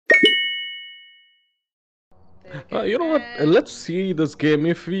You know what? Let's see this game.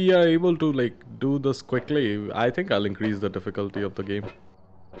 If we are able to like do this quickly, I think I'll increase the difficulty of the game.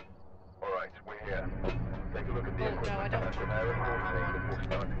 Alright, we're here. Take a look at the Oh, no, I don't want before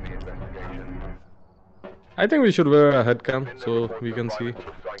starting the investigation. I think we should wear a head cam so we can see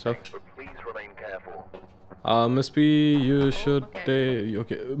stuff. But please remain careful. Miss P, you should okay.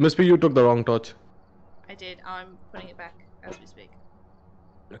 okay. Miss P, you took the wrong torch. I did. I'm putting it back as we speak.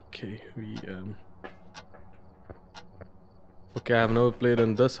 Okay, okay, I've never played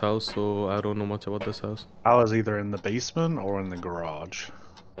in this house, so I don't know much about this house. I was either in the basement or in the garage.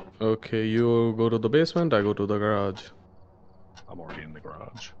 Okay, you go to the basement, I go to the garage. I'm already in the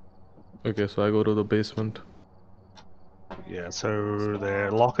garage. Okay, so I go to the basement. Yeah, so the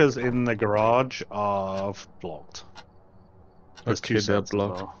lockers in the garage are blocked. There's Okay, two they're sets as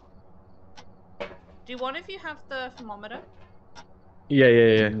blocked. well. Do one of you have the thermometer?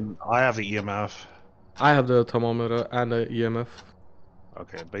 Yeah. I have the EMF. I have the thermometer and the EMF.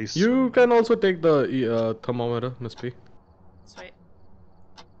 Okay, base. You can also take the thermometer, Miss P. Sweet.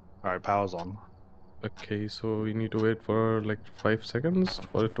 Alright, power's on. Okay, so we need to wait for like 5 seconds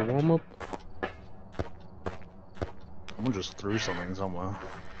for it to warm up. Someone just threw something somewhere.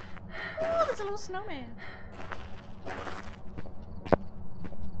 Oh, there's a little snowman.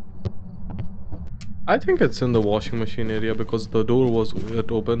 I think it's in the washing machine area because the door was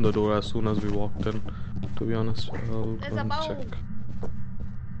opened the door as soon as we walked in. To be honest, I'll There's go a and bowl. check.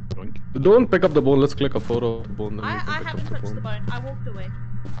 Doink. Don't pick up the bone. Let's click a photo of the bone. Then I we can pick haven't up the touched bone. the bone. I walked away.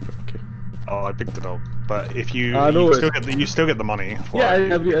 Okay. Oh, I picked it up. But if you, no, you still get the money. For Yeah,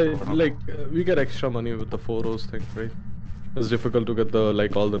 it. we get extra money with the photos thing, right? It's difficult to get the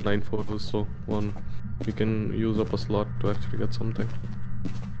like all the 9 photos, so we can use up a slot to actually get something.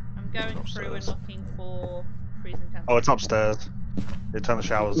 I'm going through and looking for freezing temperature. Oh, it's upstairs. They turn the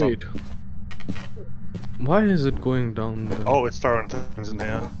showers Wait. up. Why is it going down there? Oh, it's throwing things in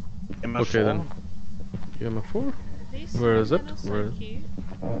here. MF4? Okay then. EMF4? These Where is it? snowmen are so Where? cute.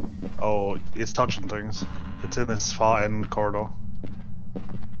 Oh, it's touching things. It's in this far end corridor.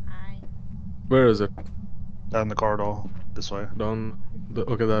 Hi. Where is it? Down the corridor. This way. Down the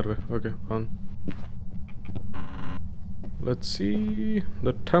okay, that way. Okay, on. Let's see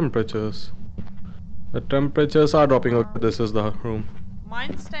the temperatures. The temperatures are dropping. Okay, this is the room.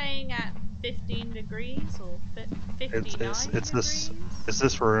 Mine's staying at 15 degrees or 59 degrees. It's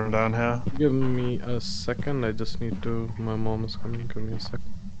this room down here. Give me a second. I just need to. My mom is coming. Give me a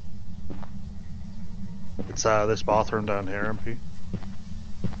second. It's this bathroom down here, MP.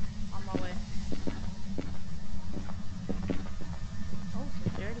 On my way. Oh,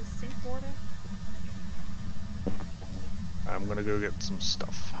 some dirty sink water. I'm gonna go get some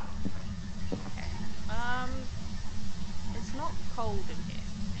stuff. Okay. It's not cold in here.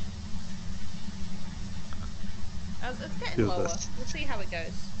 It's getting lower. We'll see how it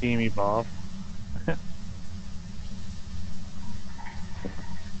goes. Steamy bath.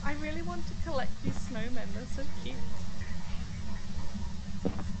 I really want to collect these snowmen. They're so cute.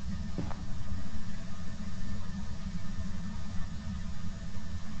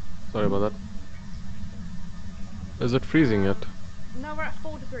 Sorry about that. Is it freezing yet? No, we're at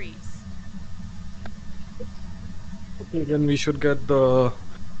 4 degrees. Okay, then we should get the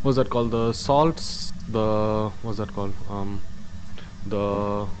what's that called? The salts. The what's that called?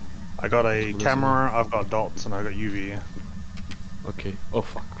 The. I got a camera. I've got dots, and I got UV. Okay. Oh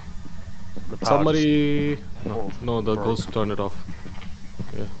fuck. The power Somebody. just... No, the ghost turned it off.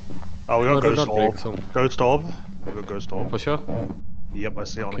 Yeah. Oh, we got No, it did ghost not break, orb. so- Ghost orb. We got ghost orb. For sure. Yep, I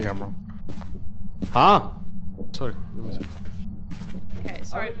see it on the Okay. camera. Ah. Sorry. Let me see. Okay,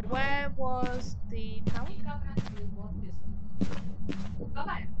 sorry. Where was the power?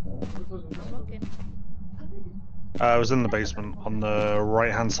 I'm looking. I was in the basement on the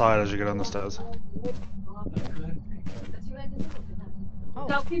right-hand side as you get down the stairs. Oh, I'm not in the basement. Let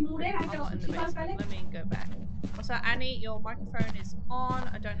me go back. Also, Annie, your microphone is on.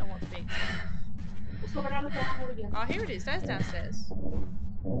 I don't know what's being said. Oh, here it is. There's downstairs.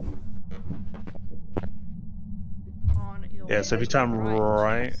 On your Yeah, so if you turn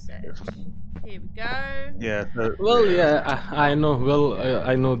right. Here we go. Yeah. Well, yeah, I know. Well,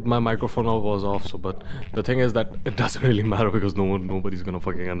 I know my microphone was off, so but the thing is that it doesn't really matter because nobody's gonna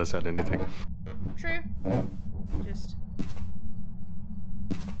fucking understand anything. True.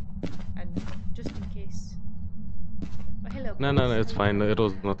 Just in case. Oh, hello. No, it's fine. It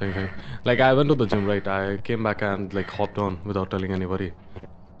was nothing. Like I went to the gym, right? I came back and like hopped on without telling anybody.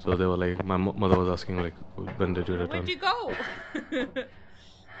 So they were like, my mother was asking like, when did you return? Where'd you go?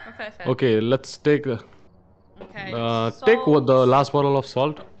 Fair. Okay, let's take the. Okay. Take what the last bottle of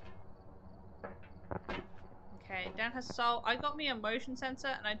salt. Dan has soul. I got me a motion sensor,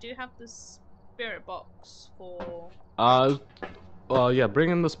 and I do have the spirit box for. Yeah, bring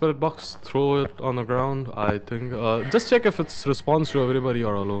in the spirit box, throw it on the ground, I think. Just check if it's responds to everybody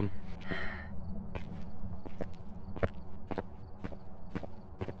or alone.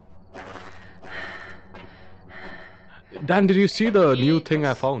 Dan, did you see the new thing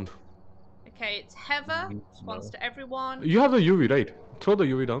I found? Okay, it's Heather. Responds to everyone. You have the UV, right? Throw the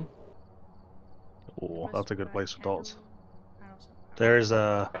UV down. Oh, that's a good place for dots. Candle. There's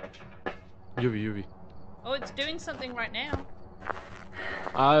a. UV. Oh, it's doing something right now.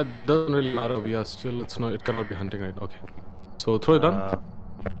 Doesn't really matter. We are still. It's not. It cannot be hunting, right? Okay. So throw it down.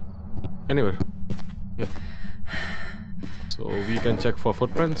 Anywhere. Yeah. So we can check for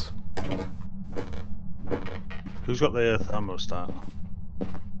footprints. Who's got the thermostat?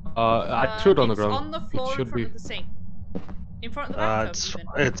 I threw it on the ground. It's on the floor It in should front be. of the sink. In front of the bathtub,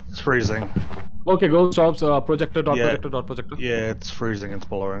 even. It's freezing. Okay, go stops. Projector. Dot Yeah. projector. Dot projector. Yeah, it's freezing. It's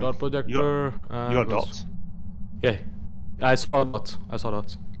blowing. Dot projector. You got goes. dots. Yeah. I saw dots.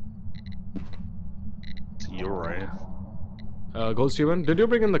 You're right. Ghost Steven, did you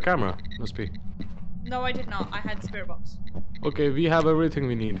bring in the camera? Must be. No, I did not. I had spirit box. Okay, we have everything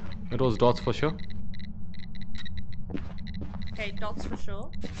we need. It was dots for sure. Okay, dots for sure.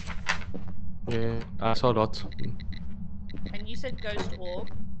 Yeah, I saw dots. And you said ghost orb.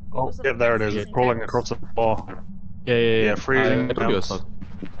 What Oh, was the yeah, there it is. freezing It's crawling temps? across the floor. Yeah. freezing I told you I temps.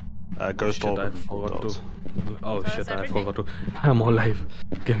 saw. Ghost Shit, orb. I and forgot dots. to. Oh So shit, that's I everything? forgot to. I'm alive.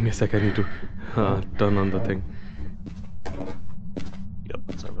 Give me a sec, I need to turn on the thing. Yep,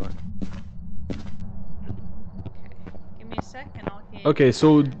 that's everything. Give me a second, I'll get... Okay,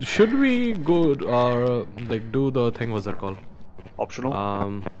 so should we go like do the thing? What's that called? Optional.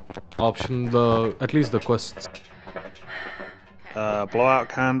 Option at least the quests. Blowout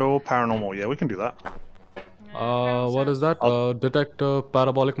candle, paranormal. Yeah, we can do that. What is that? Detect a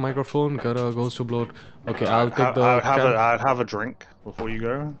parabolic microphone. Get a ghost to blow it. Okay, I'll take the. I'd have a drink before you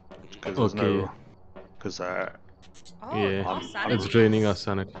go, because there's Okay. no. Because Oh, Yeah, our sanity it's draining is- us,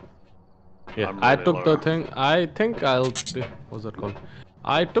 sanity. Yeah, I'm I really took the low. thing. I think I'll. What's that called?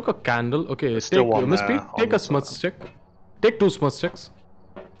 I took a candle. Okay, There's still one Miss there P, on take the a smudge side. stick. Take 2 smudge sticks.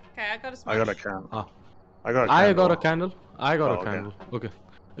 Okay, I got a smudge. I got a can. Ah. I got a I candle. got a candle. I got Oh, a okay. candle. Okay.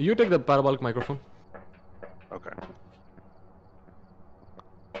 You take the parabolic microphone. Okay.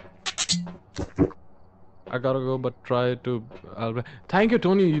 I gotta go, but try to. Thank you,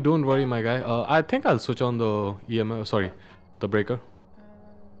 Tony. You don't worry, my guy. I think I'll switch on the EMF. Sorry, the breaker.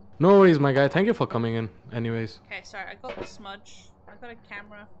 No worries, my guy. Thank you for coming in. Anyways. Okay, sorry, I got the smudge. I got a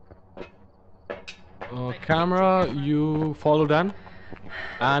camera. Camera, you follow Dan.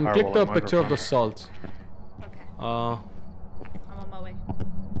 And click the Parabolic picture of the microphone. salts. Okay, Uh, I'm on my way.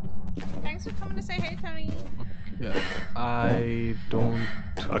 Thanks for coming to say hey, Tony. yeah. I don't.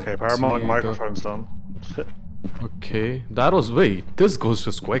 Okay, parabolic see microphone's done. Okay, that was. Wait, this ghost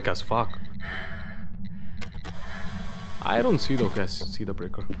is quick as fuck. I don't see the. Okay, I see the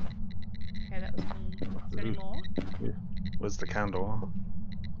breaker. Okay, that was me. Is there any more? Where's the candle?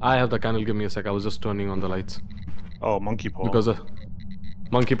 I have the candle. Give me a sec. I was just turning on the lights. Oh, monkey paw. Because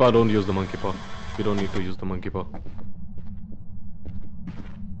monkey paw, don't use the monkey paw. You don't need to use the monkey paw.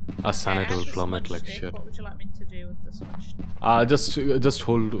 A sanity will plummet like shit. What would you like me to do with the smudge stick? Just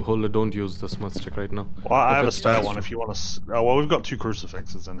hold it. Don't use the smudge stick right now. Well, I If have a it spare starts one to- if you want to. Oh, well, we've got 2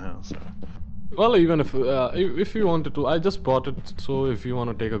 crucifixes in here, so. Well, even if you wanted to, I just brought it. So if you want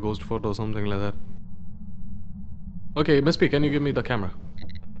to take a ghost photo or something like that. Okay, Miss P, can you give me the camera?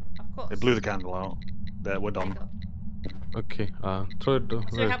 Of course. It blew the candle out. There, we're There you done. go. Okay, throw it. So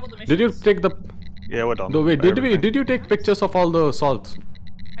we have all the Did you missions? take the? Yeah, we're done. No, wait. Everything. Did you take pictures of all the salts?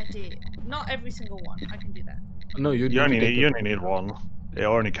 I did. Not every single one. I can do that. No, you. You only take need. You only need one. Yeah, I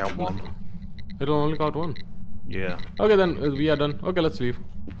only count one. It'll only got one. Yeah. Okay, then we are done. Okay, let's leave.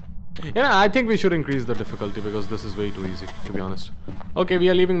 Yeah, I think we should increase the difficulty because this is way too easy, to be honest. Okay, we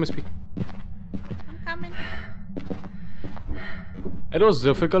are leaving, Miss P. I'm coming. It was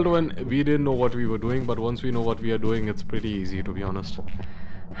difficult when we didn't know what we were doing, but once we know what we are doing, it's pretty easy, to be honest.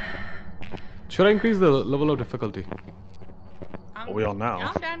 Should I increase the level of difficulty? I'm, Are we on now?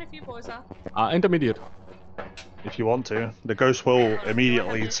 I'm down if you boys are. Intermediate. If you want to, the ghost will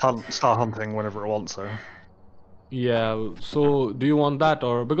immediately start hunting whenever it wants. So. Yeah, so do you want that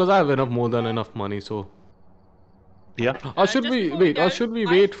or because I have more than enough money, so Yeah. or should just we before we wait go, or should we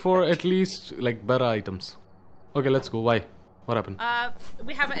wait for at least like better items? Okay, let's go. Why? What happened?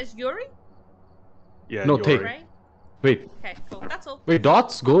 We have it as Yuri? Yeah. No, you're take. right. Right? Wait. Okay, cool. That's all. Wait,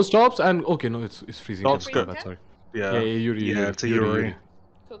 dots, ghost stops and okay, no, it's freezing. Dots Damn, good. bad, sorry. Yeah. Yeah, Yuri. Yeah, it's a Yuri.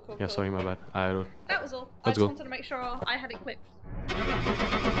 Cool. Yeah, sorry, my bad. I don't. That was all. I Let's just go. wanted to make sure I had it clicked.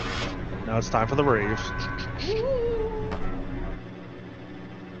 Now it's time for the rave.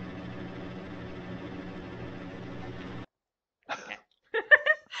 Okay.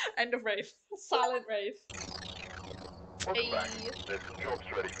 End of rave. Silent rave. Welcome back. There's some jobs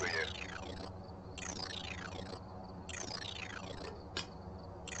ready for you.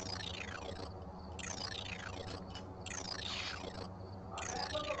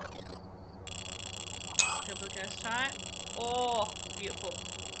 Double ghost time. Oh, beautiful.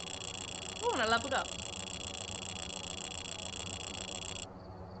 Oh, and I leveled up.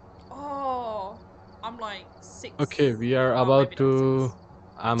 Oh, I'm like 6. Okay, we are Oh, about maybe to. not 6.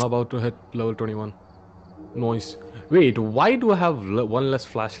 I'm about to hit level 21. Noise. Wait, why do I have one less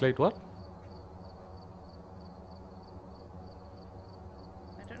flashlight? What?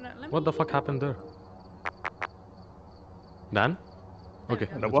 I don't know. What the fuck happened there? Dan? There we Okay,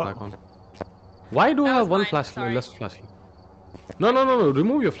 go. it's What? back on. Why do I That have was one mine, flashlight, sorry. less flashlight? No.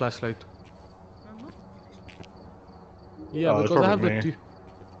 Remove your flashlight. Yeah, Oh, it's because I have probably the me.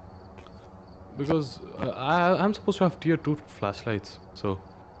 because I'm supposed to have tier 2 flashlights. So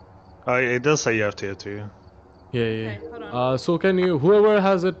It does say you have tier 2. yeah. Okay, hold on. So can you, whoever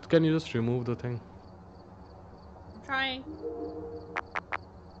has it, can you just remove the thing? I'm trying.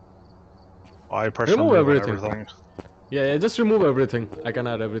 I press Remove remove on everything. everything. Yeah, just remove everything. I can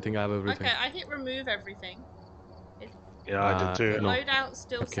add everything. I have everything. Okay, I hit remove everything. Yeah, I did too. The No. loadout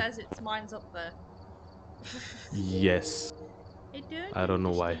still Okay. says it's mine's up there. Yes. I don't I don't know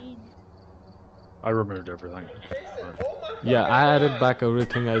why. understand. I removed everything. Yeah, I added back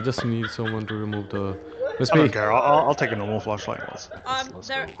everything. I just need someone to remove the. Miss I don't P. care. I'll take a normal flashlight. Let's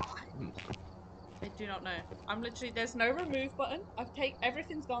There. go. I do not know. I'm literally. There's no remove button.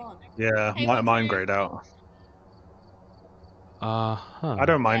 Everything's gone. Yeah, Hey, mine Luxury. grayed out. Huh. I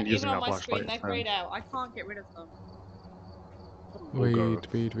don't mind Yeah, using even on that my screen, flashlight. they're grayed out. I can't get rid of them. Wait.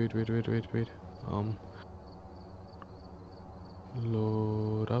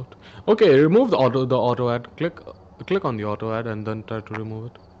 Load out. Okay, remove the auto ad. Click on the auto ad and then try to remove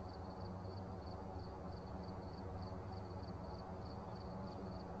it.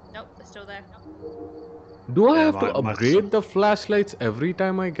 Nope, they're still there. Do I Yeah, have to my- upgrade the flashlights every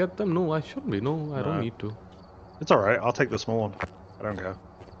time I get them? No, I shouldn't be. No, I don't No. need to. It's alright. I'll take the small one. I don't care.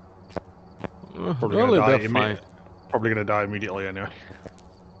 Probably Really, gonna die. they're fine. Probably gonna die immediately anyway.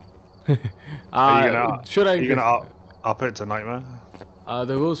 Are you gonna Should I Are you get? gonna up it to nightmare? The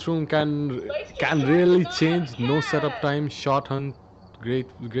ghost room can really change. No setup time, short hunt,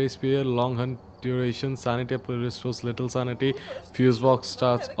 gray spear, long hunt duration, sanity up restores little sanity, fuse box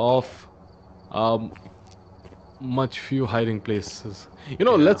starts off. Much few hiding places. You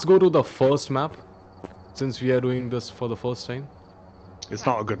know, Yeah. let's go to the first map, since we are doing this for the first time. It's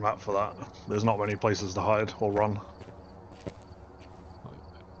not a good map for that. There's not many places to hide or run.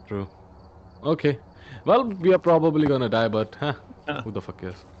 True. Okay. Well, we are probably gonna die, but who the fuck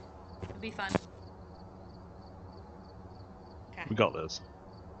cares? It'll be fun. Okay. We got this.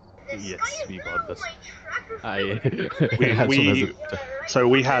 Yes, we got this. So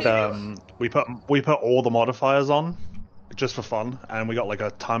we had we put all the modifiers on just for fun, and we got like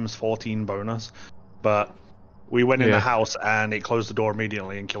a ×14 bonus, but we went in the house and it closed the door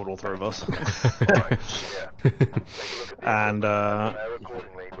immediately and killed all 3 of us. And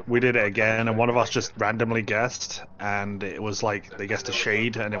we did it again, and one of us just randomly guessed, and it was like they guessed a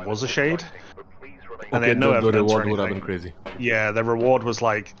shade, and it was a shade. And they had no the evidence reward or would have anything. been crazy. Yeah, the reward was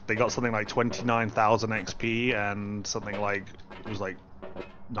like they got something like 29,000 XP and something like it was like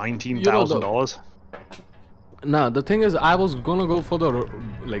 $19,000. Nah, the thing is, I was gonna go for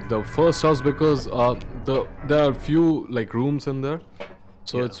the first house because there are few like rooms in there,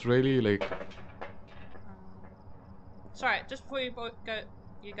 so it's really like. Sorry, just before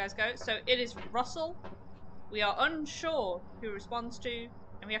you guys go. So it is Russell. We are unsure who responds to,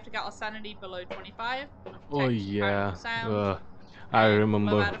 and we have to get our sanity below 25. Oh yeah. Sound, I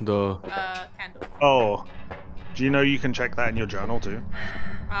remember the. Candle. Oh, do you know you can check that in your journal too?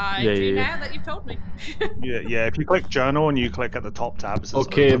 I do now that you've told me. Yeah. If you click journal and you click at the top tab, it says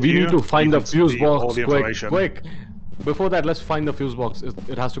Okay, we need to find the fuse box all the information. quick. Before that, let's find the fuse box.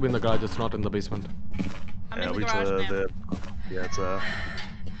 It has to be in the garage. It's not in the basement. I'm in the garage now. Yeah, it's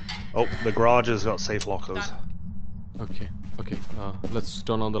oh, the garage has got safe lockers. Done. Okay. Let's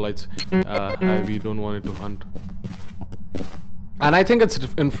turn on the lights. We don't want it to hunt. And I think it's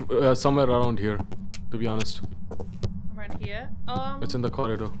in somewhere around here, to be honest. Around here. It's in the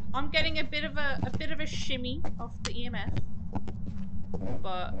corridor. I'm getting a bit of a shimmy off the EMF,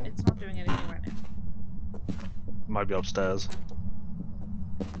 but it's not doing anything right now. Might be upstairs.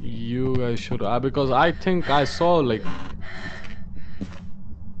 You guys should. Because I think I saw like.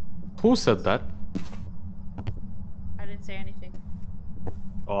 Who said that? I didn't say anything.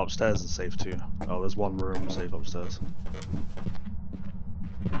 Oh, upstairs is safe too. Oh, there's one room safe upstairs.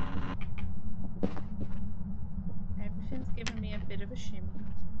 Everything's giving me a bit of a shimmy.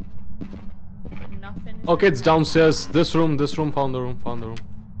 But nothing is Okay, it's downstairs. This room. Found the room.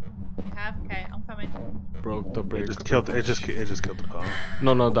 You have? Okay, I'm coming. Broke the brake. It just killed the car.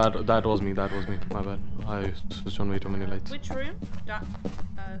 No, that was me. My bad. I switched on way too many lights. Which room?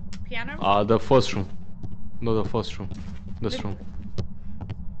 Piano? The first room. No, the first room. This room.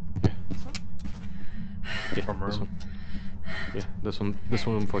 Yeah. This one? Yeah, From this room. one. Yeah, this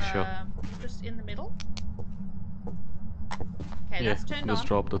one for sure. Just in the middle? Okay, Yeah, that's turned just on.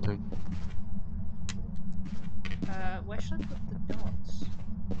 drop the thing. Where should I put the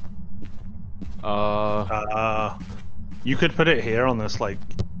dots? You could put it here on this like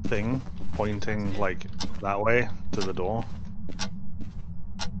thing, pointing like that way to the door.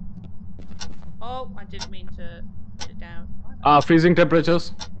 Oh, I didn't mean to put it down. Freezing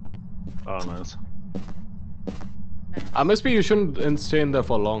temperatures. Oh, nice. No. Maybe you shouldn't stay in there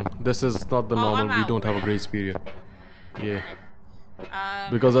for long. This is not the Oh, normal. I'm We out don't have a already. grace period. Yeah,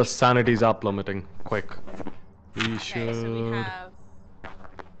 Um, because our sanities are plummeting quick. We okay, should. so we have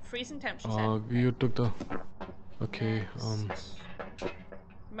freezing temperature set. You took the. Okay. Next,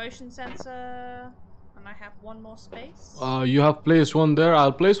 motion sensor, and I have one more space. You have placed one there.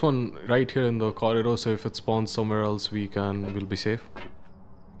 I'll place one right here in the corridor. So if it spawns somewhere else, we'll be safe.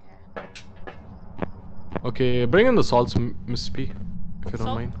 Okay. Okay, bring in the salts, Miss P, if you don't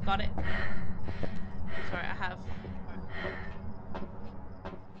Salt, mind. got it. Sorry, I have.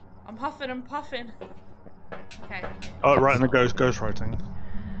 I'm huffing and puffing. Okay. Oh, right in the ghostwriting.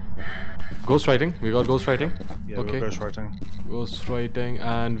 Ghostwriting. We got ghostwriting. Yeah, Okay. we got ghostwriting. Ghostwriting,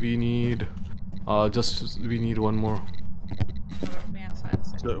 and we need. We need one more. Me outside a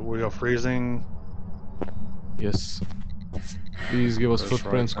second. So we got freezing. Yes. Please give us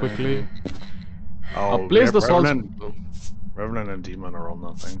footprints quickly. Oh, Place the salts. Revenant and Demon are on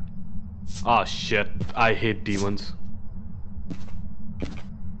that thing. Ah shit! I hate demons.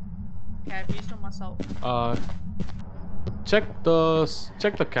 Okay, I've used all my salt. Check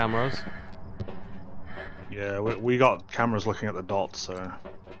the cameras. Yeah, we got cameras looking at the dots, so.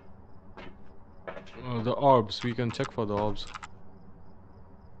 The orbs. We can check for the orbs.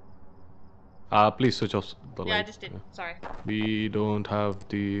 Please switch off the light. Yeah, I just did. Sorry. We don't have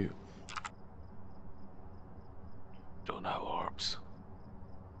the. Don't have orbs.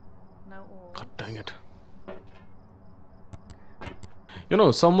 No orbs. God dang it. You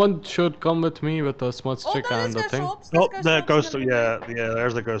know, someone should come with me with a smudge stick no, and the there's thing. ghost orbs. Oh, There's the ghost. orbs in the middle. Yeah,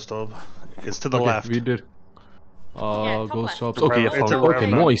 there's the ghost orb. It's to the Okay, left. we did. top Ghost left. orbs. Okay, yeah, It's a found. Okay,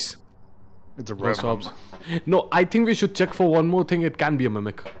 revenant. noise. It's a Ghost revenant. orbs. No, I think we should check for one more thing. It can be a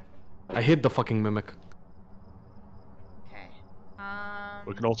mimic. I hate the fucking mimic. Okay.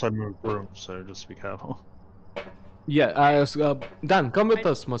 We can also move rooms, so just be careful. Yeah, Dan, come with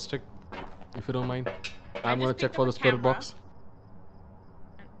us, smudge stick, if you don't mind. I'm gonna just check picked for up the a spirit camera. box.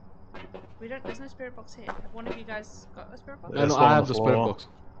 There's no spirit box here. Have one of you guys got a spirit box? There's No, one I on have the the spirit floor. box.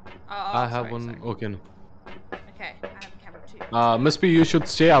 Oh, I have sorry, one. sorry. Okay. No. Okay, I have a camera too. Miss P, you should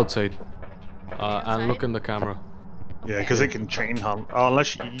stay outside. And Outside? look in the camera. Yeah, because it can chain hunt. Oh,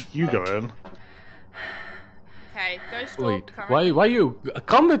 unless you go in. Okay, ghost orb Wait, currently. why you?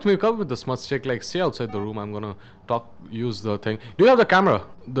 Come with me. Come with the smudge stick. Like, stay outside the room. I'm gonna use the thing. Do you have the camera?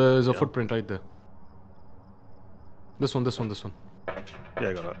 There's a footprint right there. This one. Yeah,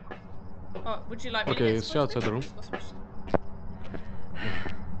 I got it. Oh, would you like me to Okay, get stay outside the room.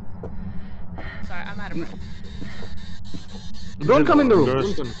 Sorry, I'm out of breath. Don't come in the room.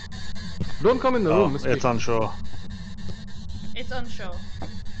 Ghost? Don't come in the Oh, room, Miss P. it's unsure. It's unsure.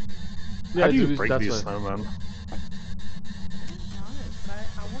 Yeah, How do you it's- break that's these why. snowmen? No, but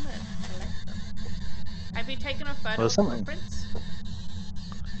I want to collect them. Have you taken a photo There's of something. footprints?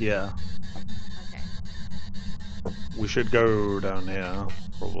 Yeah, Okay. we should go down here,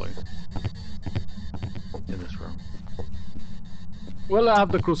 probably. In this room. Well, I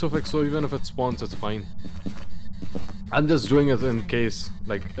have the crucifix, so even if it spawns, it's fine. I'm just doing it in case,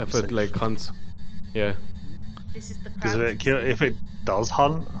 like, if it like hunts. Yeah, This is the Because crowd. if it does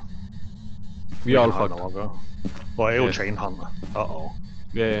hunt, we all can hunt fucked. no longer. Well, it'll Yeah. chain hunt. Uh-oh.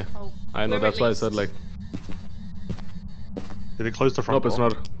 Yeah, Oh, I know. we're That's why I said released. like, Did it close the front nope, it's door?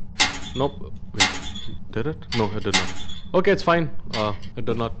 not. Nope. Wait, did it? No, it did not. Okay, it's fine. It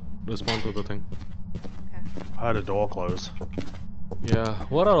did not respond to the thing. Okay. I had a door close. Yeah.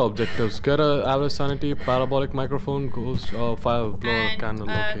 What are objectives? Get a average sanity, parabolic microphone, ghost, fire, blow a And candle.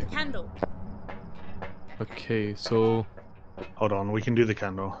 Okay. candle. Okay. So Hold on, we can do the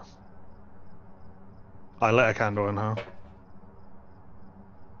candle. I let a candle in her.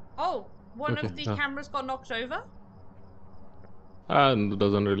 Oh, one Okay, of the yeah. cameras got knocked over? it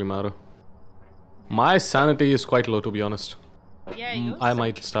doesn't really matter. My sanity is quite low, to be honest. Yeah, yours I is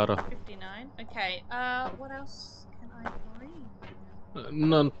might start a 59. Okay, what else can I bring?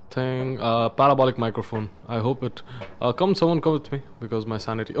 nothing. Parabolic microphone. I hope it. Someone come with me because my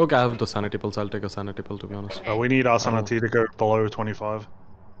sanity. Okay, I have the sanity pills. I'll take a sanity pill, to be honest. Okay. We need our sanity to go below 25.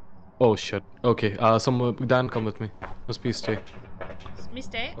 Oh shit. Okay. Dan, come with me. Must be stay. Me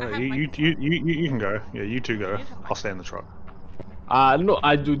stay. I Alright, have my. you can go. Yeah, you two go. You have I'll stay in the truck. No.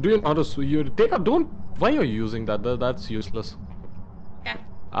 I do. Do you know how to? You take out. Don't. Why are you using that? That's useless. Okay.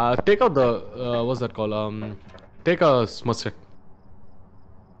 Take out the. What's that called? Take a smudge stick.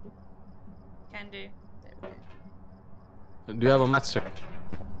 Can do. There we go. Do you have a matchstick?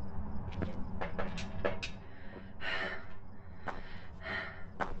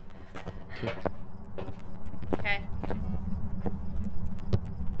 Okay. Okay.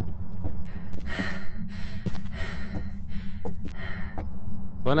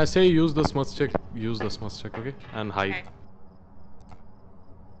 When I say use the smudge stick, use the smudge stick, okay? And hide. Okay.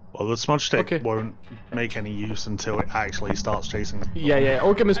 Well, the smudge stick Okay. won't make any use until it actually starts chasing. Yeah, yeah.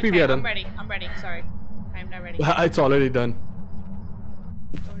 Okay, Miss P, we Okay, are done. I'm ready. I'm ready. Sorry. I'm now ready. It's already done.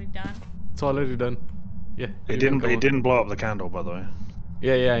 Already done. It's already done. Yeah. you It can didn't. come It out. didn't blow up the candle, by the way.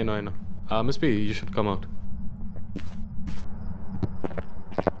 Yeah, yeah, I know, I know. Miss P, you should come out.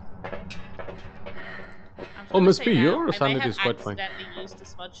 I'm Oh, Miss say P, now, your I may sanity have is quite fine. accidentally used the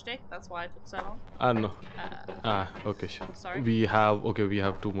smudge stick. That's why it took so long. No. Okay, sure. Sorry. We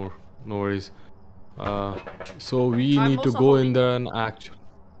have two more. No worries. So we I'm need to also go holding in there and act.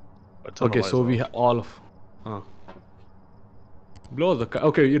 But turn the Okay, lights so we off. all of. Blow the.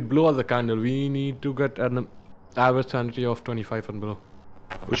 Okay, it blew out the candle. We need to get an average sanity of 25 and below.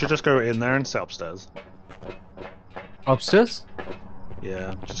 We should just go in there and sit upstairs. Upstairs?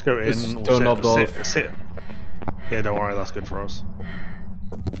 Yeah, just go in. Just we'll turn sit, off the. sit. Yeah, don't worry, that's good for us.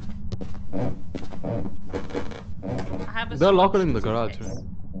 I have a They're locked smudge in the just garage. case.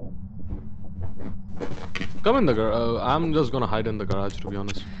 Right? Come in the garage. I'm just gonna hide in the garage, to be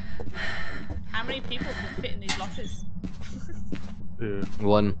honest. How many people can fit in these lockers? Yeah.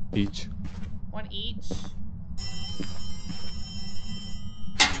 One each. One each.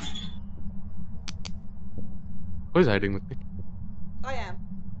 Who is hiding with me? I am.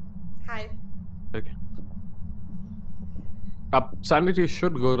 Hi. Okay. Sanity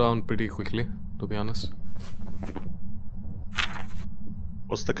should go down pretty quickly, to be honest.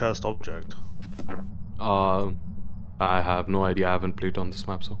 What's the cursed object? I have no idea. I haven't played on this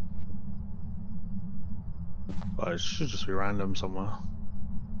map, so. It should just be random somewhere.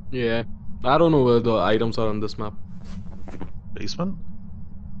 Yeah. I don't know where the items are on this map. Basement?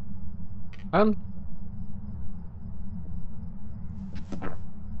 And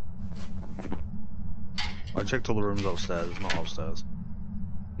I checked all the rooms upstairs, it's not upstairs.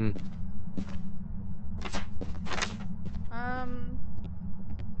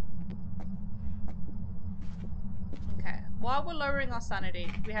 Okay. While we're lowering our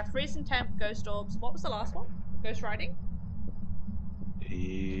sanity, we have freezing temp, ghost orbs. What was the last one? Ghost riding?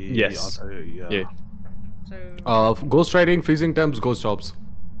 Yes. I'll tell you, yeah. So. Ghost riding, freezing temps, ghost jobs.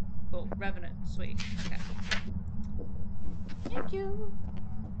 Cool. Revenant. Sweet. Okay. Thank you.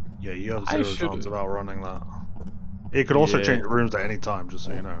 Yeah, you have I zero should- chance about running that. It could also Yeah. change rooms at any time, just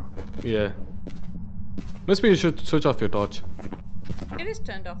so you know. Yeah. Maybe you should switch off your torch. It is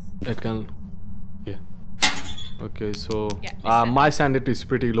turned off. It can. Yeah. Okay, so Yeah, it's set. my sanity is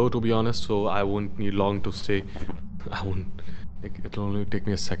pretty low, to be honest, so I won't need long to stay. I won't. It'll only take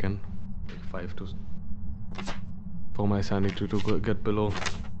me a second, like 5 to, for my sanity to get below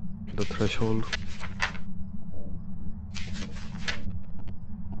the threshold.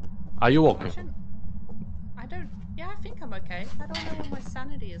 Are you walking? I don't. Yeah, I think I'm okay. I don't know what my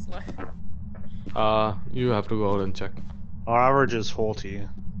sanity is like. You have to go out and check. Our average is 40.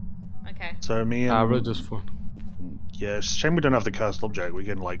 Okay. So me and... Average is 4. Yeah, it's a shame we don't have the cursed object. We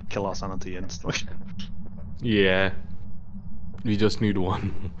can, like, kill our sanity instantly. Yeah. We just need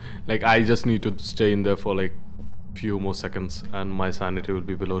one. Like, I just need to stay in there for like few more seconds and my sanity will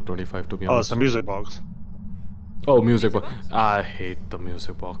be below 25, to be Oh, honest. it's a music box. Oh, music box. box? I hate the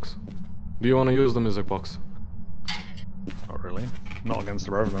music box. Do you want to use the music box? Not really. Not against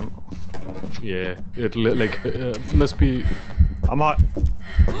the Revenant. Yeah, it must be. I might...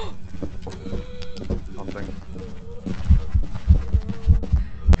 Something.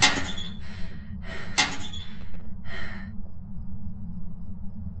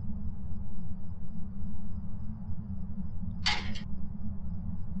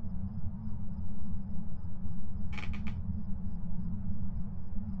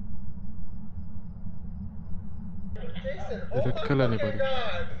 it kill anybody.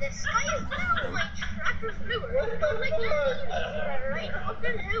 This guy is literally my tracker fluid. Like, right?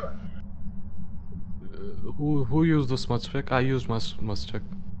 Fucking hell. Who used the smudge stick? I used my smudge stick.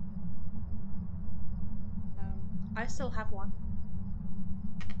 I still have one.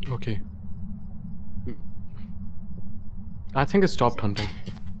 Okay. I think it stopped hunting.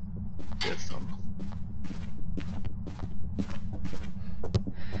 Yes, son.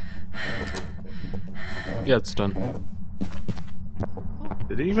 Yeah, it's done.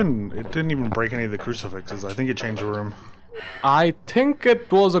 It didn't even break any of the crucifixes. I think it changed the room. I think it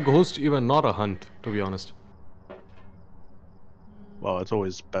was a ghost, even not a hunt, to be honest. Well, it's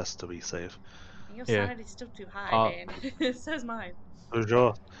always best to be safe. Your Yeah. sanity's still too high, Dan. So's mine. For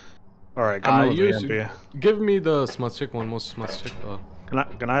sure. Alright, come with me, You MP. give me the smudge stick, one more smudge stick.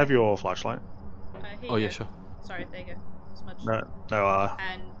 Can I have your flashlight? Here Oh you yeah, go. sure. Sorry, there you go. Smudge. No,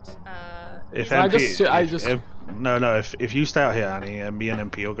 And if here's- MP, if you stay out here, Annie, and me and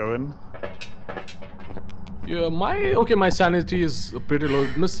MP will go in. Yeah, my sanity is pretty low.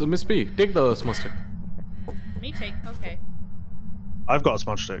 Miss P, take the smudge stick. me take. Okay. I've got a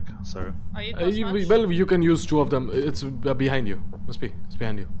smudge stick, so Oh, you got smudge? Well, you can use 2 of them. It's behind you. Miss P, it's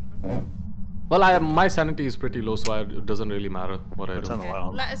behind you. Well, my sanity is pretty low, so it doesn't really matter what I I'll turn do. the light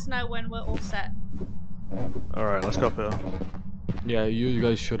on. Let us know when we're all set. Alright, let's go up here. Yeah, you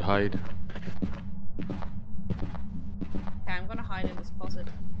guys should hide. Okay, I'm gonna hide in this closet.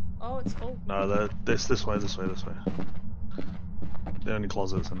 Oh, it's full. No, this way. The only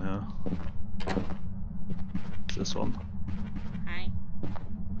closets in here. It's this one. Hi.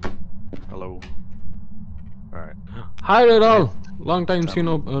 Hello. Alright. Hi there all. Long time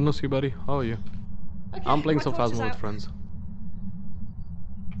no see, buddy. How are you? Okay, I'm playing my some torch is Phasmo with out. friends.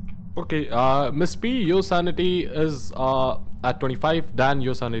 Okay, Miss P, your sanity is at 25. Dan,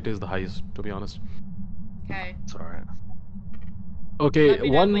 your sanity is the highest, to be honest. Okay. It's alright. Okay, Let me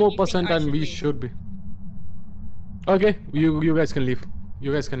know 1 when more you think percent I and should we leave. should be. Okay, you guys can leave.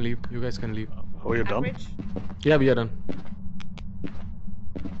 You guys can leave. You guys can leave. Oh, you're done? Average. Yeah, we are done.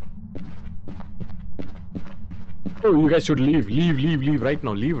 Oh, you guys should leave. Leave right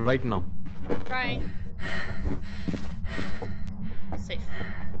now. Leave right now. Trying. Safe.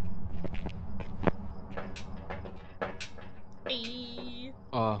 Hey.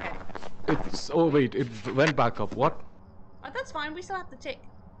 It's. Oh wait, it went back up. What? Oh, that's fine. We still have the tick.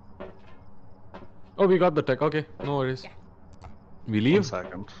 Oh, we got the tech. Okay, no worries. Yeah. We 1 leave.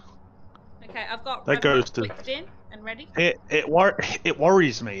 second. Okay, I've got That goes Revenant to- clicked in and ready. It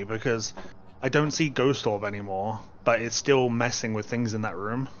worries me because I don't see Ghost Orb anymore, but it's still messing with things in that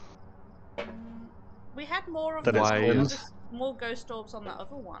room. We had more of That them. it's There twins. was just more ghost orbs on the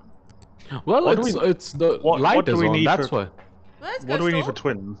other one. Well, What do it's the what light do is we on. need That's for- why. Well, there's What do we ghost need for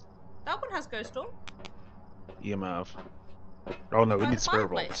orb. twins? That one has ghost orb. EMF. Oh no, we By need the spirit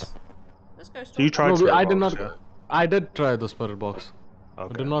fireplace. box. There's ghost So you orb. tried No, spirit I did box, not. yeah? I did try the spirit box. I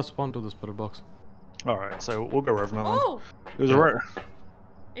Okay. did not spawn to the spirit box. Alright, so we'll go Revenant then. Oh! It was a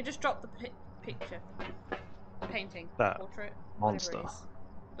It just dropped the picture. Painting. That portrait. monster. Whatever it is.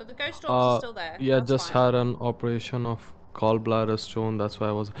 But the ghost orbs are still there. Yeah, That's just fine. had an operation of gallbladder stone. That's why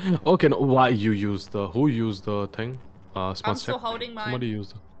I was. Okay, no, why you used the? Who used the thing? I'm Smart still check. holding mine. Somebody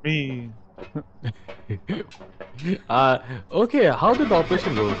used Me. it. Okay. How did the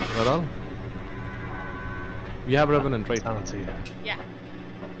operation go, Radal? We have Revenant, right? Sanity. Yeah.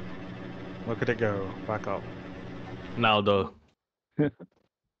 Look at it go. Back up. Now the.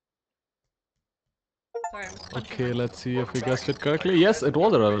 Sorry, I'm punching Okay, my- let's see if we guessed it correctly. Yes, it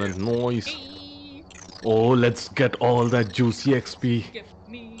was a Revenant. Nice. Hey, Oh, let's get all that juicy XP. give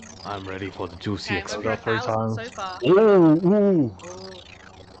me. I'm ready for the juicy Okay, I'm XP. over got 3 1,000 so times. far. Ooh.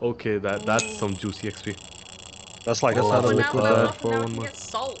 Oh. Okay, that's some juicy XP. That's like a Oh, Let's have a we're level. look now at level that up and for now we one can more. get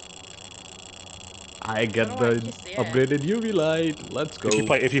salt. I get don't wanna the kiss the air. upgraded UV light. Let's go.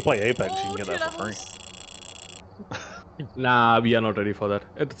 If you play Apex, you Oh, can 2 get that for free. levels. Nah, we are not ready for that.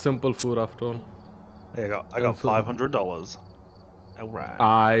 It's simple food after all. There you go. I And got so- $500. Alright.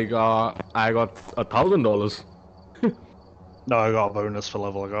 I got $1,000. No, I got a bonus for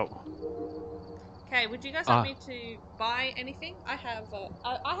leveling up. Okay, would you guys like me to buy anything? I have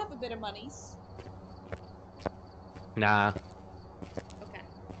a bit of monies. Nah, Okay.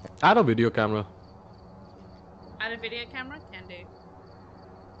 add a video camera. Add a video camera? Can do.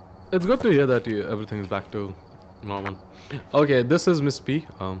 It's good to hear that everything is back to normal. Okay, this is Miss P.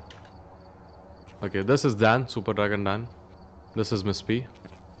 Okay, this is Dan, Super Dragon Dan. This is Miss P.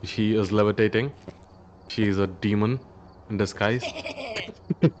 She is levitating. She is a demon in disguise.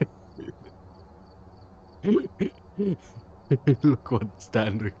 Look what's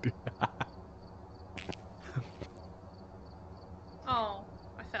Dan doing.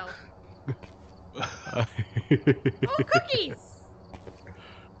 fell. Oh, cookies!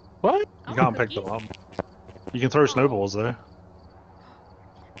 What? You can't pick them up. You can throw snowballs though.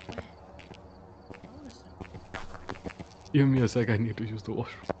 Give me a sec, I need to use the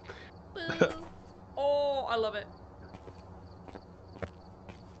washroom. Boo. Oh, I love it.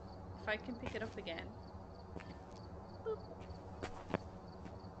 If I can pick it up again. Boop.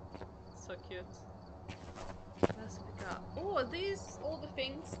 So cute. What else have we got? Oh, are these all the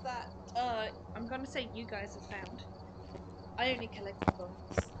things that I'm gonna say you guys have found? I only collect the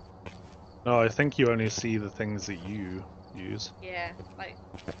bones. No, I think you only see the things that you use. Yeah, like,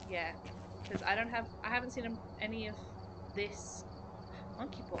 yeah. Because I haven't seen any of this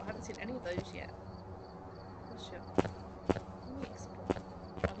monkey paw. I haven't seen any of those yet. Let's show. Let me explore.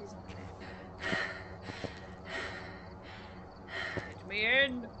 Oh, he's not there. Let me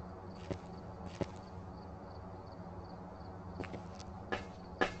in!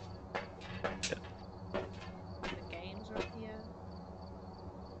 The games are up here.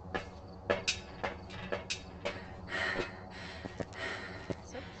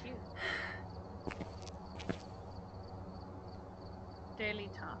 So cute. Daily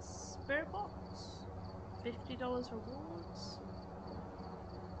tasks. Spirit box. $50 rewards.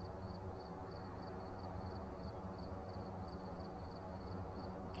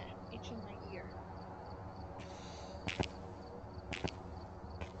 Okay, itching my ear.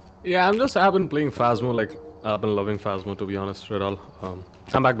 Yeah, I've been playing Phasmo, like, I've been loving Phasmo to be honest, Redal.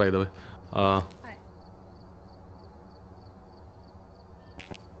 I'm back by the way. Hi.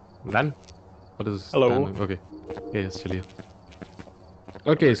 Dan? What is Hello. Dan? Okay. Yeah, it's still here.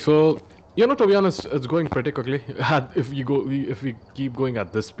 Okay, so, to be honest, it's going pretty quickly. If we keep going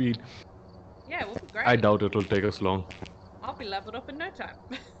at this speed, Yeah, it will be great. I doubt it'll take us long. I'll be leveled up in no time.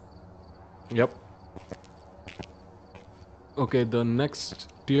 Yep. Okay, the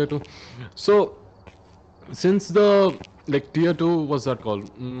next tier 2. So, since the tier 2, what's that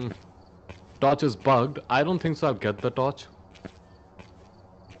called? Torch is bugged. I don't think so. I'll get the torch.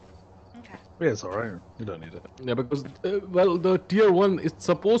 Okay. Yeah, it's alright. You don't need it. Yeah, because well, the tier 1 is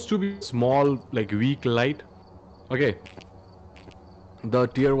supposed to be small, like weak light. Okay. The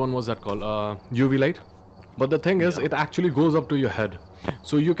tier 1 was that called UV light, but the thing is, it actually goes up to your head,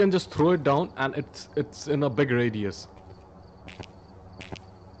 so you can just throw it down, and it's in a big radius.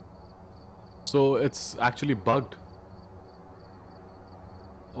 So it's actually bugged.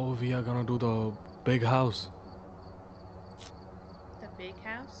 Oh, we are gonna do the big house. The big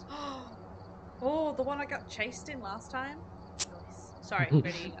house? Oh, the one I got chased in last time? Nice. Sorry,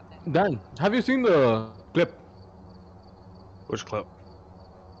 ready up there. Dan, have you seen the clip? Which clip?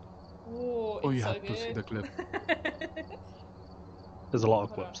 Oh, Oh, it's you so have to see good. the clip. There's a lot of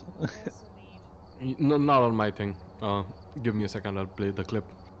Hold clips. on. I also need... No, not on my thing. Give me a second, I'll play the clip.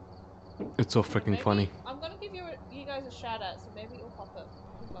 It's so freaking Maybe- funny. I'm gonna give you guys a shout out, so maybe it'll pop up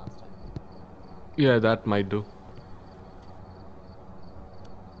like last time. Yeah, that might do.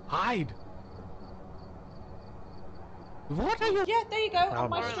 Hide! What are you? Yeah, there you go, on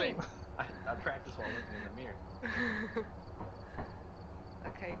my Alright. stream. I practice while looking in the mirror.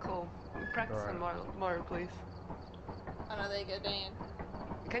 Okay, cool. Practice Alright. some more, please. Oh no, there you go, Dan.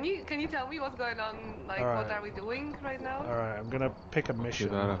 Can you tell me what's going on? Like, Alright. what are we doing right now? Alright, I'm gonna pick a Did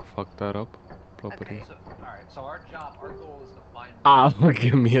mission. I fuck that up properly? Okay. So, alright, so our goal is to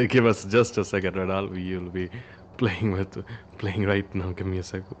find... Give us just a second, Radal. You'll be playing right now. Give me a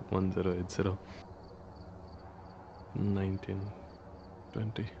second. 1080. 19,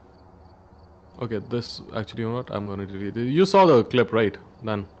 20. Okay, this actually, you know what? I'm gonna delete it. You saw the clip, right?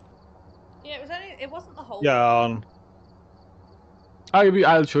 Then Yeah, it wasn't the whole Yeah,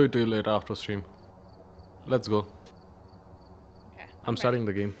 I'll show it to you later after stream. Let's go. Okay. I'm ready. starting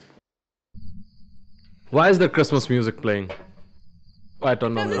the game. Why is the Christmas music playing? Oh, I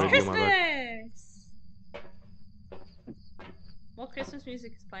turned on Because the it's radio, my bad. Christmas! What Christmas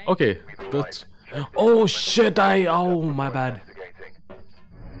music is playing? Okay, that's... Oh shit, oh my bad.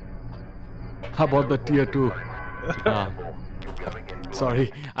 How about the tier 2?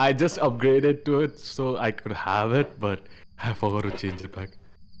 Sorry, I just upgraded to it so I could have it, but I forgot to change it back.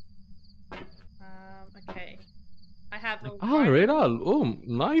 Okay. I have a... Ah, Radal. Oh,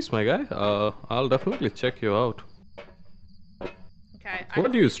 nice, my guy. I'll definitely check you out. Okay.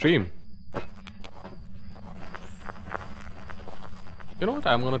 What do you stream? You know what?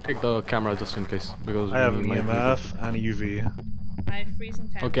 I'm gonna take the camera just in case because I have an we might need it. EMF and a UV. I have freezing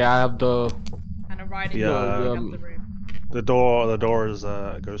temps. Okay, I have the... And a riding Yeah, up the room. The door is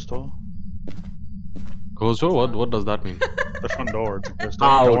a ghost door. Ghost door? What does that mean? The front door is a ghost door.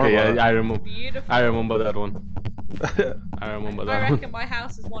 Ah, Don't worry okay, about yeah, it. Beautiful. I remember that one. I remember I that reckon one. my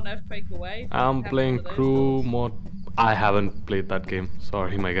house is one earthquake away from I'm having playing one of those crew doors. mode. I haven't played that game.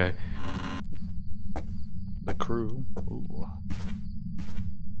 Sorry, my guy. The crew. Ooh.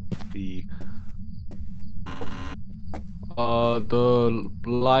 The The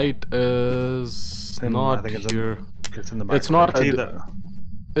light is I not think here. it's in the back. It's not. It's either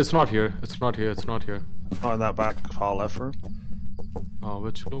It's not here. It's not here. It's not here. not in that back far left room.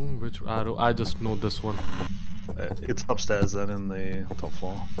 Which room? Which arrow? I just know this one. It's upstairs then in the top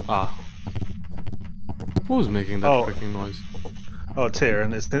floor. Ah. Who's making that Oh. freaking noise? Oh, it's here,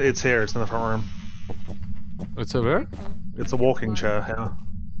 and it's here. It's in the front room. It's a where? It's a walking chair. Yeah.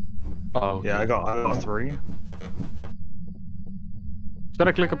 Oh. Okay. Yeah, I got 3. Should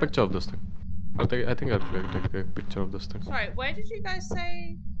I click a picture of this thing? I think I'll take a picture of this thing. Sorry, where did you guys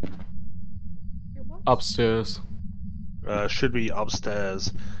say it was? Upstairs. Should be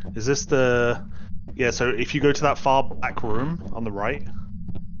upstairs. Is this the? Yeah. So if you go to that far back room on the right,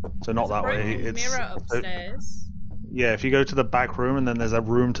 so not There's a that way. broken It's mirror upstairs. yeah. If you go to the back room, and then there's a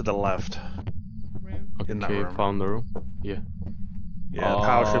room to the left. Room. In that Okay, room. found the room. Yeah. Yeah, the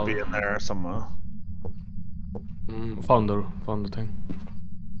power should be in there somewhere. Found the thing.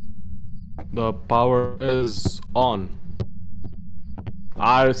 The power is on.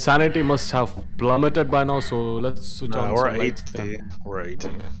 Our sanity must have plummeted by now, so let's switch on No, we're some at lights. 80. We're at 80.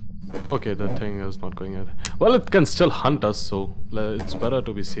 Okay, the thing is not going ahead. Well, it can still hunt us, so it's better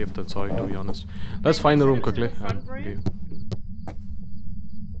to be safe than sorry, to be honest. Let's find the room Is it quickly. the front and room? leave.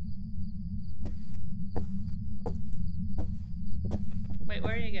 Wait,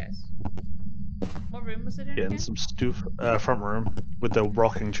 where are you guys? What room was it in Yeah, again? in some front room with the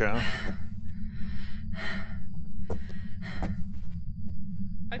rocking chair.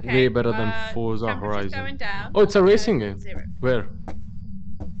 Okay. Way better than Forza temperature's Horizon. Going down. Oh, it's a I'll racing go game. 0. Where?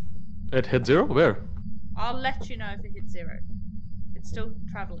 It hit 0? Where? I'll let you know if it hits 0. It's still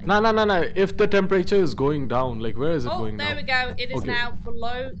traveling. No. If the temperature is going down, like where is it Oh, going there down? we go. It is Okay. now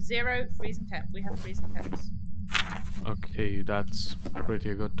below 0 freezing temp. We have freezing temps. Okay, that's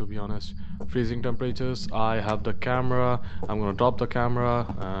pretty good to be honest. Freezing temperatures. I have the camera. I'm gonna drop the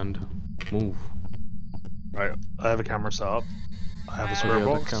camera and move. Right, I have a camera set up. I have a Okay, square the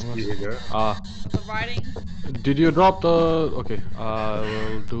box. cameras. Here you go. The writing. Did you drop the? Okay, I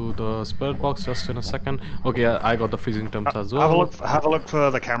will do the spirit box just in a second. Okay, I got the freezing temps as well. Have a look for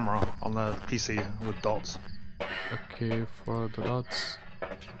the camera on the PC with dots. Okay, for the dots.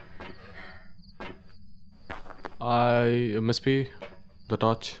 I must be the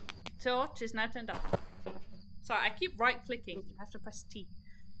torch. Torch is now turned off. Sorry, I keep right clicking. You have to press T.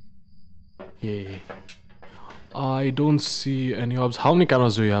 Yay. I don't see any orbs. How many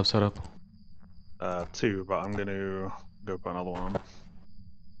cameras do you have set up? 2, but I'm gonna go put another one on.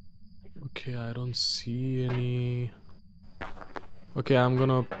 Okay, I don't see any. Okay, I'm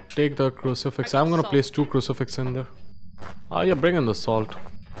gonna take the crucifix. I got I'm gonna salt. place 2 crucifix in there. Ah, yeah, bring in the salt.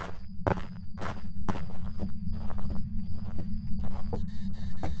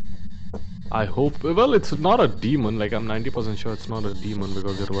 I hope. Well, it's not a demon. Like, I'm 90% sure it's not a demon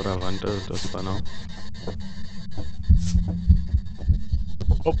because it would have hunted us by now.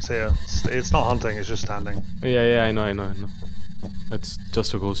 Oops, here. It's not hunting, it's just standing. Yeah, I know. It's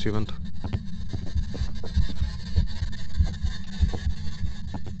just a ghost event.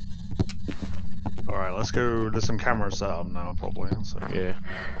 Alright, let's go. There's some cameras set up now, probably. So. Yeah.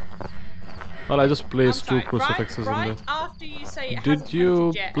 Well, I just I'm placed 2 sorry, crucifixes right in there. after you say it Did hasn't you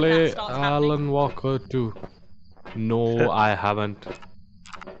hunted yet, and play that starts happening. Alan Walker 2? No, I haven't.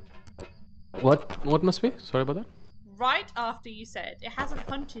 What must be? Sorry about that. Right after you said it hasn't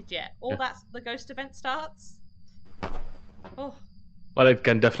hunted yet, all Yeah. that's the ghost event starts. Oh, Well, it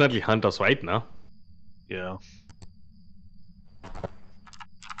can definitely hunt us right now. Yeah.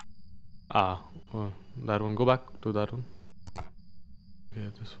 Well, that one. Go back to that one. Yeah,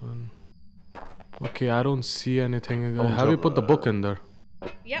 this one. Okay, I don't see anything. Don't Have you jump, put the book in there?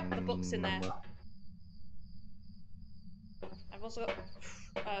 yep, the book's in there. Remember. I've also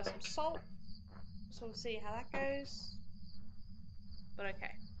got some salt, so we'll see how that goes. But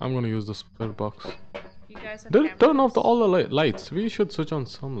okay, I'm gonna use the spirit box. you guys have Did it turn off cameras. all the lights? We should switch on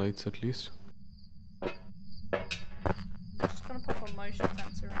some lights at least. I'm just gonna pop a motion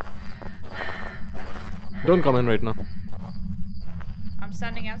sensor in. Don't come in right now. I'm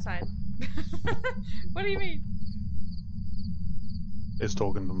standing outside. What do you mean? It's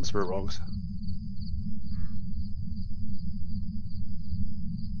talking on the spirit box.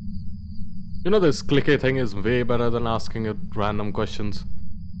 You know, this clicky thing is way better than asking it random questions.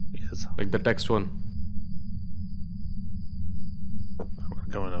 Yes. Like the text one. I'm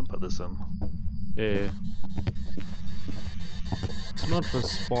gonna go in and put this in. Yeah. It's not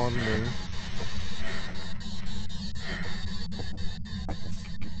responding.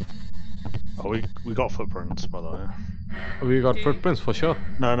 Oh, we got footprints, by the way. We got Do- footprints for sure.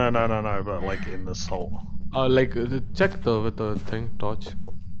 No, but like in this hole. Like check with the thing torch.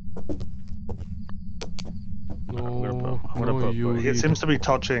 No, no It UV. seems to be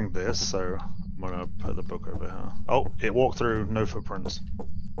touching this, so I'm gonna put the book over here. Oh, it walked through, no footprints.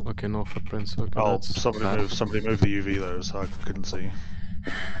 Okay, no footprints. Okay, Oh, that's somebody bad. moved the UV though, so I couldn't see.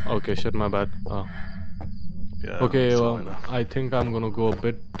 Okay, shit, my bad. Yeah. Okay, see you well, later. I think I'm gonna go a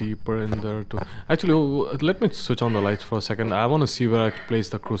bit deeper in there too. Actually, let me switch on the lights for a second. I want to see where I place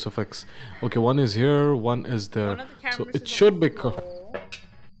the crucifix. Okay, one is here, one is there. One of the So cameras it is should on be. the floor.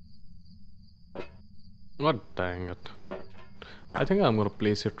 God dang it. I think I'm gonna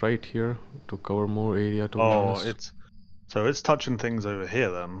place it right here to cover more area, to be Oh, honest. it's touching things over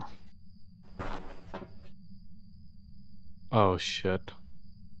here then. Oh shit.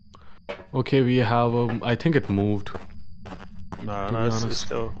 Okay, we have I think it moved. No, To no, be it's honest,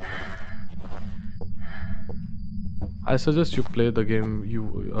 still. I suggest you play the game you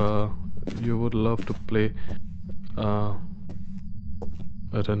would love to play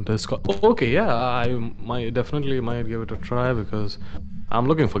it in Discord. Okay, yeah, I might definitely might give it a try because I'm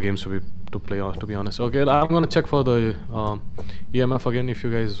looking for games to play off, to be honest. Okay, I'm gonna check for the EMF again if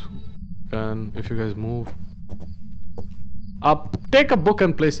you guys move. Take a book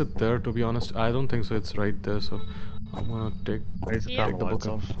and place it there, to be honest. I don't think so it's right there, so I'm gonna take I need to Yeah. turn the lights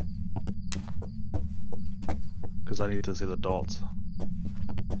off. Because I need to see the dots.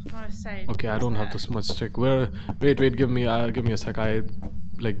 I was saying. Okay, I don't have this much stick. Wait, give me a sec. I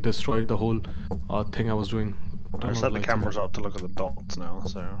like destroyed the whole thing I was doing. I Turn on set the lights cameras again. up to look at the dots now,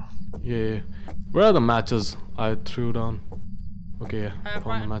 so. Yeah. Where are the matches I threw down? Okay, yeah, found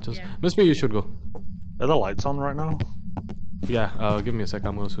Right, the matches. yeah. Miss B, you should go. Are the lights on right now? Yeah, give me a sec.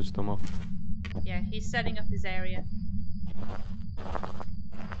 I'm gonna switch them off. Yeah, he's setting up his area.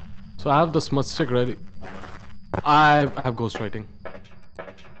 So I have the smudge stick ready. I have ghostwriting.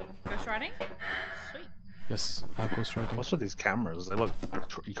 Ghost riding? Sweet. Yes, I have ghostwriting. What's with these cameras? They look.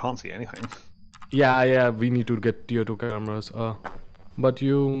 You can't see anything. Yeah, we need to get tier 2 cameras. But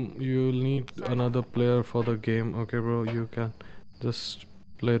you'll need Sorry. another player for the game. Okay, bro, you can just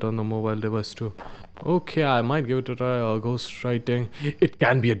play it on the mobile device too. Okay, I might give it a try. Ghost writing. It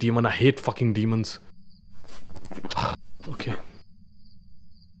can be a demon. I hate fucking demons. Okay.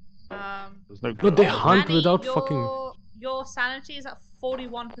 There's no. No, they oh, hunt Manny, without your, fucking. Your sanity is at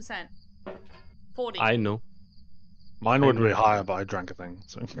 41%. 40. I know. Mine I would be know. higher, but I drank a thing.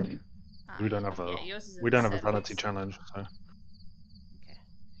 So we don't have a. Yeah, yours is in We the don't have a sanity 70s. challenge. So.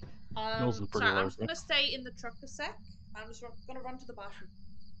 Okay. Yours is pretty I'm low, just gonna stay in the truck a sec. I'm just gonna run to the bathroom.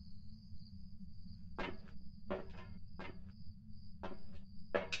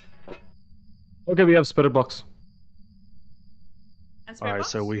 Okay, we have spirit box. And spirit All right,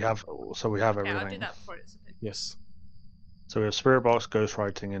 box? so we have Okay, everything. I'll do that before it's a bit. Yes. So we have spirit box, ghost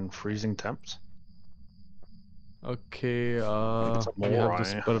writing, and freezing temps. Okay, It's a we have the Morai.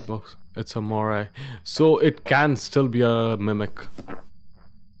 spirit box. It's a Morai. So it can still be a mimic.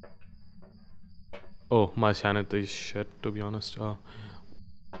 Oh, my sanity is shit, to be honest.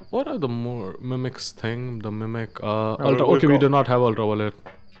 What are the more mimics thing? The mimic, ultra. we've Okay, we got- do not have ultraviolet,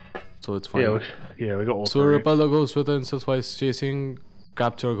 so it's fine. We got all So three. repel the ghost with instance while chasing,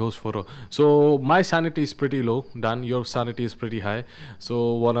 capture ghost photo. So my sanity is pretty low. Dan, your sanity is pretty high.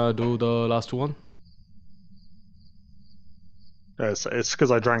 So wanna do the last one? Yeah, it's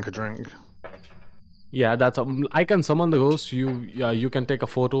because I drank a drink. Yeah, that's. I can summon the ghost. You can take a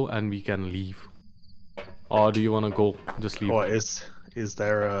photo and we can leave. Or do you wanna go? Just leave. Or is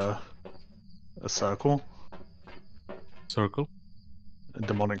there a circle? Circle? A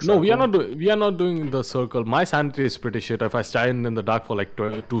demonic No, circle? we are not doing the circle. My sanity is pretty shit. If I stand in the dark for like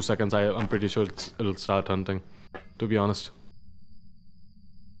 2 seconds, I'm pretty sure it'll start hunting. To be honest.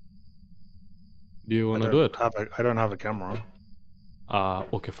 Do you wanna do it? I don't have a camera.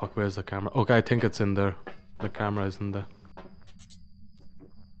 Okay, fuck, where's the camera? Okay, I think it's in there. The camera is in there.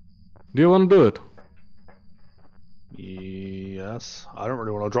 Do you want to do it? Yes. I don't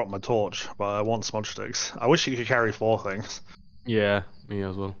really want to drop my torch, but I want smudge sticks. I wish you could carry 4 things. Yeah, me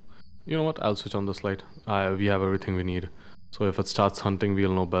as well. You know what? I'll switch on this light. We have everything we need. So if it starts hunting,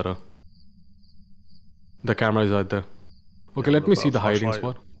 we'll know better. The camera is right there. Okay, Yeah, let me but see a the hiding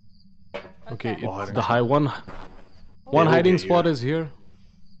flashlight- spot. Okay, Okay. hiding the spot. high one It'll hiding get you. spot is here.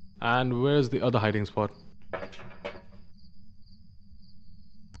 And where's the other hiding spot?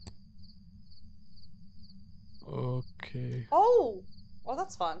 Okay. Oh, well,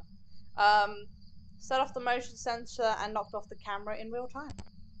 that's fun. set off the motion sensor and knocked off the camera in real time.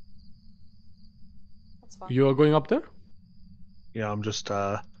 That's fun. You are going up there? Yeah, I'm just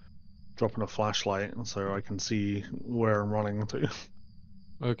dropping a flashlight so I can see where I'm running to.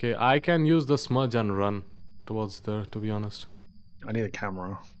 Okay, I can use the smudge and run towards there, to be honest. I need a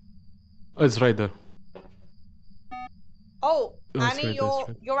camera. Oh, it's right there. Oh, That's Annie, right,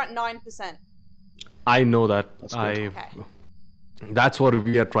 that's you're at 9%. I know that. That's good. Okay. That's what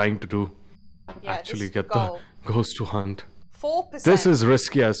we are trying to do. Yeah, Actually this get goal. the ghost to hunt. 4%. This is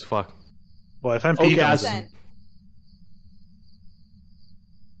risky as fuck. Well, if MP Okay, comes as- in,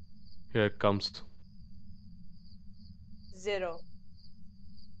 Here it comes. 0.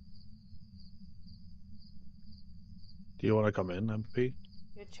 do you want to come in, MP?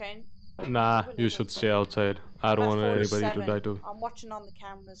 Your chain. Nah, you should stay outside. I don't I'm want at anybody to 47. die too. I'm watching on the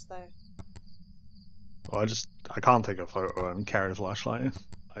cameras though. Well, I can't take a photo and carry a flashlight.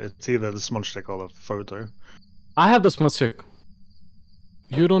 It's either the smudge stick or the photo. I have the smudge stick.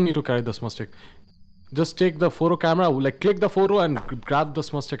 You don't need to carry the smudge stick. Just take the photo camera, like click the photo and grab the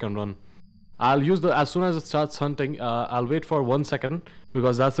smudge stick and run. I'll use the, as soon as it starts hunting, I'll wait for 1 second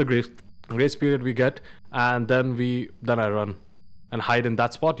because that's the grace period we get, and then I run and hide in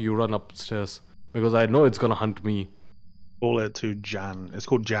that spot. You run upstairs because I know it's gonna hunt me. Call it to Jan. It's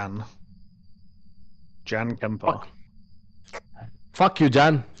called Jan. Jan Kemper. Fuck you,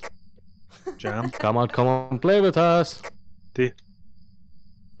 Jan. Jan. Come on, play with us.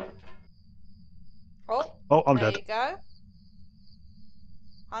 Oh, I'm there dead. you go.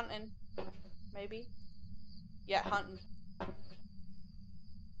 Hunting. Maybe. Yeah, hunting.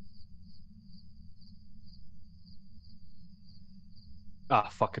 Ah,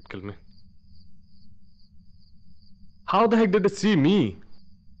 fuck it, kill me. How the heck did it see me?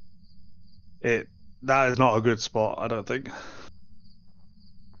 That is not a good spot, I don't think.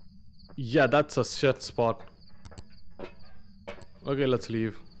 Yeah, that's a shit spot. Okay, let's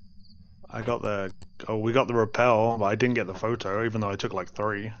leave. We got the rappel, but I didn't get the photo, even though I took like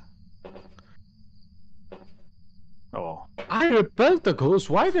 3. Oh. I repelled the ghost.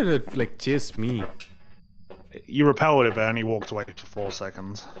 Why did it like chase me? You repelled it, but only walked away for 4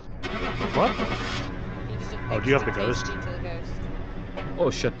 seconds. What? Oh, do you have the ghost? To the ghost. Oh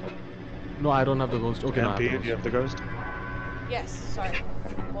shit. No, I don't have the ghost. Okay, no, I have the MP, do you have the ghost? Yes, sorry.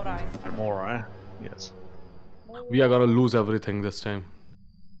 What I? Morai. Yes. We are gonna lose everything this time.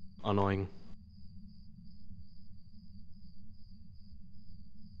 Annoying.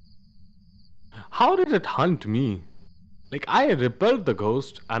 How did it hunt me? Like, I repelled the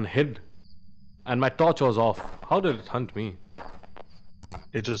ghost and hid. And my torch was off. How did it hunt me?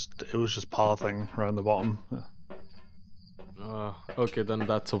 It was just pathing around the bottom. Okay, then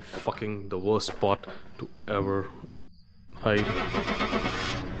that's the worst spot to ever hide.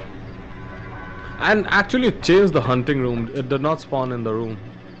 And actually it changed the hunting room. It did not spawn in the room.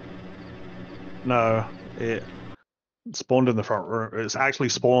 No, it spawned in the front room. It's actually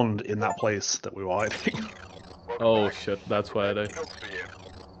spawned in that place that we were hiding. Oh shit, that's why I died. Jobs for you.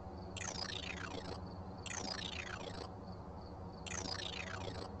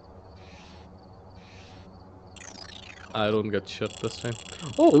 I don't get shit this time.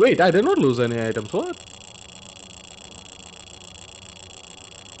 Oh wait, I did not lose any items. What?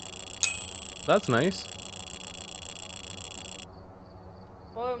 That's nice.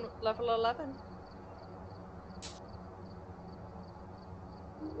 Oh, I'm level 11.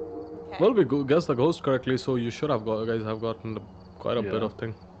 Okay. Well, we guessed the ghost correctly, so you should have guys have gotten quite a bit Yeah. of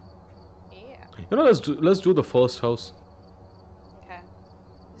thing. Yeah. You know, let's do the first house. Okay.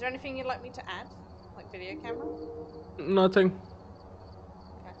 Is there anything you'd like me to add? Like video camera? Nothing.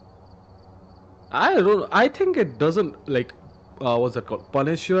 Okay. I think it doesn't like what's that called?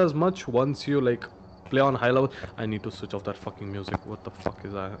 Punish you as much once you like play on high level. I need to switch off that fucking music. What the fuck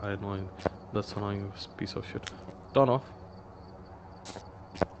is that? I annoying. That's annoying piece of shit. Turn off.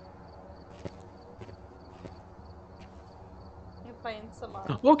 You're playing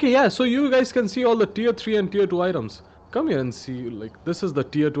Solana. Okay, yeah, so you guys can see all the tier 3 and tier 2 items. Come here and see, like, this is the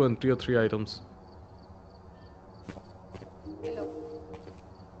tier 2 and tier 3 items. Hello.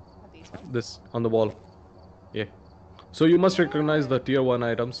 Are these ones? This, on the wall. Yeah. So you must recognize the tier 1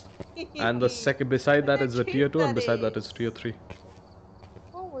 items. And the second, beside that is the tier 2 and beside that is tier 3.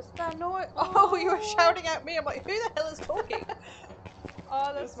 What was that noise? Oh, you were shouting at me. I'm like, who the hell is talking?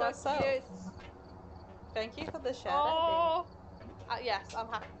 Oh, that's It's so myself. cute. Thank you for the share. Oh, Yes, I'm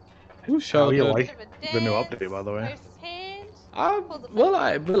happy. Who How shouted? you Bit like of a the new dance, update, by the way? Moses' hand.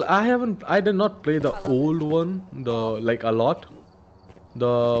 I did not play the old one, like a lot.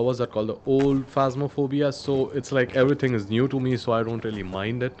 What's that called? The old Phasmophobia. So it's like everything is new to me, so I don't really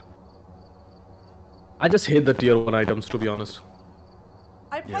mind it. I just hate the tier 1 items, to be honest.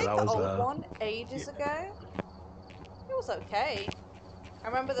 I Yeah, played that the was, old one ages ago. It was okay. I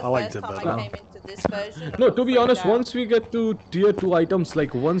remember the I liked first it time I better. came into this version and No, I to be freaked honest, out. once we get to tier 2 items,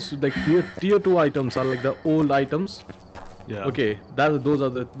 like tier 2 items are like the old items. Yeah. Okay, those are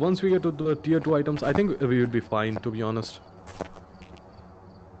the once we get to the tier 2 items, I think we would be fine, to be honest.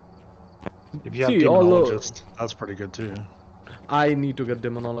 If you have See, although Demonologist, that's pretty good too. I need to get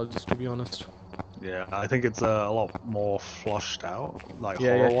Demonologist, to be honest. Yeah, I think it's a lot more flushed out, like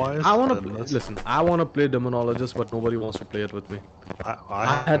Yeah, horror-wise. I wanna than this. listen. I wanna play Demonologist, but nobody wants to play it with me. I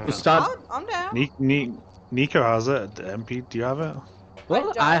had to I start. I'm down. Nico has it. MP, do you have it?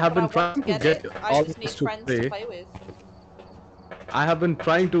 Well, I I don't, have but I been want trying to to get get it. all I of just need us to friends to play. play with. I have been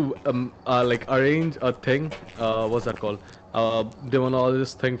trying to like arrange a thing. What's that called?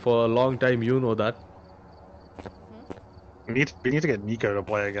 Demonologist thing for a long time. You know that. We need to get Nico to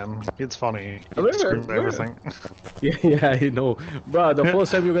play again. It's funny. He Where- screams at where- everything. Yeah, I know, bro. The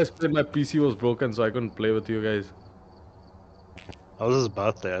first time you guys played, my PC was broken, so I couldn't play with you guys. That was his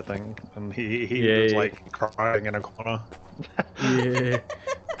birthday, I think, and he Yeah, was yeah. like crying in a corner. Yeah,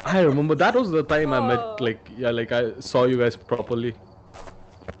 I remember that was the time I Oh. met, like I saw you guys properly.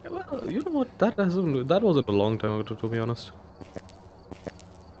 Yeah, well, you know what? That wasn't a long time ago, to be honest.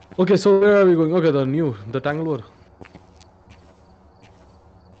 Okay, so where are we going? Okay, the Tanglewood.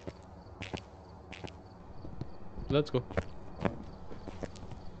 Let's go.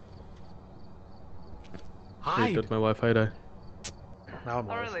 Wait, did my Wi-Fi die? Now I'm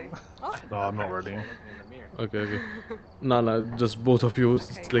Oh, lost. really? No, I'm not ready. Looking in the mirror. Okay. No, just both of you,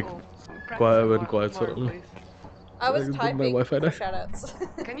 Okay, like, cool. Practice quiet more, and quiet, more, so. please. I was Did my typing Wi-Fi die?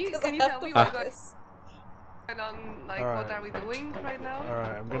 shoutouts. Can you 'Cause can I you have tell to me what's focus. going on? Like, Alright. what are we doing right now?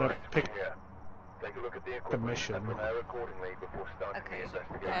 Alright, I'm gonna pick Here. Take a look at the a equipment mission. and prepare accordingly before starting Okay. the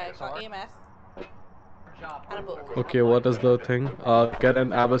investigation. Okay, got EMF. Job. And a book. Okay, what is the thing? Get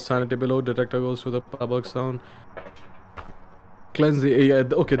an average sanity below. Detector goes to the public sound. Cleanse the. Yeah,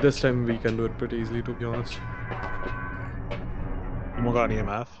 okay, this time we can do it pretty easily, to be honest. Anyone got an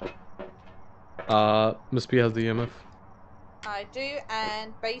EMF? Miss P has the EMF. I do,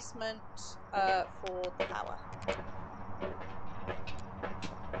 and basement for the power.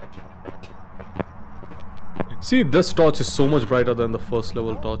 See, this torch is so much brighter than the first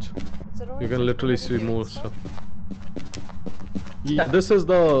level Oh, torch. Is it already You can literally see doing more stuff? stuff. Yeah, this is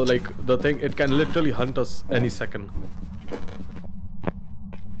the thing. It can literally hunt us any second.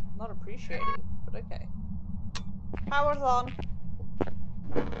 Not appreciated, but okay. Power's on.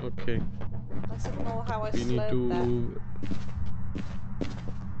 Okay, Let's ignore how I we need slurred that. to.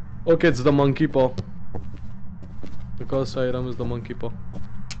 Okay, it's the monkey paw. The cursed item is the monkey paw.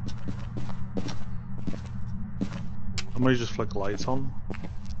 Somebody just flick lights on.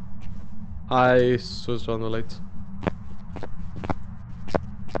 I switched on the lights.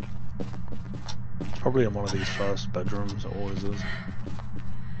 It's probably in one of these first bedrooms. It always is.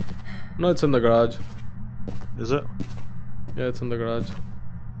 No, it's in the garage. Is it? Yeah, it's in the garage.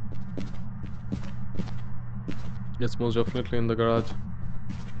 It's most definitely in the garage.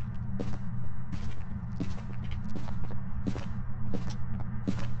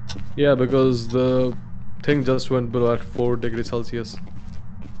 Yeah, because the thing just went below at 4 degrees Celsius.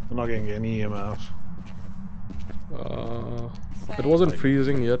 I'm not getting any EMF. It wasn't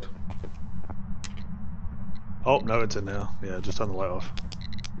freezing yet. Oh, no, it's in there. Yeah, just turn the light off.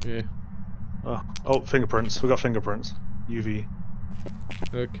 Yeah. Oh, fingerprints. We got fingerprints. UV.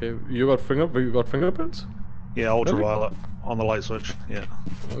 Okay. You got fingerprints? Yeah, ultraviolet on the light switch. Yeah.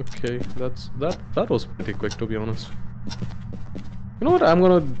 Okay, that was pretty quick, to be honest. You know what? I'm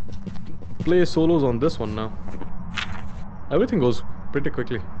gonna play solos on this one now. Everything goes pretty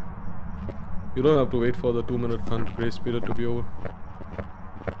quickly. You don't have to wait for the 2-minute hunt grace period to be over.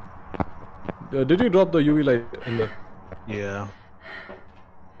 Did you drop the UV light in there? Yeah.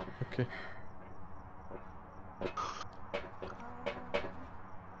 Okay.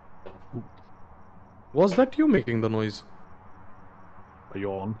 Was that you making the noise? A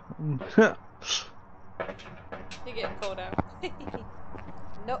yawn. You're getting cold out.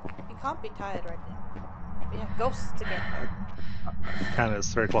 Nope, you can't be tired right now. We have ghosts to get. Kinda,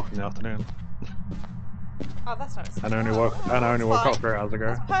 it's 3 o'clock in the afternoon. Oh, that's nice. And I only woke up 3 hours ago.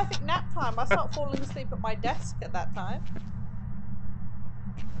 That's perfect nap time. I start falling asleep at my desk at that time.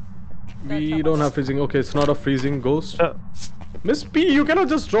 We don't have freezing. Okay, it's not a freezing ghost. Yeah. Miss P, you cannot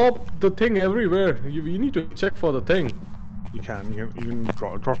just drop the thing everywhere. You need to check for the thing. You can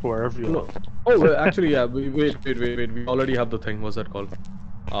drop wherever you No. want. Oh, well, actually, yeah. Wait. We already have the thing. What's that called?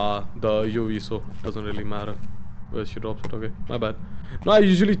 The UV. So it doesn't really matter where she drops it. Okay, my bad. No, I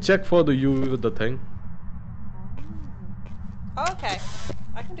usually check for the UV with the thing. Oh, okay.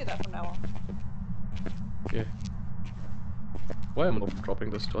 I can do that from now on. Yeah. Why am I dropping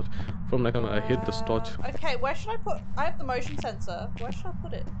this torch? From like on, I hit this torch. Okay, where should I put? I have the motion sensor. Where should I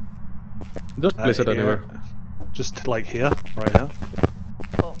put it? Just place it anywhere. Just like here, right here.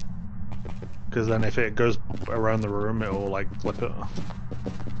 Cool. Because then if it goes around the room, it will like flip it.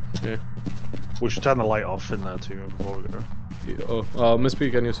 Yeah. We should turn the light off in there too before we go. Yeah, oh, Miss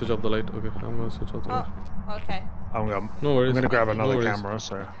P, can you switch off the light? Okay, I'm gonna switch off the light. Okay. I'm No worries. gonna grab No another worries. camera,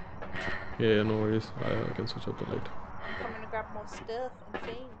 so. Yeah, no worries. I can switch off the light. I'm gonna grab more stuff and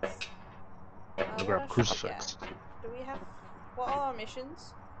things. I'm gonna What grab else crucifix. should we get? Do we have? What are our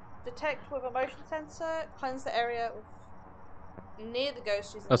missions? Detect with a motion sensor. Cleanse the area near the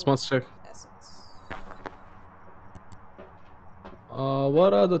ghost using That's must check. essence.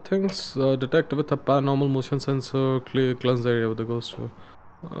 What are the things? Detect with a paranormal motion sensor, cleanse the area with the ghost.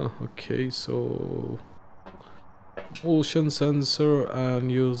 Okay, so motion sensor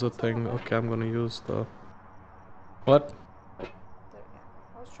and use the thing. Okay, I'm gonna use the what? There we go.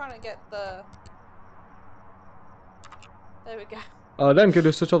 I was trying to get the. There we go. Dan, can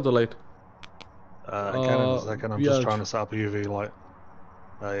you switch off the light? I can in a second. I'm just yeah. trying to set up a UV light.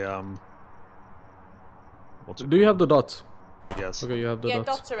 What's it Do you have called? the dots? Yes. Okay, you have the Yeah,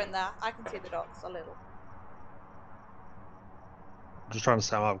 dots. dots are in there. I can see the dots a little. I'm just trying to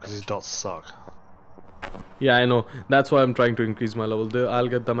set him up because his dots suck. Yeah, I know. That's why I'm trying to increase my level. I'll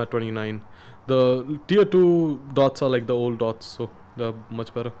get them at 29. The tier 2 dots are like the old dots, so they're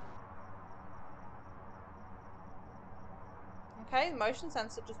much better. Okay, the motion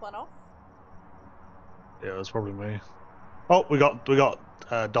sensor just went off. Yeah, it was probably me. Oh, we got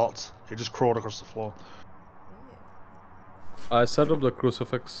dots. It just crawled across the floor. I set up the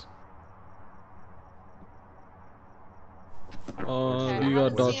crucifix. Okay, we I got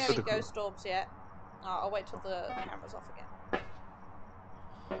haven't dots. seen any ghost orbs yet. I'll wait till the camera's off again.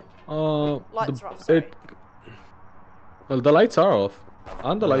 Lights are off, sorry. Well, the lights are off.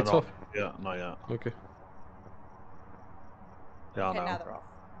 Aren't the No, lights not- off? Yeah, not yet. Okay. Yeah, Okay, I now know. they're off.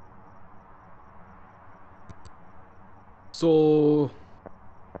 So,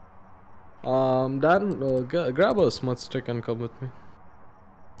 Dan, grab a smudge stick and come with me.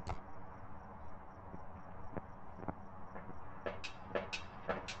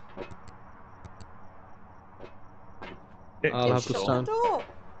 I'll have to Shut stand. the door.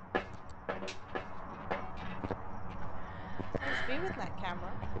 Let's be with that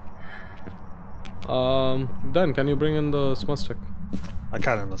camera. Dan, can you bring in the smudge stick? I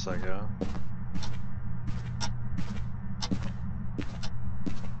can in a sec, yeah.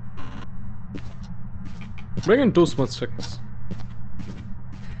 Bring in 2 smudge sticks.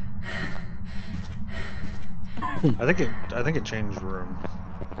 I think it changed room.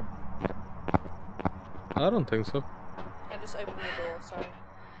 I don't think so. I just opened the door, sorry.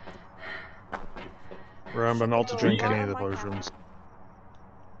 Remember not to drink any of the Oh my God. potions.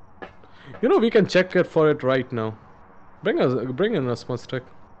 You know, we can check it for it right now. Bring in a smudge stick.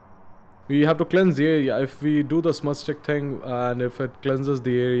 We have to cleanse the area. If we do the smudge stick thing and if it cleanses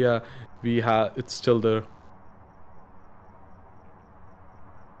the area, it's still there.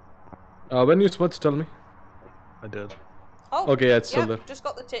 When you smudge, tell me. I did. Oh, Okay, yeah, it's still there. Just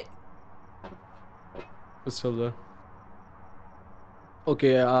got the tick. It's still there.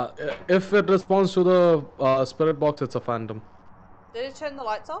 Okay, if it responds to the spirit box, it's a phantom. Did it turn the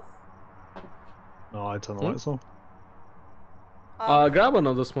lights off? No, I turned the lights off. Grab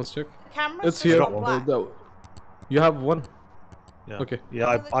another smudge stick. Camera's It's just here. gone black. You have one. Yeah. Okay.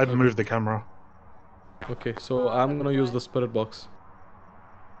 Yeah, I moved the camera. Okay, so I'm gonna use the spirit box.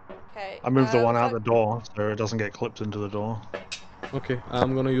 Okay. I moved the one out the door so it doesn't get clipped into the door. Okay,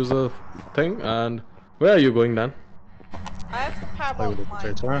 I'm gonna use a thing. And where are you going, Dan? I have the power Play with the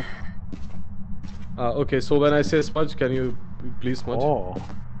button. potato. Okay, so when I say smudge, can you please smudge? Oh.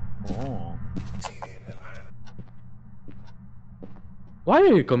 Oh. Why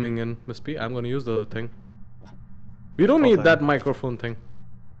are you coming in, Miss P? I'm gonna use the thing. We don't What need thing? that microphone thing.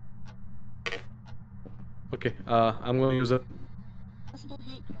 Okay, I'm gonna use it.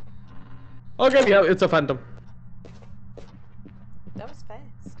 Okay, yeah, it's a phantom. That was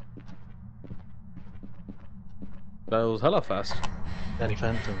fast. That was hella fast. Danny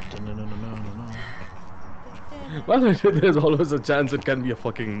Phantom. No. Well, there's always a chance it can be a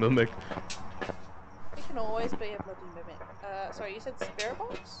fucking mimic. It can always be a bloody mimic. Sorry, you said spirit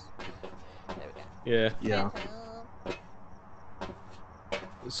box? There we go. Yeah. Yeah.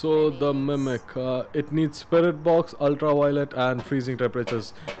 So the mimic, it needs spirit box, ultraviolet, and freezing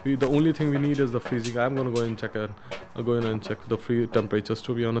temperatures. The only thing we need is the freezing. I'm gonna go and check it. I'll go in and check the free temperatures.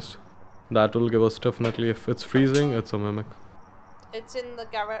 To be honest, that will give us definitely. If it's freezing, it's a mimic. It's in the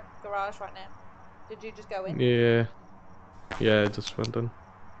garage right now. Did you just go in? Yeah. Yeah, I just went in.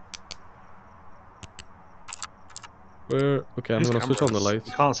 Where? Okay, I'm These gonna switch on the cameras, lights.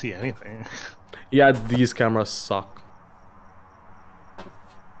 you can't see anything. Yeah, these cameras suck.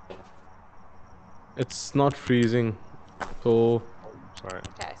 It's not freezing, so Sorry.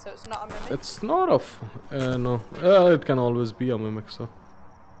 Okay, so it's not a mimic. it's not a. No, it can always be a mimic. So,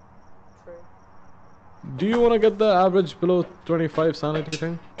 True. do you want to get the average below 25 sanity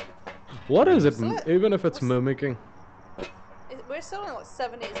thing? What is it? Still at- Even if it's we're s- mimicking. We're still in like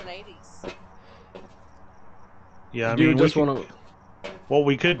 70s and 80s. Yeah, I Do you mean, just want to? what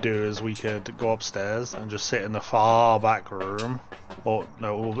we could do is we could go upstairs and just sit in the far back room, or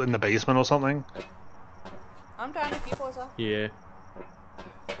no, in the basement or something. I'm down if you boys are. Yeah.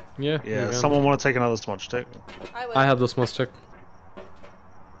 Yeah. you Yeah, can. someone want to take another smudge stick? I will. I have the smudge stick.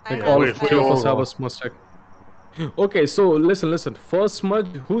 I Like have, all wait, three of us wait, have a wait. smudge stick. Okay, so listen. First smudge.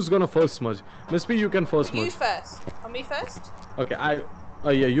 Who's gonna first smudge? Miss B, you can first You smudge. first. Or me first? Okay,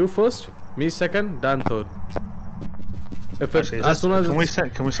 yeah, you first. Me second. Dan third. If it, Actually, as soon as can we it's,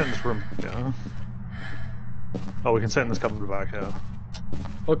 sit? Can we sit in this room? Yeah. Oh, we can sit in this cupboard back. Yeah.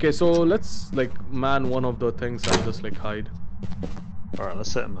 okay, so let's like man one of the things and just like hide. All right,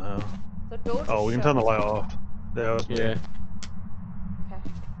 let's sit in there. The door just Oh, we can shut. turn the light off. Yeah. Yeah.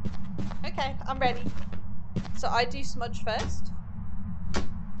 Okay. Okay, I'm ready. So I do smudge first?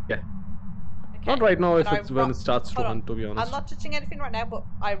 Yeah. Okay. Not right now. And If it's when it starts to hold on. hunt, to be honest. I'm not touching anything right now, but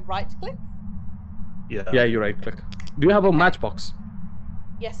I right click? Yeah. Yeah, you right click. Do you have a matchbox?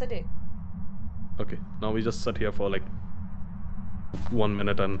 Yes, I do. Okay. Now we just sit here for like 1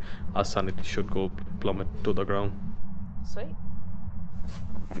 minute, and our sanity should go plummet to the ground. Sweet.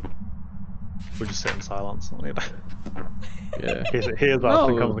 We just sit in silence. Yeah. Here's us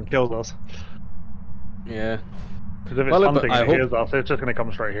and comes and kills us. Yeah. Because if it's Well, hunting I and it hope- hears us, it's just gonna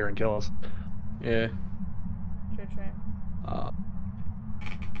come straight here and kill us. Yeah. True, true.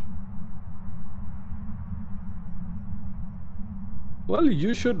 Well,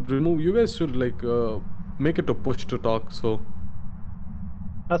 you should remove. You guys should like make it a push to talk. So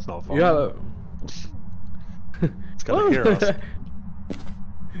That's not fun. yeah. It's gonna hear us.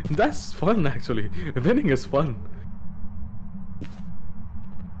 That's fun actually. Winning is fun.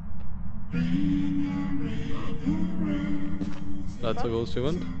 That's a ghost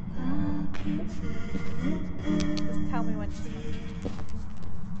event. Just tell me when to smudge.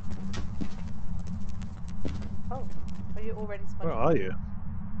 Oh, are you already smudging? Where are you?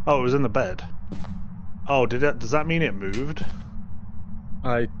 Oh, it was in the bed. Oh, does that mean it moved?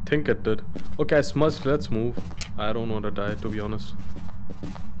 I think it did. Okay, I smudged. Let's move. I don't want to die, to be honest.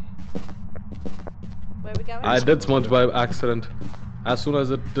 Where are we going? I did smudge by accident. As soon as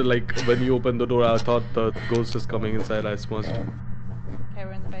it, like, when you opened the door, I thought the ghost is coming inside. I smudged. Okay,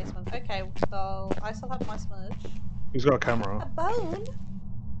 we're in the basement. Okay, so I still have my smudge. He's got a A camera. bone?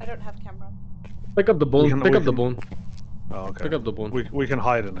 I don't have camera. Pick up the bone. can- Pick we up the can- bone. Oh, okay. Pick up the bone. We can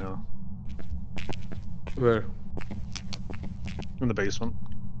hide in here. Where? In the basement.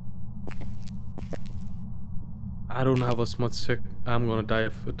 I don't have a smudge stick. I'm gonna die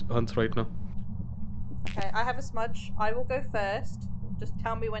if it hunts right now. Okay, I have a smudge. I will go first. Just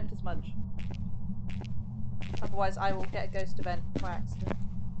tell me when to smudge. Otherwise, I will get a ghost event by accident.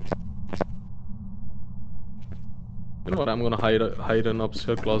 You know what? I'm gonna hide in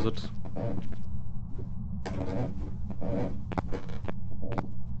upstairs closet.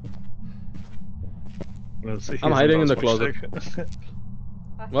 Let's see, I'm he's hiding in that the closet. stick.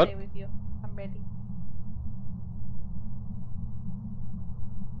 I'll What? stay with you. I'm ready.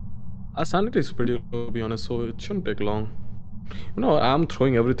 Our sanity is pretty low, to be honest, so it shouldn't take long. You know, I'm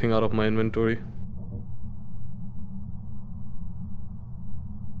throwing everything out of my inventory.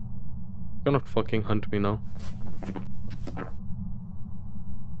 You cannot fucking hunt me now.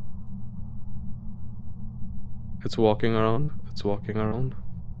 It's walking around. It's walking around.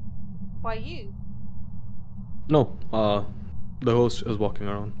 Why you? No, the host is walking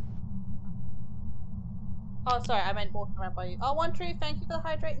around. Oh, sorry, I meant walking around by you. Oh, One Tree, thank you for the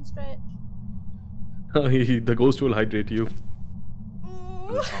hydrating stretch. The ghost will hydrate you.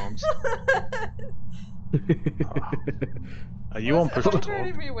 With his arms. Are you on push to talk?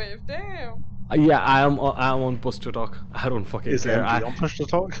 Hydrating me with? Damn. Yeah, I am on push to talk. I don't fucking Is care. Empty on push to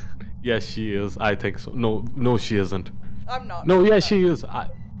talk? Yes, she is. I think so. No, she isn't. I'm not. No, yeah, she is.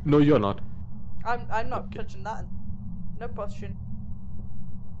 No, you're not. I'm not touching that. No pushing.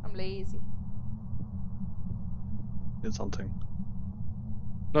 I'm lazy. It's hunting.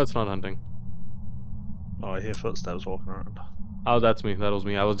 No, it's not hunting. Oh, I hear footsteps walking around. Oh, that's me. That was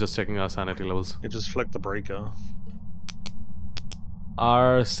me. I was just checking our sanity levels. It just flicked the breaker.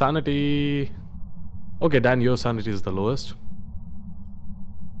 Our sanity. Okay, Dan, your sanity is the lowest.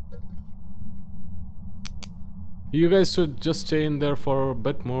 You guys should just stay in there for a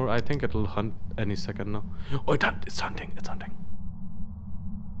bit more. I think it'll hunt any second now. Oh, it's hunting. It's hunting.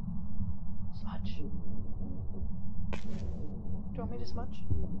 Smudge. Do you want me to smudge?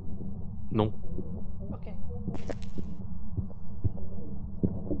 No. Okay.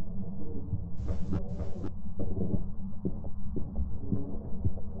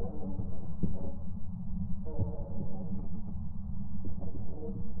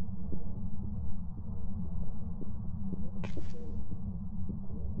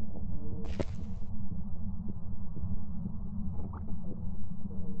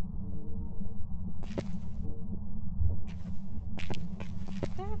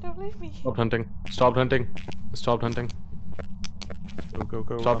 Don't leave me. Stop hunting. Stop hunting. Stop hunting. Go,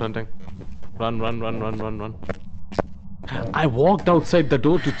 Stop run. hunting. Run. I walked outside the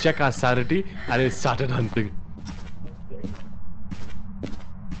door to check our sanity and it started hunting.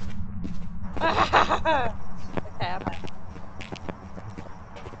 Okay, I'm back.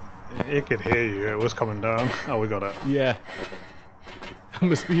 It could hear you. It was coming down. Oh, we got it. Yeah.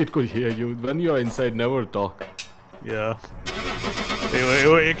 Maybe it could hear you. When you're inside, never talk. Yeah.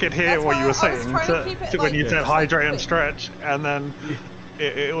 It could hear That's what you why were I was saying trying to keep it, when like, you said just, hydrate and quick. stretch, and then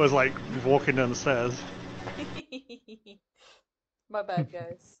it was like walking down the stairs. My bad,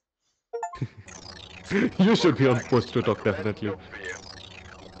 guys. You should be on push to talk, definitely.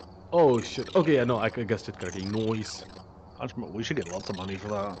 Oh shit. Okay, yeah, no, I guessed it correctly. Noise. We should get lots of money for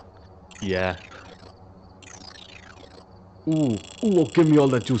that. Yeah. Ooh, give me all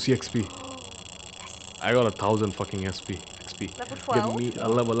that juicy XP. I got 1,000 fucking XP. Level 12. Give me a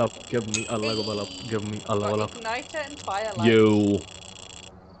level up. Give me a level up. Give me a level up. Igniter and firelight. Yo.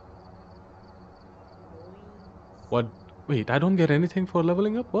 What? Wait, I don't get anything for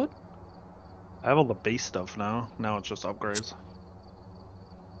leveling up. What? I have all the base stuff now. Now it's just upgrades.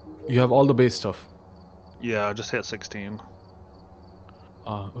 You have all the base stuff. Yeah, I just hit 16.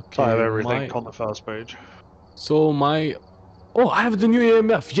 Okay. So I have everything on the first page. So my... Oh, I have the new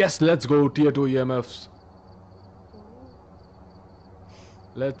EMF. Yes, let's go. Tier 2 EMFs.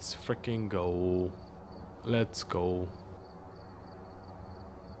 Let's freaking go. Let's go.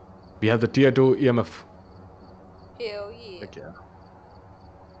 We have the tier 2 EMF. Hell yeah. Heck yeah.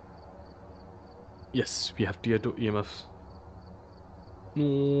 Yes, we have tier 2 EMFs.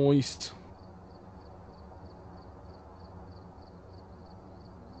 Nice.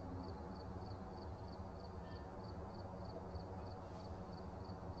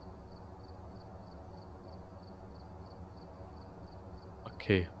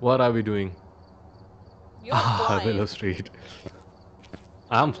 Okay, what are we doing? You're flying. Willow Street.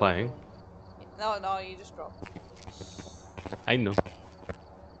 I'm flying. No, you just dropped. I know.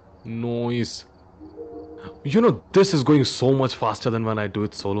 Noise. You know, this is going so much faster than when I do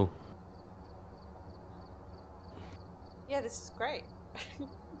it solo. Yeah, this is great.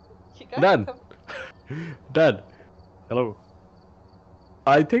 Dad. Dad. Hello.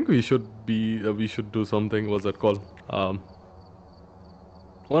 I think we should do something. What's that called?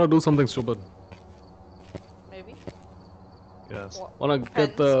 Wanna do something stupid? Maybe. Yes. Wanna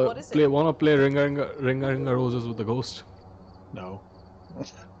get the Wanna play Ringa Roses with the ghost? No.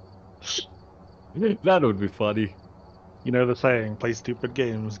 That would be funny. You know the saying, play stupid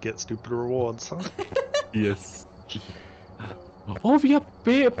games, get stupid rewards. Yes. Oh, we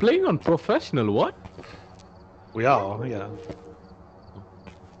are playing on professional. What? We are, yeah.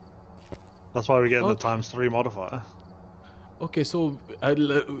 That's why we get the ×3 modifier. Okay, so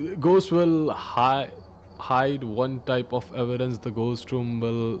ghost will hide one type of evidence. The ghost room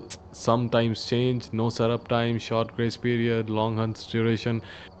will sometimes change. No setup time, short grace period, long hunt duration,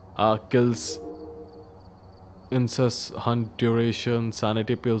 kills, incest hunt duration,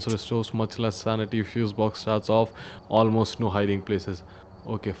 sanity pills restores much less sanity, fuse box starts off, almost no hiding places.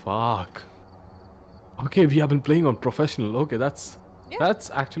 Okay, fuck. Okay, we have been playing on professional. Okay, that's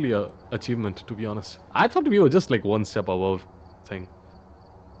actually a achievement, to be honest. I thought we were just like one step above thing.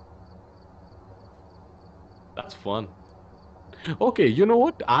 That's fun. Okay, you know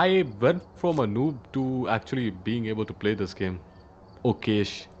what? I went from a noob to actually being able to play this game.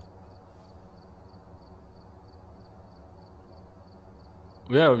 Okay-ish.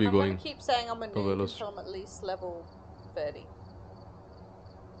 Where are we going? I'm gonna keep saying I'm a noob until I'm at least level 30.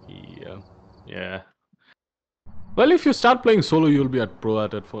 Yeah. Well, if you start playing solo, you'll be at pro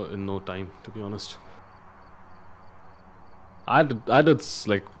at it in no time, to be honest. I did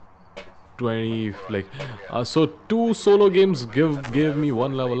like 20, like so 2 solo games gave me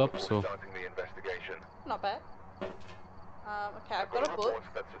 1 level up, so Not bad. Okay, I've got a book. Reports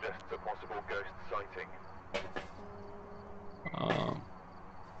that suggests a possible ghost sighting.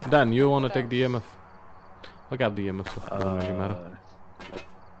 Dan, you want to What take the else? EMF? I'll grab the EMF, so it doesn't really matter.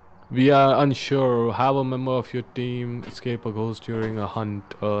 We are unsure. Have a member of your team escape a ghost during a hunt.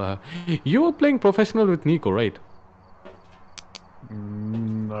 You were playing professional with Nico, right?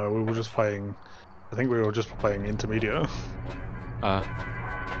 No, we were just playing. I think we were just playing intermediate.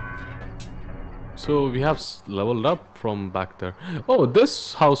 So we have leveled up from back there. Oh,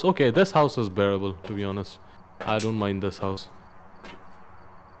 this house. Okay, this house is bearable, to be honest. I don't mind this house.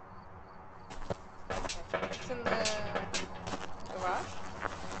 It's in the garage.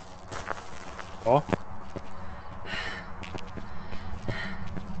 Oh,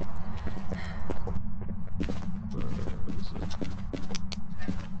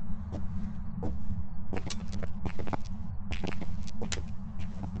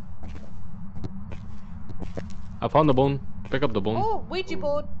 I found the bone. Pick up the bone. Oh, Ouija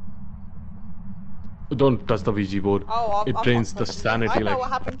board. Don't touch the Ouija board. Oh, It I'm drains not the touching it. sanity. I know Like, what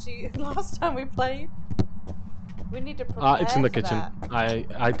happened to you last time we played. We need to prepare it's in the for kitchen.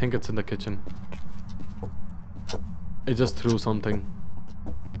 that. I think it's in the kitchen. It just threw something.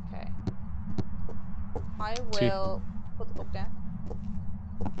 Okay. I See. will put the book down.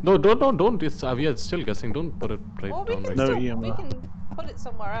 No, don't. It's we are still guessing. Don't put it right Or we down. can Right. No, still EMF. we can put it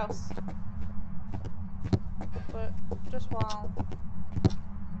somewhere else. But just while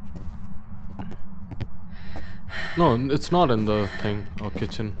No, it's not in the thing or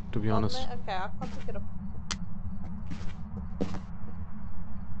kitchen. To be honest. Okay, I'll come pick it up.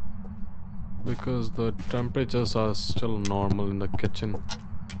 Because the temperatures are still normal in the kitchen.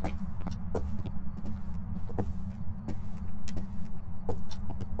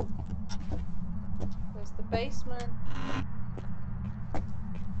 There's the basement.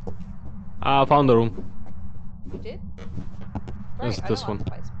 I found the room. You did? It's Great, I this don't like one. the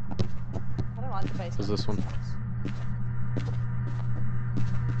basement. I don't like the basement. It's this one.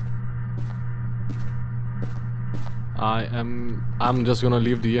 I'm just gonna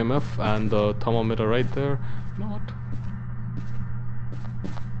leave the EMF and the thermometer right there. You know what?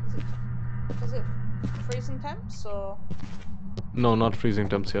 Is it freezing temps or? No, not freezing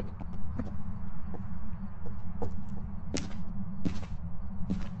temps yet.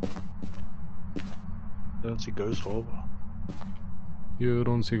 don't see ghost orb. You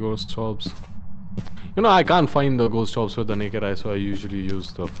don't see ghost orbs. You know, I can't find the ghost orbs with the naked eye, so I usually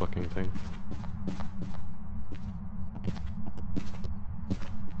use the fucking thing.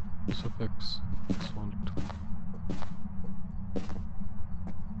 Suffix salt.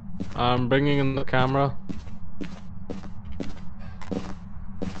 I'm bringing in the camera.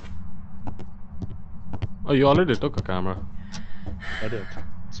 Oh, you already took a camera. I did.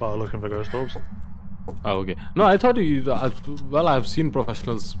 Started looking for ghost orbs. Oh, okay. No, I thought you. Well, I've seen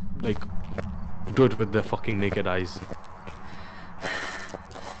professionals like do it with their fucking naked eyes.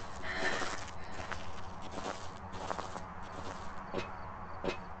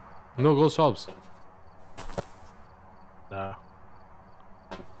 No ghost orbs. No.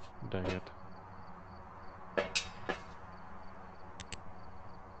 Dang it.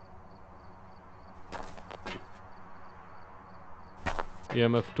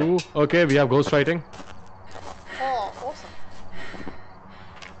 EMF 2. Okay, we have ghost writing. Oh, awesome.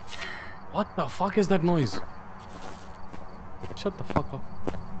 What the fuck is that noise? Shut the fuck up.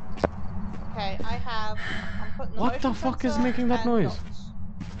 Okay, I'm putting the What the motion fuck is sensor making that and noise? dots.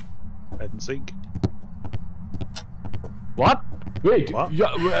 Hide and seek. What? Wait, What?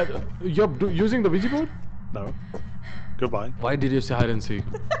 you're using the Ouija board? No. Goodbye. Why did you say hide and seek?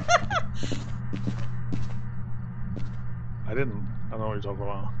 I didn't. I don't know what you're talking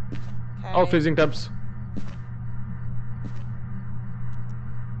about. Okay. Oh, freezing temps.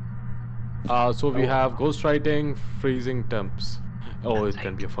 So we have ghost writing, freezing temps. Oh, it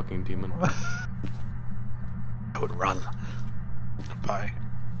can be a fucking demon. I would run. Goodbye.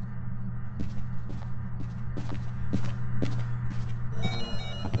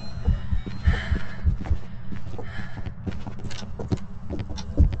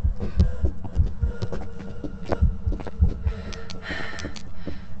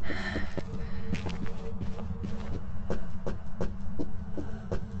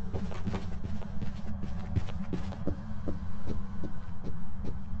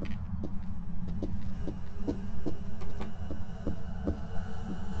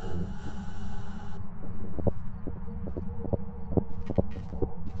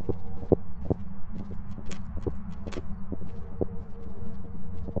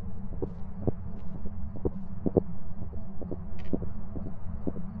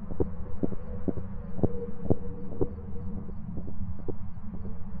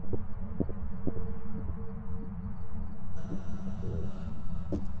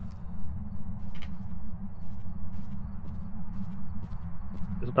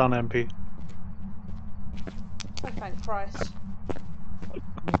 Well done, MP. Oh, thank Christ.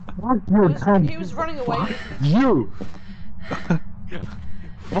 Fuck He was running away with me. you!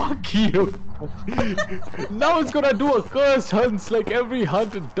 Fuck you! Now it's gonna do a cursed hunts like every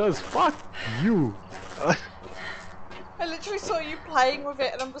hunt it does. Fuck you! I literally saw you playing with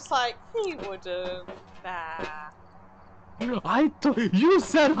it and I'm just like, he wouldn't. Nah. I thought you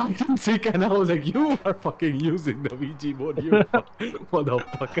said I didn't seek, and I was like, you are fucking using the Ouija board, you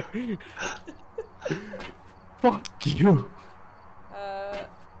motherfucker. Fuck you.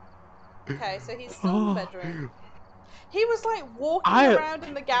 Okay, so he's still in the bedroom. He was like walking around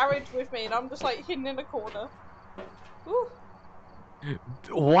in the garage with me and I'm just like hidden in a corner. Ooh.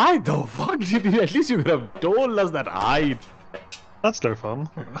 Why the fuck did you? At least you could have told us that I. That's no fun.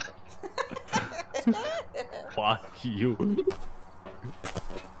 Fuck you.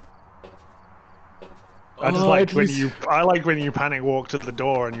 I just liked when you. I like when you panic walked to the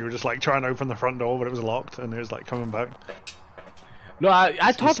door and you were just like trying to open the front door, but it was locked and it was like coming back. No,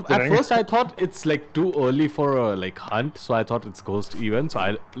 I thought at first I thought it's like too early for a like hunt, so I thought it's ghost event. So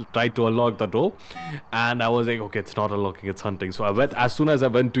I tried to unlock the door, and I was like, okay, it's not unlocking, it's hunting. So I went. As soon as I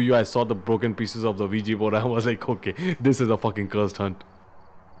went to you, I saw the broken pieces of the Ouija board. I was like, okay, this is a fucking cursed hunt.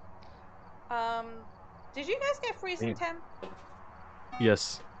 Did you guys get freezing temp?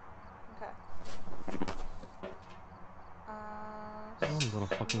 Yes. Okay. I'm gonna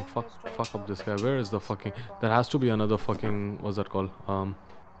fucking fuck up this guy. Where is the fucking? There has to be another fucking. What's that called? I'm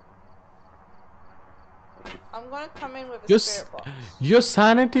gonna come in with a spirit box. Your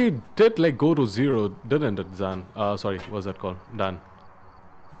sanity did like go to 0, didn't it, Zan? Sorry, what's that called? Dan.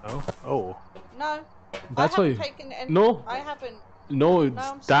 No. Oh. No. That's I why. haven't taken any. No. I haven't. No,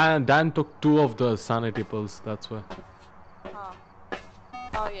 Dan took 2 of the sanity pills. That's why. Oh.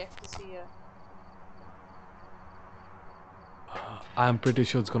 Oh yeah, to see you. I'm pretty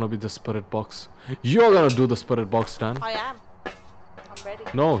sure it's gonna be the spirit box. You're gonna do the spirit box, Dan. I am. I'm ready.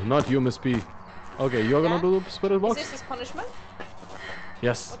 No, not you, Miss P. Okay, you're gonna do the spirit box? Is this his punishment?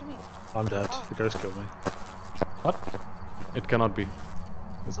 Yes. What do you mean? I'm dead. The ghost killed me. What? It cannot be.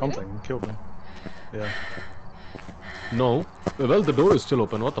 Something killed me. Yeah. No. Well, the door is still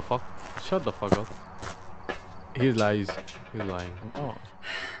open. What the fuck? Shut the fuck up. He lies. He's lying. Oh.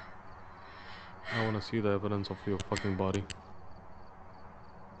 I wanna see the evidence of your fucking body.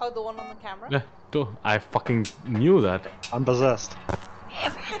 Oh, the one on the camera? Yeah, I fucking knew that. I'm possessed.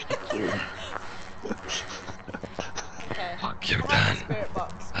 Okay. Fuck you, Dan.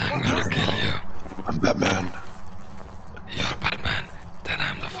 I'm gonna kill you. I'm Batman. You're Batman. Then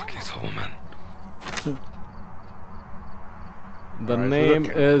I'm the fucking Superman. The name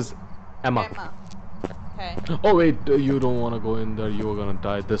is Emma. Okay. Oh wait, you don't want to go in there. You are gonna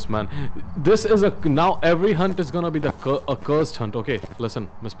die. This man. This is a now. Every hunt is gonna be a cursed hunt. Okay, listen,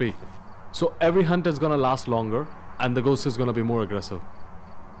 Miss P. So every hunt is gonna last longer, and the ghost is gonna be more aggressive.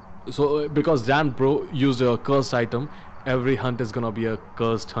 So because Dan used a cursed item, every hunt is gonna be a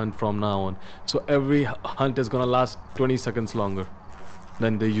cursed hunt from now on. So every hunt is gonna last 20 seconds longer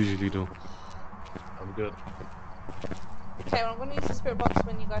than they usually do. I'm good. Okay, well, I'm gonna use the spirit box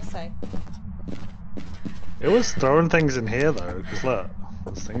when you guys say. It was throwing things in here though, because look,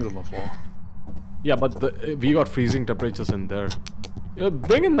 there's things on the floor. Yeah, but we got freezing temperatures in there.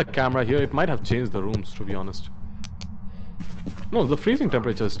 Bring in the camera here. It might have changed the rooms, to be honest. No, the freezing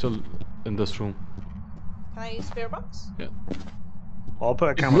temperature is still in this room. Can I use spirit box? Yeah. I'll put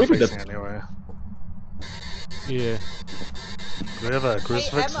a camera facing anyway. Yeah. Do we have a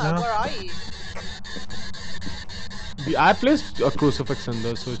crucifix Hey Emma, now? where are you? I placed a crucifix in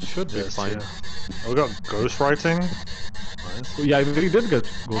there, so it should be fine. Yeah. Oh, we got ghost writing. Nice. Yeah, we did get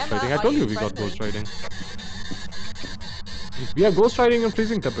ghost writing. I told you we got ghost writing. We have ghost writing in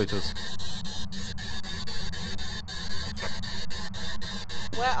freezing temperatures.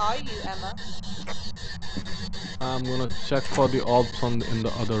 Where are you, Emma? I'm gonna check for the orbs in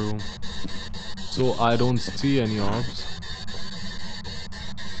the other room. So I don't see any orbs.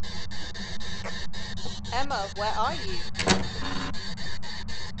 Emma, where are you?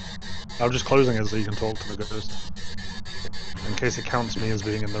 I'm just closing it so you can talk to the ghost. In case it counts me as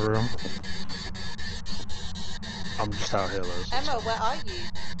being in the room. I'm just out here though. Emma, where are you?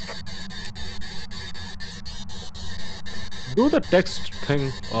 Do the text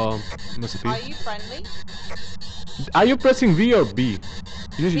thing, Miss P. Are you friendly? Are you pressing V or B?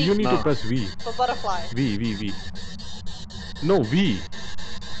 You need to No. press V. For butterfly. V. No, V.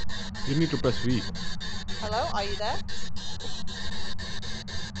 You need to press V. Hello, are you there?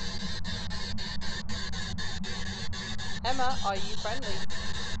 Emma, are you friendly?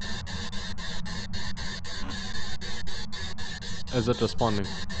 Is it responding?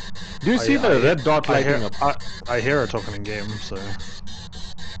 Do you see I the hear- red dot I hear, lighting up? I hear her talking in game, so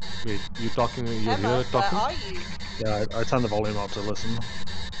Wait, you talking? You hear Emma, it where talking? are you? yeah, I turned the volume up to listen.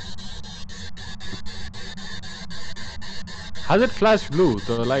 Has it flashed blue?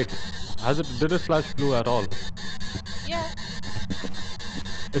 The light. Did it flash blue at all? Yeah.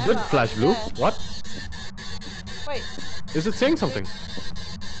 It Emma, did are flash you blue. there? What? Wait. Is it saying something?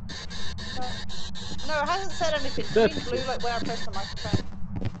 No, it hasn't said anything. Do you mean blue like when I press the microphone?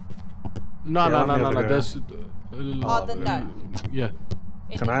 No, Yeah, no, let no, me no, have no. a go. There's. Oh, then no. Yeah.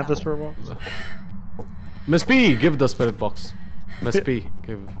 It Can did I have the not. spirit box? Miss P, give the spirit box. Miss P,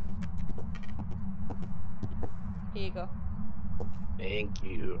 give. Here you go. Thank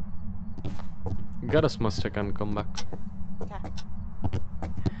you. Get a smudge stick and come back. Okay.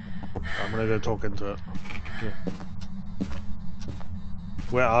 I'm gonna go talk into it. Yeah.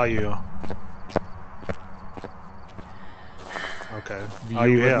 Where are you? Okay. Are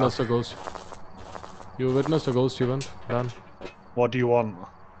You you here? witnessed a ghost. You witnessed a ghost event. Done. What do you want?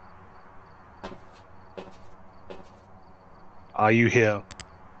 Are you here?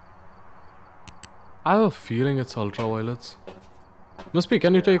 I have a feeling it's ultraviolets. Miss P,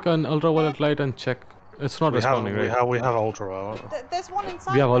 can you take an ultraviolet light and check? It's not responding, right? We have ultraviolet. There's one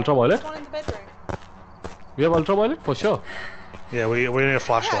inside. We have there. ultraviolet? There's one in the bedroom. We have ultraviolet for sure. Yeah, we need a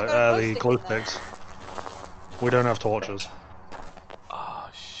flashlight. got a The glow glow stick in sticks. We don't have torches. Ah,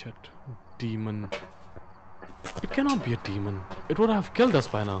 shit. Demon. It cannot be a demon. It would have killed us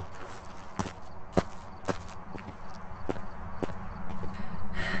by now.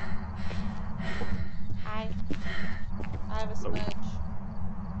 Hi. I have a smudge.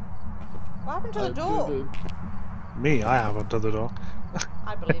 What happened to the door? Me, I have it to the door.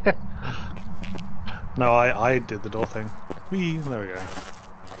 I believe it. No, I did the door thing. Whee, there we go.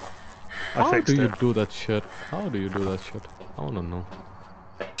 I How fixed do you it. do that shit? How do you do that shit? I wanna know.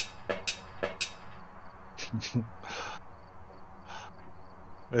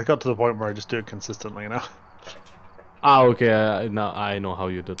 It got to the point where I just do it consistently now. Ah, okay. Now I know how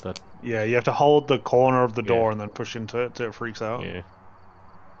you did that. Yeah, you have to hold the corner of the door Yeah. and then push into it till it freaks out. Yeah.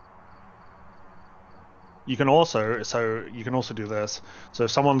 You can also do this. So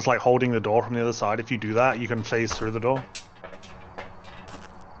if someone's like holding the door from the other side, if you do that, you can phase through the door.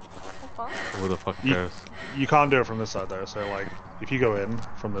 Who the fuck You- cares? You can't do it from this side though. So like, if you go in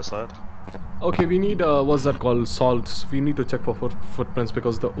from this side, Okay, we need what's that called? Salts. We need to check for footprints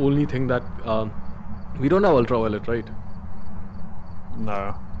because the only thing that we don't have ultraviolet, right?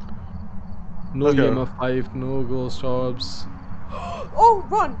 no. No Let's go. EMF 5, no ghost orbs. Oh,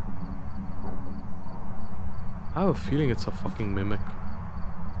 run! I have a feeling it's a fucking mimic.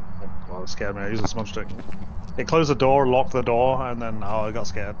 Well, it scared me. I used a smudge stick. It closed the door, locked the door, and then I got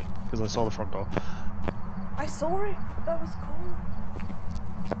scared because I saw the front door. I saw it. That was cool.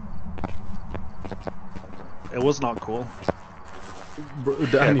 It was not cool. Bro,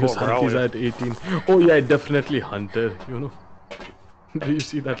 Daniel's cool, hunt is bro. at 18. Oh yeah, it definitely hunted, you know. Do you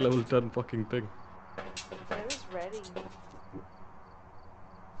see that level 10 fucking thing? I was ready.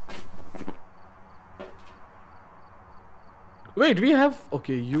 Wait, we have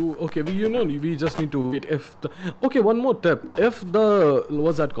we just need to wait if the okay, one more tip. If the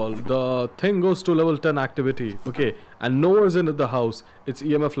what's that called? The thing goes to level 10 activity, okay, and no one's in the house, it's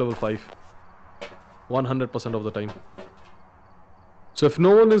EMF level 5. 100% of the time. So if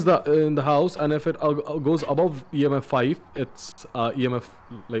no one is in the house and if it goes above EMF 5, it's EMF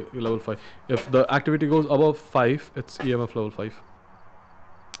like level 5. If the activity goes above 5, it's EMF level 5.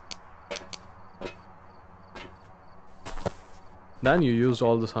 Dan, you used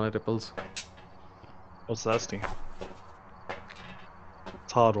all the sanity pills. What's that, Steve?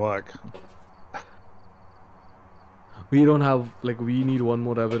 It's hard work. We don't have we need one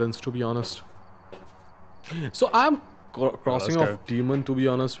more evidence to be honest. So I'm crossing let's off go. demon to be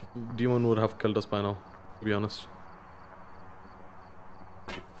honest. Demon would have killed us by now, to be honest.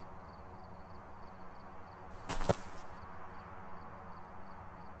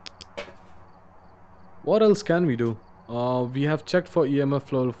 What else can we do? We have checked for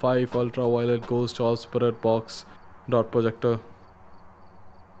EMF level 5, ultraviolet, ghost orb, spirit box, dot projector.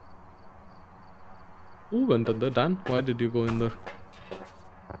 Who went in there? Dan? Why did you go in there?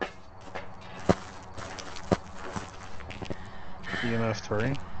 EMF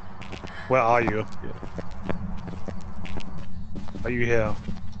 3. Where are you? Are you here?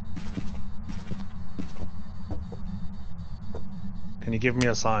 Can you give me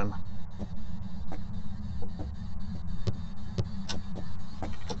a sign?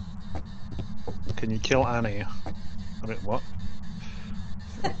 Can you kill Annie? I mean, what?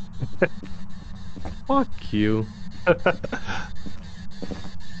 Fuck you.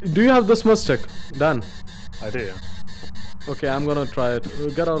 Do you have this much stick, Dan? I do. Okay, I'm gonna try it.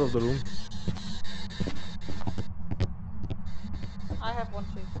 Get out of the room. I have one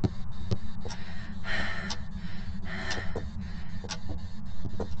too.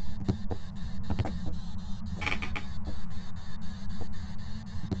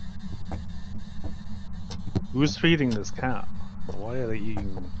 Who's feeding this cat? Why are they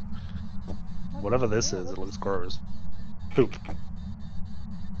eating whatever this is? It looks gross. Poop.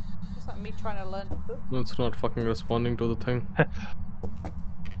 It's like me trying to learn to cook. No, it's not fucking responding to the thing.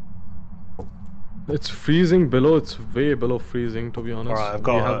 It's freezing below. It's way below freezing, to be honest. Alright, I've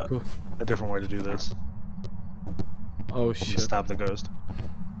got a different way to do this. Oh I'm shit! gonna stab the ghost.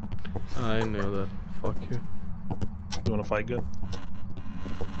 I know that. Fuck you. You wanna fight good?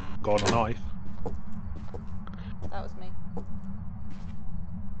 Got a knife. That was me.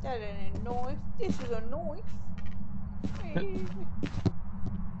 That ain't a knife. This is a knife.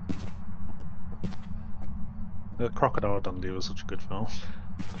 The Crocodile Dundee was such a good film.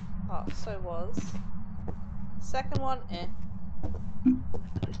 Oh, so was. Second one, eh.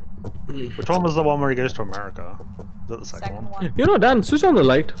 Which one was the one where he goes to America? Is that the second one? one. You know, Dan, switch on the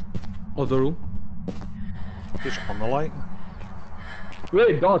light of the room. Switch on the light?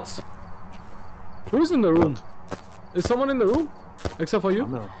 Wait, dots. Who's in the room? Is someone in the room? Except for you?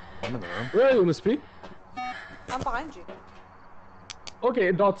 I'm in the room. Where are you, Miss P? I'm behind you.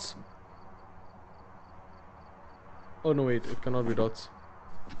 Okay, dots. Oh no, wait, it cannot be dots.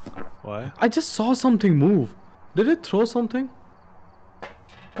 Why? I just saw something move. Did it throw something?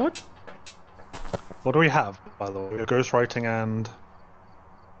 What? What do we have, by the way? Ghostwriting and...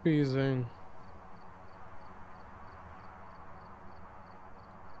 Freezing.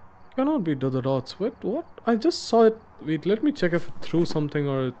 Cannot be the dots. Wait, what? I just saw it. Wait, let me check if it threw something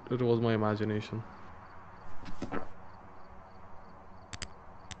or it was my imagination.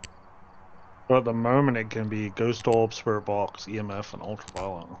 But at the moment it can be Ghost Orb, Spirit Box, EMF, and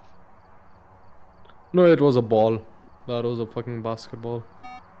Ultraviolet. No, it was a ball. That was a fucking basketball.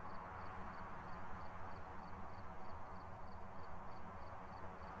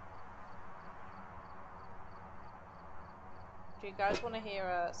 Do you guys want to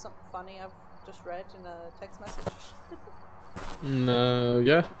hear something funny I've just read in a text message? No,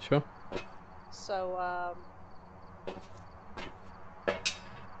 yeah, sure. So,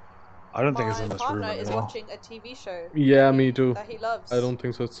 I don't think it's in my this room partner is anymore. watching a TV show. Yeah, me too. That he loves. I don't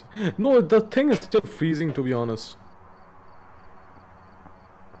think so. It's... No, the thing is still freezing, to be honest.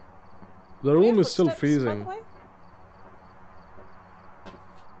 The room is still freezing.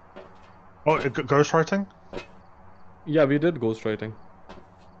 Oh, ghostwriting? Yeah, we did ghostwriting.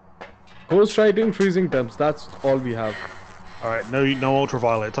 Ghostwriting, freezing temps, that's all we have. Alright, no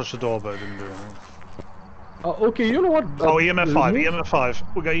ultraviolet. Touch the door, but it didn't do anything. Okay, you know what? Oh, EMF 5, EMF 5.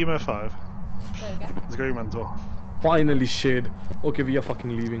 We got EMF 5. There we go. Let's go mental. Finally, shade. Okay, we are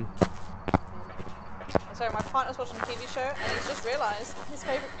fucking leaving. Sorry, my partner's watching a TV show and he's just realised his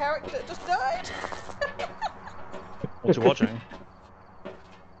favourite character just died. What's he watching?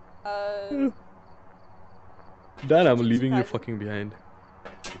 Dan, I'm leaving you fucking behind.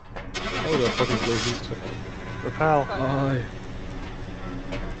 Oh, the fucking close this. Repel.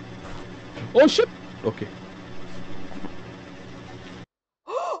 Oh shit! Okay.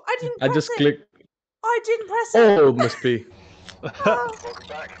 I didn't I press just it. clicked. I didn't press it. Oh, must be. Welcome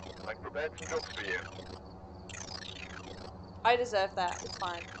back. I prepared some jobs for you. I deserve that. It's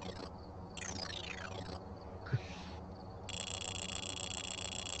fine.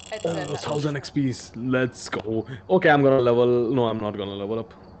 I deserve that. 1000 XPs. Let's go. Okay, I'm gonna level. No, I'm not gonna level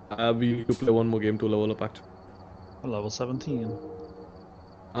up. We need to play one more game to level up, actually. I'm level 17.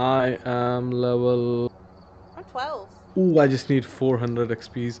 I am level. I'm 12. Ooh, I just need 400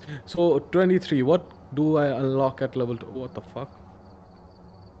 XPs. So 23. What do I unlock at level? What the fuck?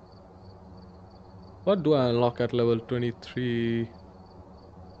 What do I unlock at level 23?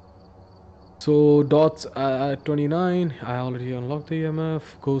 So dots at 29. I already unlocked the EMF.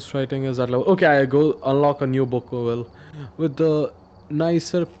 Ghostwriting is at level. Okay, I go unlock a new book. Well, with the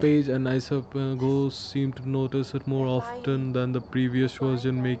nicer page and nicer ghosts seem to notice it more often than the previous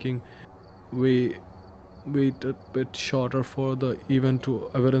version, making wait a bit shorter for the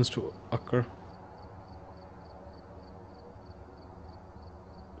evidence to occur.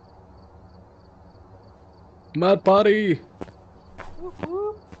 Mad party! Whoop,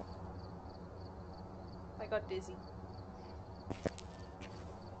 whoop. I got dizzy.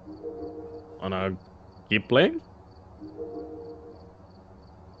 Wanna keep playing?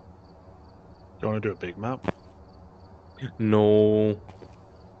 You want to do a big map? No. You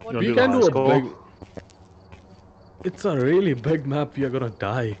want to We do can the do high a score? big. It's a really big map. We are gonna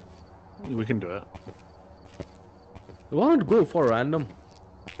die. We can do it. Why don't go for random?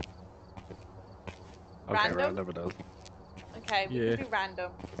 Okay, Random? random it is. Okay, we Yeah. can do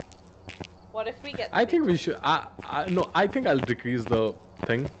random. What if we get? I think we should. No. I think I'll decrease the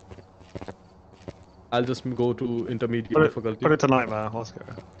thing. I'll just go to intermediate difficulty. Put it to nightmare. Let's go.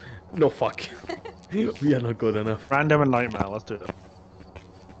 No, fuck. We are not good enough. Random and nightmare. Let's do it.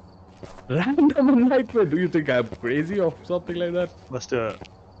 Random and nightmare. Do you think I'm crazy or something like that? Let's do it.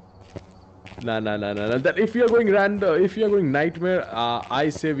 Nah. That if you are going random, if you are going nightmare, I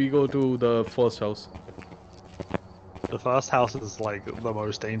say we go to the first house. The first house is like the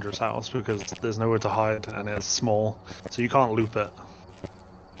most dangerous house because there's nowhere to hide and it's small, so you can't loop it.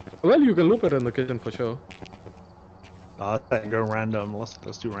 Well, you can loop it in the kitchen for sure. Go random.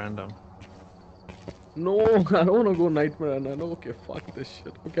 Let's do random. No, I don't want to go nightmare. And I know. Okay, fuck this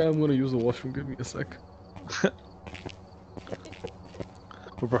shit. Okay, I'm gonna use the washroom. Give me a sec.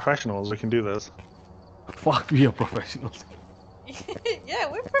 We're professionals. We can do this. Fuck, we are professionals. Yeah,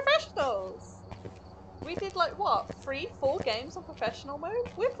 we're professionals. We did like what, 3-4 games on professional mode?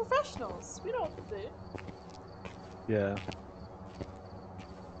 We're professionals. We know what to do. Yeah.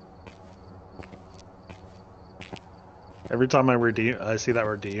 Every time I see that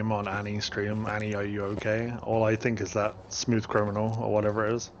redeem on Annie's stream, Annie, are you okay? All I think is that smooth criminal or whatever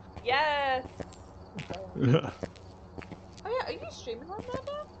it is. Yes. Oh yeah, are you streaming right now,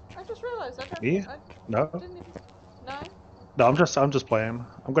 Dan? I just realised I don't. Me? No. Didn't even. No. No, I'm just playing.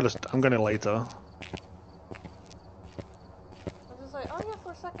 I'm gonna later. I was just like, oh yeah,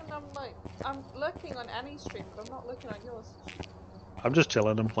 for a second I'm looking on Annie's stream, but I'm not looking on yours. I'm just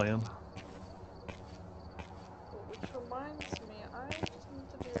chilling and playing. Which reminds me, I just need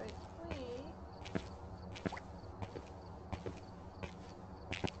to do a clean.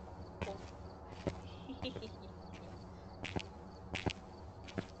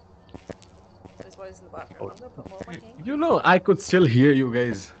 This boy's in the bathroom. I'm gonna put more of my game. You know, I could still hear you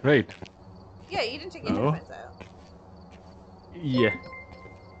guys, right? Yeah, you didn't take your No. headphones out. Yeah.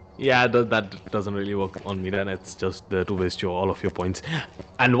 Yeah, that doesn't really work on me then. It's just there to waste all of your points.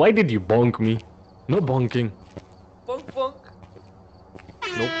 And why did you bonk me? No bonking. Bonk bonk.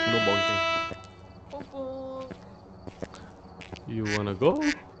 Nope, no bonking. Bonk bonk. You wanna go?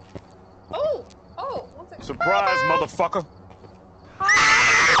 Oh! Oh! One second. Surprise, motherfucker!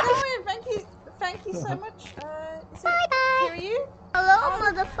 Hi! How's it going? Thank you so much. Is it Kiryu? Hello,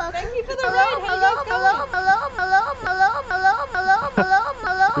 motherfucker. Thank you for the Hello, raid. How you guys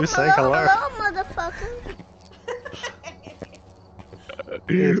going? Who's saying hello? Hello, motherfucker.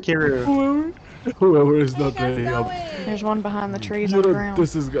 Kiru. Whoever is How not you guys ready up. going? There's one behind the trees You on the know, ground.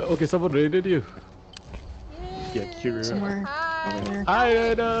 this is okay. Someone raided you. Yeah, Kiru. Somewhere Hi. over there. Hi,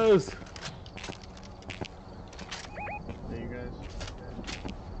 raiders. Hey, you guys.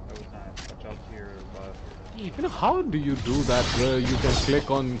 I was not much else here, but You know, how do you do that where you can click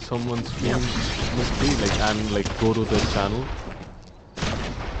on someone's stream and go to their channel?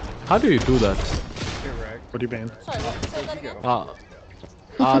 How do you do that? What do you mean? Sorry, what? Say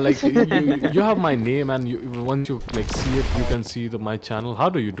that again? You have my name and once you see it, you can see my channel. How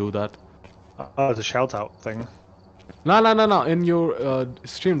do you do that? Oh, the shout out thing. No. In your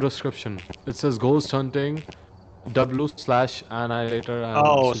stream description, it says ghost hunting, w/annihilator. And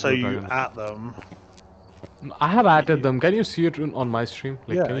Oh, Super so you Dragon. at them? I have added them. Can you see it on my stream?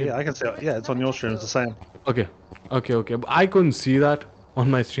 Yeah, I can see it. Yeah, it's on your stream. It's the same. Okay. But I couldn't see that on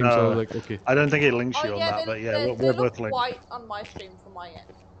my stream, so I was like, okay. I don't think it links Oh you on yeah, that, but yeah, they we're look both linked. white on my stream from my end.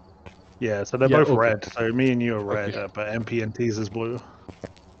 Yeah, so they're Yeah, both okay. red. So me and you are red, Okay. but MP and T's is blue.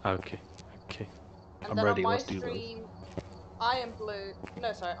 Okay. And I'm then ready, on my let's do this. stream, I am blue.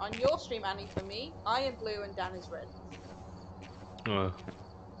 No, sorry. On your stream, Annie, for me, I am blue and Dan is red.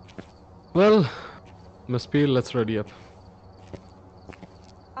 Well, Miss Peel, let's ready up.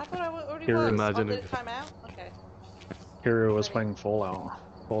 I thought I already Here, was. imagine Did if- it time out? Okay. Kiru was playing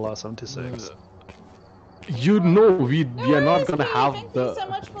Fallout 76. You know we No are not worries, gonna Pete, have thank the. you so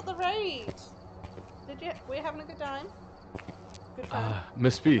much for the raid. We're having a good time? Good time?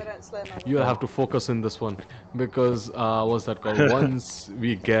 Miss P, If I don't slay my you woman. have to focus in this one because what's that called? Once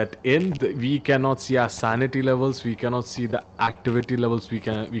we get in, we cannot see our sanity levels. We cannot see the activity levels. We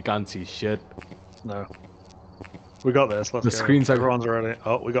can't see shit. No. We got this. Let's The go. screens are- Everyone's ready.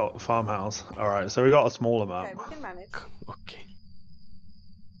 Oh, we got farmhouse. All right, so we got a smaller map. Okay, we can manage. Okay.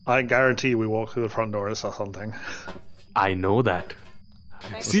 I guarantee we walk through the front door and saw something. I know that.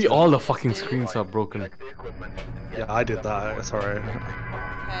 Thank See, you. all the fucking screens are broken. Check the equipment. Yeah, I did that. Sorry. Okay,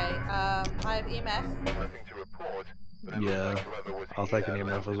 I have EMF. Nothing to report. But it Yeah, looks like whoever was I'll here take an left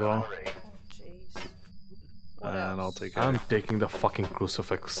EMF as without well. a ring. Oh, jeez. What and I'll else? take I'm A. taking the fucking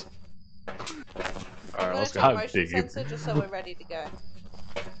crucifix. I'm Alright, gonna let's take go. I'm motion taking it. sensor just so we're ready to go.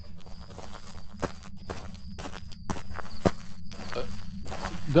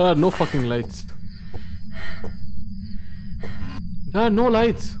 There are no fucking lights. There are no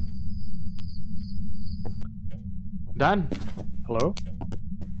lights. Dan, Hello?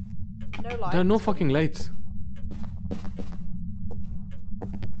 No lights. there are no what do fucking you mean? lights.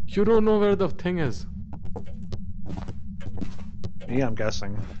 You don't know where the thing is. Yeah, I'm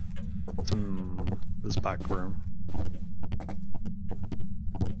guessing. It's in this back room.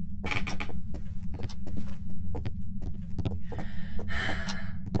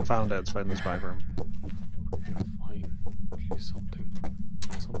 Found it. It's in this back room. Okay, fine. At least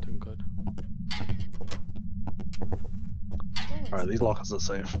something good. Alright, these lockers are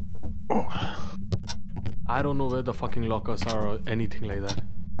safe. Oh, I don't know where the fucking lockers are or anything like that.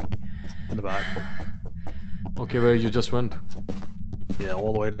 in the back. Okay, where you just went? Yeah,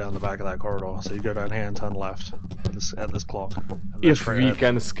 all the way down the back of that corridor. So you go down here and turn left at this clock. And then If straight we ahead.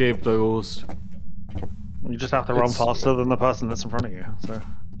 can escape the ghost. You just have to run It's- faster than the person that's in front of you. So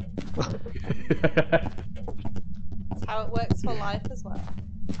That's how it works for life as well.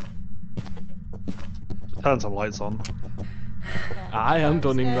 turn some lights on. Okay, I am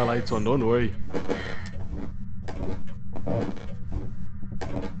turning the downstairs. lights on, don't worry.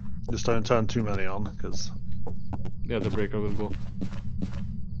 Just don't turn too many on, because Yeah, the breaker will go.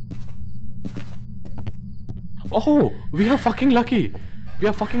 Oh, we are fucking lucky. We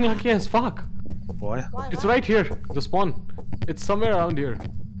are fucking lucky as fuck. why? Why? It's why? right here, the spawn. It's somewhere around here.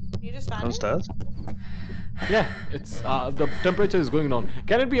 You just found it? Downstairs? Yeah, it's the temperature is going down.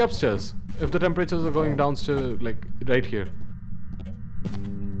 Can it be upstairs? If the temperatures are going downstairs, like right here.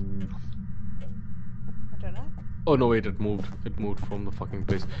 Mm, I don't know. Oh no, wait, it moved. It moved from the fucking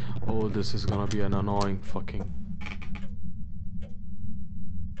place. Oh, this is gonna be an annoying fucking.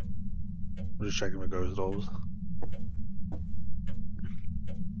 I'm just checking the ghost doors.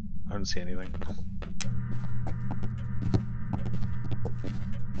 I don't see anything.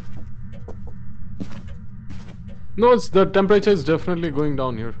 No, it's the temperature is definitely going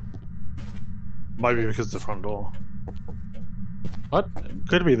down here. Might be because of the front door. What?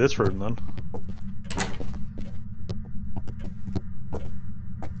 Could be this room then.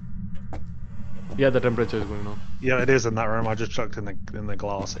 Yeah, the temperature is going down. Yeah, it is in that room. I just checked in the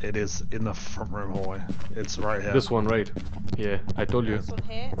glass. It is in the front room hallway. It's right here. This one, right? Yeah, I told you. This one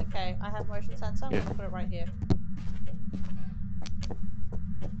here? Okay, I have motion sensor. I'm Yeah. gonna put it right here.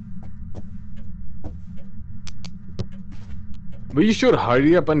 We should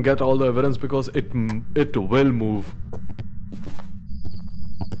hurry up and get all the evidence because it will move.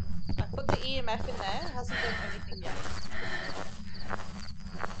 I put the EMF in there. It hasn't done anything yet.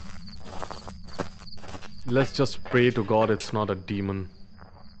 Let's just pray to God it's not a demon.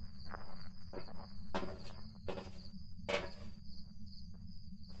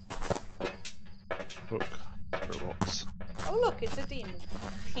 Look, spirit box. Oh look, it's a demon.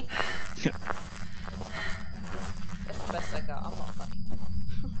 Yeah. That's the best I got. I'm not funny.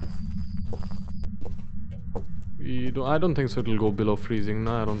 I don't think so it'll go below freezing.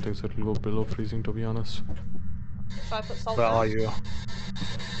 No, I don't think so it'll go below freezing, to be honest. Should I put salt Where down? are you?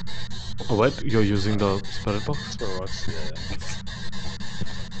 Oh, what? You're using the spirit box? Spirit box. Yeah.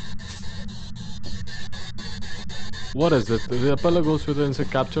 What is it? The repeller goes with the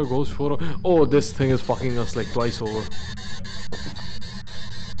insect capture goes for. Oh, this thing is fucking us like twice over.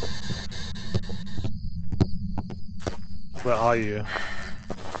 Where are you?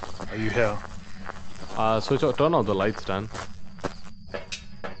 Are you here? Turn off the lights, Dan.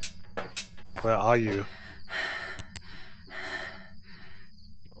 Where are you?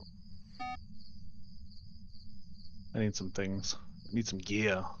 I need some things. I need some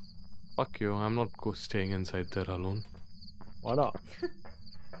gear. Fuck you, I'm not staying inside there alone. Why not?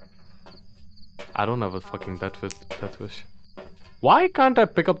 I don't have a fucking death wish. Why can't I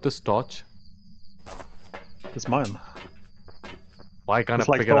pick up this torch? It's mine. Why can't It's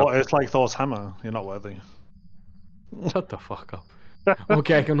I like pick it up? It's like Thor's hammer. You're not worthy. Shut the fuck up.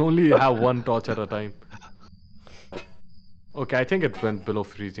 Okay, I can only have one torch at a time. Okay, I think it went below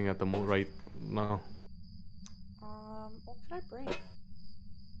freezing at the right now. What can I bring?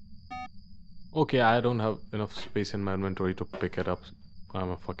 Okay, I don't have enough space in my inventory to pick it up. I'm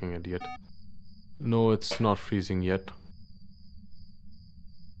a fucking idiot. No, it's not freezing yet.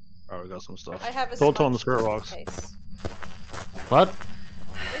 Oh, we got some stuff. I have a Don't on the sponge spirit just in box. case. What?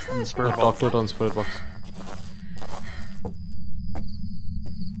 Is there a the spirit spirit Talk box? to it on spirit box.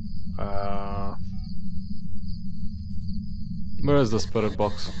 Where is the spirit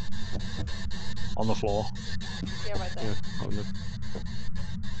box? on the floor. Yeah, right there. Yeah, on it.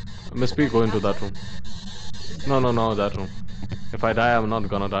 Miss P, go into that room. No, that room. If I die, I'm not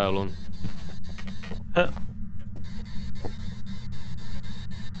gonna die alone.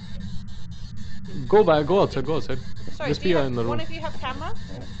 Go outside. Sorry, Miss do P, you are have, in the one room. of you have camera?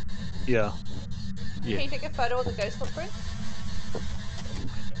 Yeah. Yeah. Can you take a photo of the ghost footprint?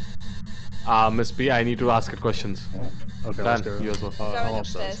 Miss P, I need to ask it questions. Okay, Dan, let's go. you as well. Going I'm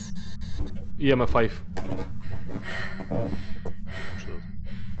upstairs. EMF 5.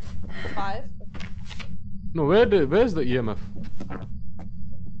 5. No, where's the EMF?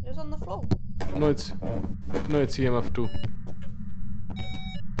 It was on the floor. No, it's EMF 2.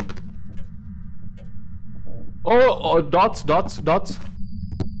 Oh, dots.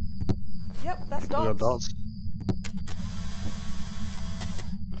 Yep, that's We got dots. dots.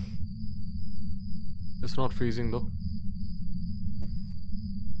 It's not freezing though.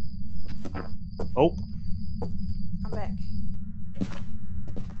 Oh, I'm back.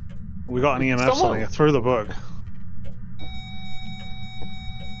 we got an EMF Someone- something through the book.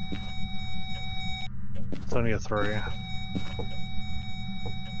 It's only a 3.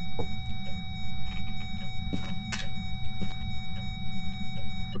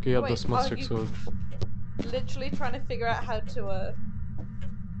 Okay, you have the Wait, smudge are stick, you- so Literally trying to figure out how to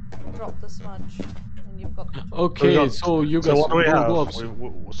drop the smudge, and you've got. okay. So you guys So what do we have? go upstairs.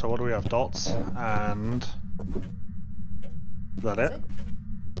 So what do we have? Dots and. Is that it?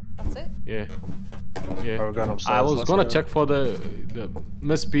 That's it. Yeah. Oh, we're going upstairs. I was Let's gonna go. check for the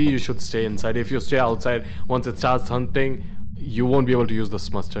Miss P. You should stay inside. If you stay outside, once it starts hunting, you won't be able to use the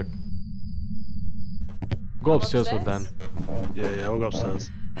smudge check. Go upstairs with Dan. Yeah, we'll go upstairs.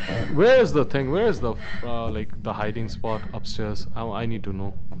 Where is the thing? Where is the like the hiding spot upstairs? I need to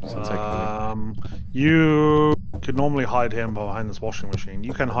know since You could normally hide here behind this washing machine.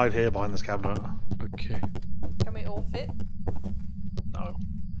 You can hide here behind this cabinet. Okay. Can we all fit? No.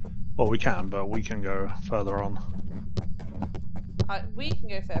 Well, we can, but we can go further on. We can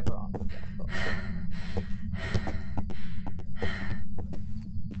go further on. Of course.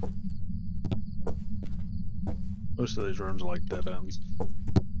 Most of these rooms are like dead ends.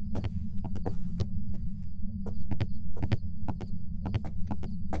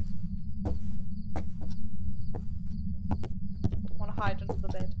 Want to hide under the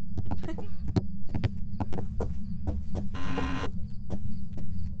bed.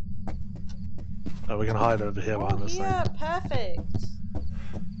 Oh, we can hide over here behind this Yeah, perfect.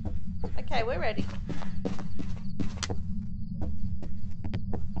 Okay, we're ready. thing.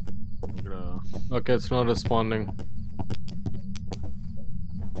 Okay, it's not responding.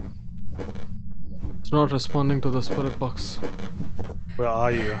 It's not responding to the spirit box. Where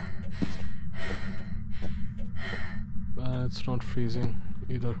are you? It's not freezing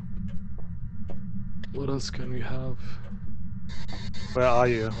either. What else can we have? Where are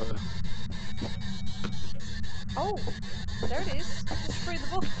you? Oh, there it is. Just free the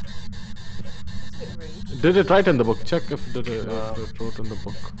book. That's a bit rude. Did it write in the book? Check if it wrote in the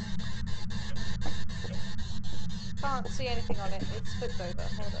book. Can't see anything on it. It's flipped over.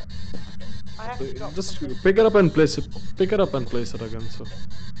 Hold up. I have to drop Just something. pick it up and place it. Pick it up and place it again. So.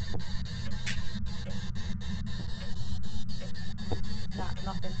 Nah,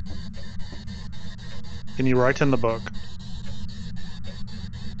 nothing. Can you write in the book?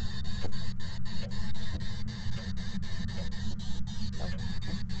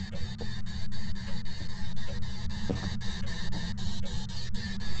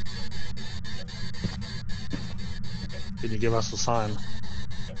 Can you give us a sign?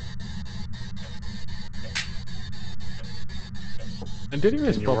 And did you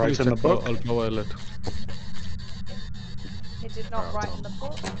guys Can you properly write in check the for book? ultraviolet? It did not write in the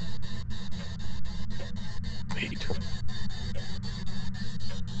book. Wait.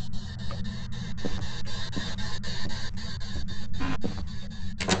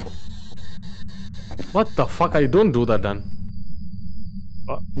 What the fuck? I don't do that then.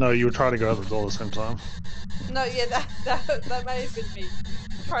 No, you were trying to go out the door at the same time. No, yeah, that may have been me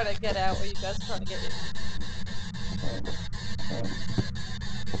trying to get out, or you guys trying to get in.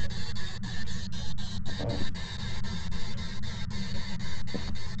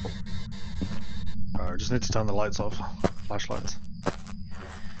 I just need to turn the lights off. Flashlights.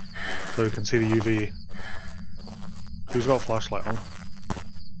 So we can see the UV. Who's got a flashlight on?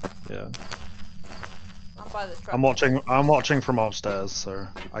 Yeah. I'm by the truck. I'm watching from upstairs, so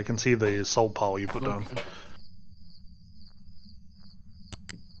I can see the salt pile you put down.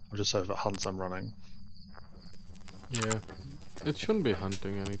 I'll just say if it hunts, I'm running. Yeah. It shouldn't be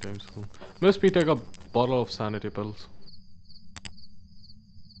hunting anytime soon. Must be take a bottle of sanity pills.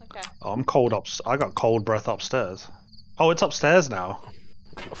 Okay. Oh, I'm cold up. I got cold breath upstairs. Oh, it's upstairs now.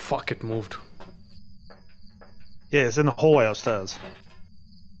 Fuck, it moved. Yeah, it's in the hallway upstairs.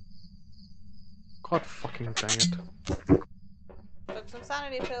 God fucking dang it. Took some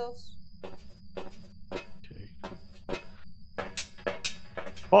sanity pills. Okay.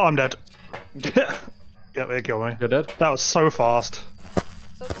 Oh, I'm dead. Yeah, they killed me. You're dead? That was so fast.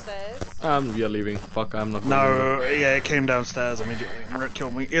 It's upstairs. We are leaving. Fuck, I'm not going No, yeah, it came downstairs immediately and it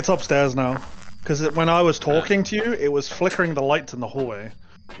killed me. It's upstairs now. Because when I was talking to you, it was flickering the lights in the hallway.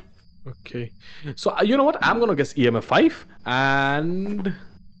 Okay. So, you know what? I'm gonna guess EMF 5 and...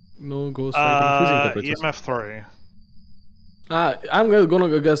 No ghost writing freezing temperatures. EMF 3. I'm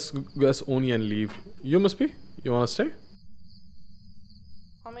gonna guess Oni and leave. You must be? You wanna stay?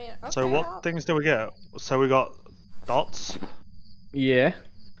 I mean, okay, So what things do we get? So we got dots. Yeah.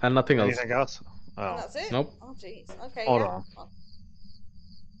 And nothing else. Anything else? And Oh. that's it? Nope. Oh, jeez. Okay, Hold yeah. on.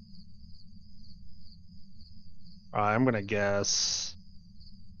 Alright, I'm gonna guess.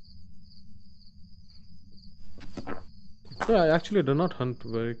 Yeah, I actually do not hunt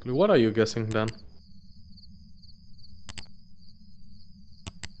very clearly. What are you guessing then?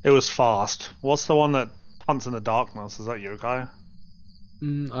 It was fast. What's the one that hunts in the darkness? Is that yokai?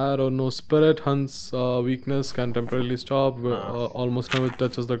 I don't know. Spirit hunts weakness, can temporarily stop, almost never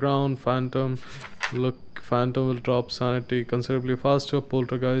touches the ground. Phantom, Phantom will drop sanity considerably faster.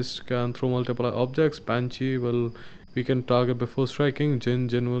 Poltergeist can throw multiple objects. Banshee will weaken target before striking. Jinn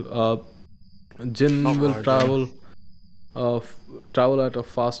will travel travel at a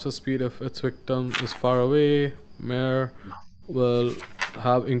faster speed if its victim is far away. Mare will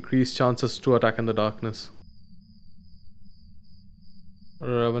have increased chances to attack in the darkness.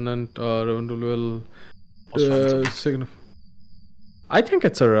 Revenant will I think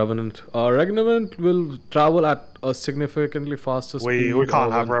it's a Revenant. Revenant will travel at a significantly faster speed. We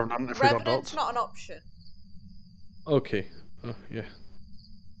can't have Revenant if we got Revenant's dots. not an option. Okay. Yeah.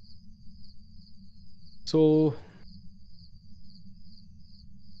 So,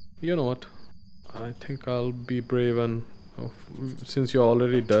 you know what? I think I'll be brave and since you're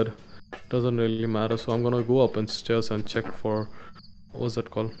already dead, doesn't really matter. So I'm gonna go up and stairs and check for what was that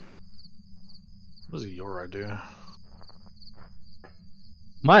called? What was your idea?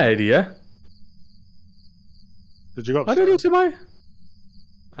 My idea. Did you go How upstairs? did you say my?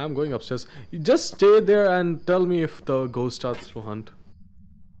 I'm going upstairs. You just stay there and tell me if the ghost starts to hunt.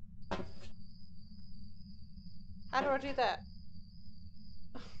 How do I do that?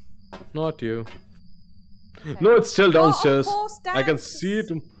 Not you. Okay. No, it's still downstairs. Oh, of course, I can see it.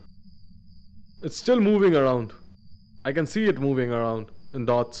 It's still moving around. I can see it moving around in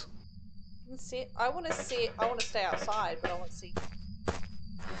dots. See it. I want to see it. I want to stay outside, but I want to see.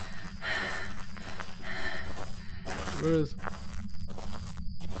 Where is?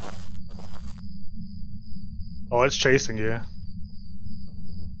 Oh, it's chasing you.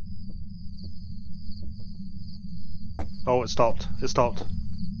 Oh, it stopped. It stopped.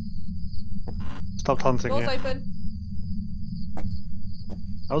 Stopped hunting Doors you. open.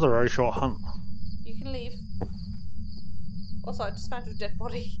 That was a very short hunt. You can leave. Also, I just found a dead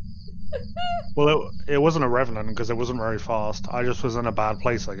body. Well, it wasn't a Revenant because it wasn't very fast. I just was in a bad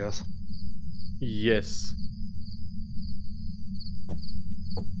place, I guess. Yes.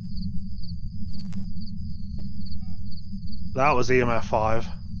 That was EMF 5.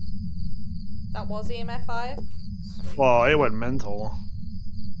 That was EMF 5. Well, it went mental.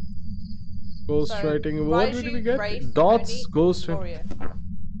 Ghost So, writing. What did Raiju, we get? Wraith, Dots. Oni, Ghost. Warrior.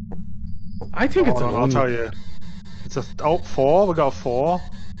 I think it's Hold an on, I'll Oni. tell you. It's a 4. We got 4.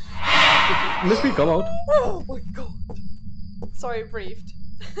 Let me come out. Oh my god. Sorry, I breathed.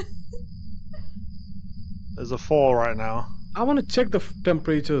 There's a 4 right now. I want to check the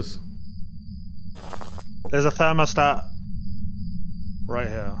temperatures. There's a thermostat right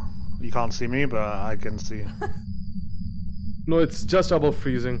here. You can't see me, but I can see. No, it's just above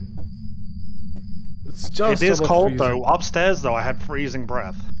freezing. It's just It is above cold freezing. though. Upstairs though, I had freezing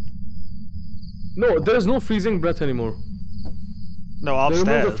breath. No, there's no freezing breath anymore. No, They removed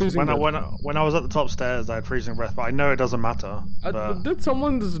the upstairs. freezing When I was at the top stairs, I had freezing breath, but I know it doesn't matter. But Did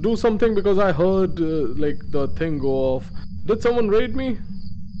someone do something because I heard like the thing go off? Did someone raid me?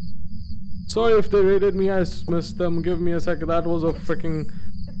 Sorry if they raided me. I missed them. Give me a sec. That was a freaking.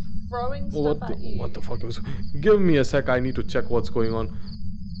 It's throwing stuff at you. What the fuck was? Give me a sec. I need to check what's going on.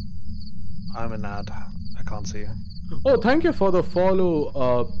 I'm an ad. I can't see you. Oh, thank you for the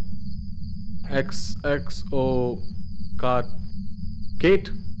follow. XXO card.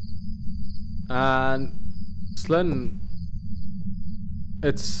 Kate and Slen.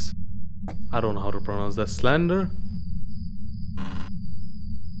 It's I don't know how to pronounce that. Slender.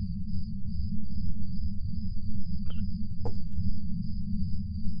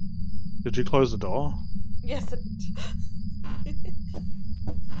 Did you close the door? Yes.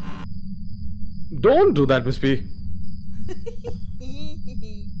 Don't do that, Miss P.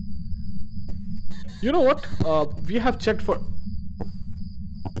 You know what? We have checked for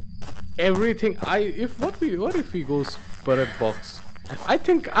everything. What if we go spirit box? I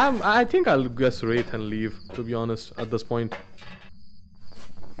think I'll guess Wraith and leave, to be honest, at this point.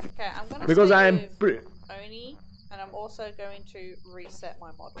 Okay, I'm gonna Because stay I'm with Oni, and I'm also going to reset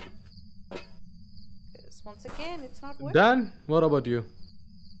my model. Because once again, it's not working. Dan, what about you?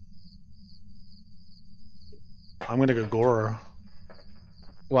 I'm gonna go Goro.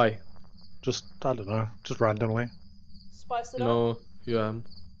 Why? Just, I don't know, just randomly. Spice it up. No, yeah.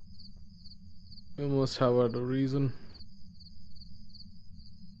 You must have had a reason.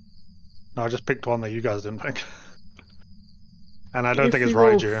 No, I just picked one that you guys didn't pick. And I don't If think it's we go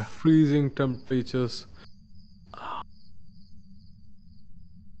Raiju. freezing temperatures.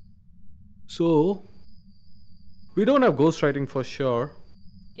 So, we don't have ghostwriting for sure.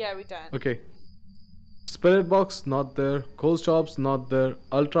 Yeah, we don't. Okay. Spirit box, not there. Ghost orbs, not there.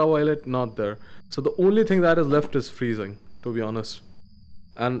 Ultraviolet, not there. So the only thing that is left is freezing, to be honest.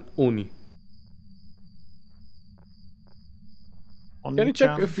 And Oni. Can you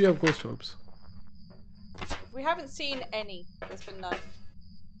check if we have ghost orbs? We haven't seen any. There's been none.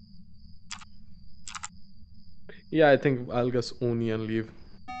 Yeah, I think I'll guess Oni and leave.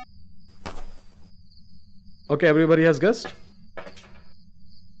 Okay, everybody has guessed?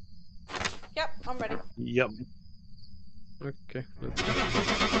 Yep, I'm ready. Yep. Okay, let's go.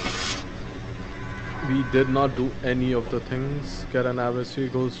 We did not do any of the things. Get an average 3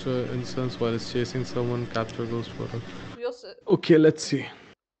 ghost instance while it's chasing someone, capture ghost photo. We also... Okay, let's see.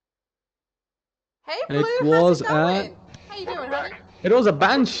 Hey Blue, It was how's it going? How you doing, honey? It was a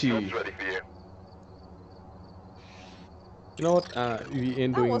banshee. Job's ready for you. You know what? We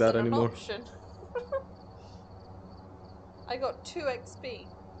ain't doing that wasn't an anymore. option. I got 2 XP.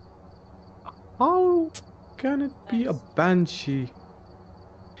 How can it be a Nice. banshee?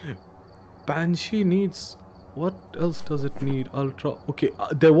 Banshee needs... What else does it need? Ultra... Okay,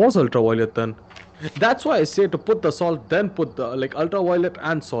 there was ultraviolet then. That's why I say to put the salt, then put the like ultraviolet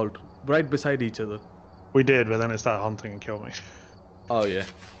and salt right beside each other. We did, but then it started hunting and killed me. Oh yeah.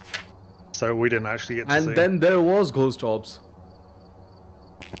 So we didn't actually get to see. And then there was ghost orbs.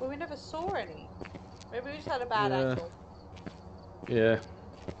 Well, we never saw any. Maybe we just had a bad Yeah. angle. Yeah.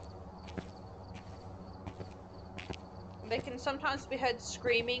 They can sometimes be heard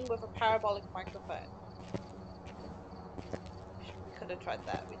screaming with a parabolic microphone. We could have tried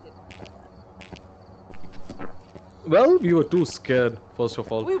that. We didn't try that. Well, we were too scared, first of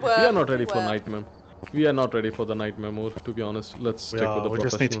all. We were. We are not ready we for were. nightmare. We are not ready for the nightmare mode, to be honest. Let's stick with the We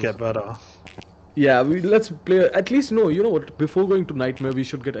just need to get better. Yeah, let's play at least you know what, before going to nightmare we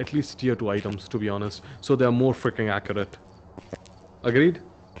should get at least tier 2 items, to be honest, so they're more freaking accurate. Agreed?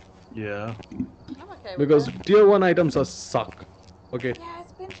 Yeah. I'm okay with Because that. tier 1 items are suck. Okay. Yeah,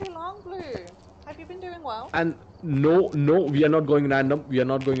 it's been too long, Blue. Have you been doing well? And no, we are not going random. We are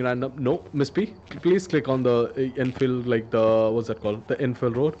not going random. No, Miss P, please click on the infill, like the, what's that called? The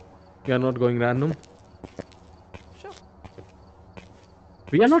infill road. We are not going random. Sure.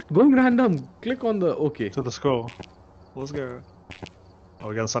 We are not going random. Click on the, okay. To the school. Let's go. Oh,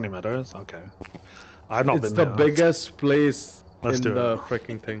 we got Sunny Meadows? Okay. I've not It's been the there. biggest place Let's in do the it.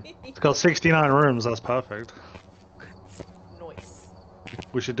 freaking thing. It's got 69 rooms, that's perfect. Nice.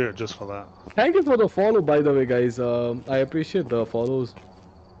 We should do it just for that. Thank you for the follow, by the way, guys. I appreciate the follows.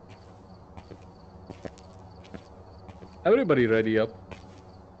 Everybody ready up.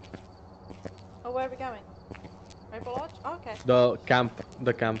 Oh, where are we going? Maple Lodge? Oh, okay. The camp.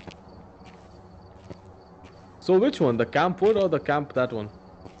 So which one? The camp wood or the camp that one?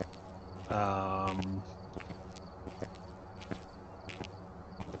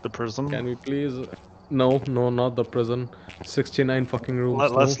 The prison. Can we please? No, not the prison. 69 fucking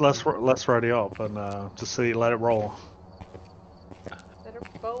rooms. Let's ready up and just see, let it roll. Let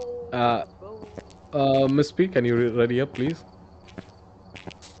her roll. Miss P, can you ready up, please?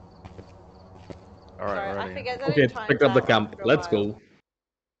 All right, Sorry, ready. I forget that Okay, it times pick up the out camp. after a Let's while. go.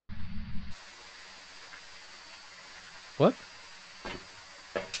 What?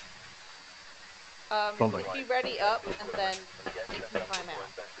 If you ready up and then it can time out.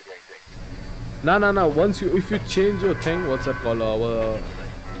 No. Once if you change your thing, what's that called?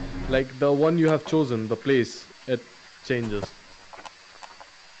 Like the one you have chosen, the place, it changes.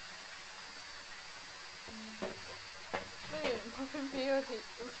 Muffin POT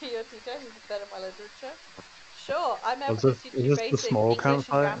James is better my literature. Sure, I'm able Is to this- teach is you this the basic small English and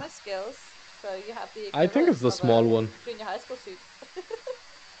campsite? grammar skills, so you have the I think it's the equivalent of small a one. junior high school student.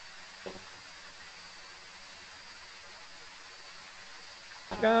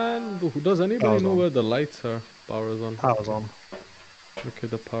 can. Does anybody Power's know on. where the lights are? Power is on. Power's on. Okay,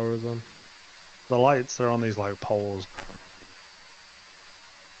 the power is on. The lights are on these like poles.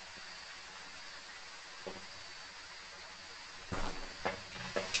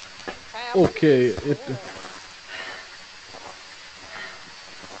 Okay, it.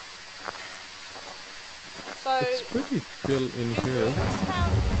 So, It's pretty chill in here.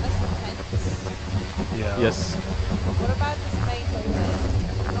 count as the tents? Yeah. Yes. What about this main hallway?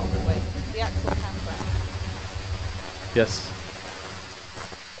 Not hallway, the actual campground. Yes.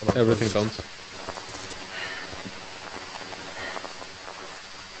 Everything counts.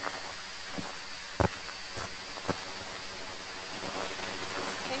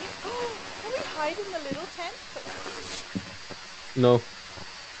 Can we hide in the little tent? No.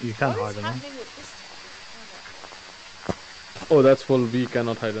 You can What hide is in them. happening with this tent? Oh, that's full. We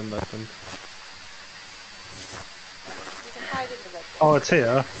cannot hide in that tent. You can hide in the red Oh, one. it's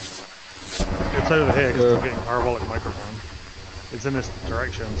here. It's over here because I'm getting a parabolic microphone. It's in this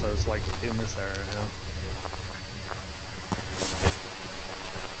direction, so it's like in this area here.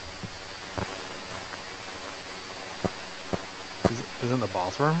 Is it in the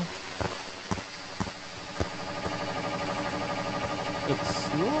bathroom?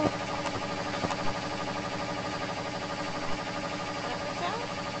 It's not.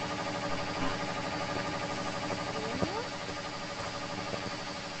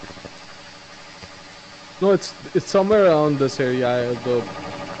 No, it's somewhere around this area. The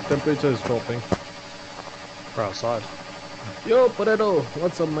temperature is dropping. We're outside. Yo, Potato,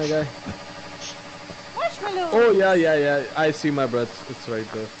 what's up, my guy? Marshmallow. Oh yeah. I see my breath. It's right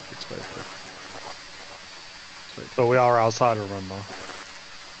there. It's right there. It's right But we are outside, remember?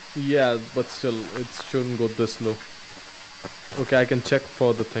 there. Yeah, but still, it shouldn't go this low. Okay, I can check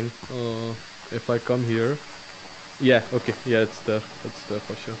for the thing. If I come here. Yeah. Okay. Yeah, it's there. It's there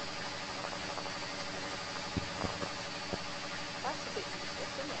for sure. That's a bit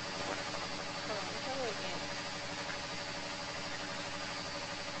useless, isn't it? Hold on, let's have it again.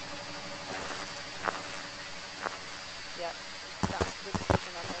 Yep, that's the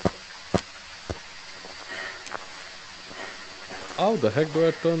decision I'm making. How the heck do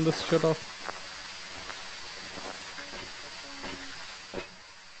I turn this shit off?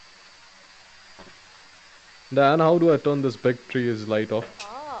 Dan, how do I turn this big tree's light off?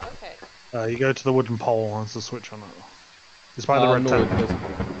 Ah, okay. You go to the wooden pole, and there's a switch on it. It's by the red no, tent. it doesn't.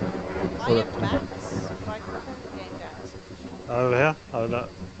 I am Max, but I can turn the game down. Over here? Oh, no.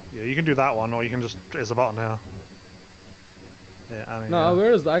 Yeah, you can do that one, or you can just. There's a button here. Yeah, Annie. No,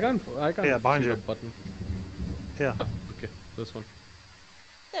 where is that? I can't Yeah, behind see you. the button. Here. Okay, this one.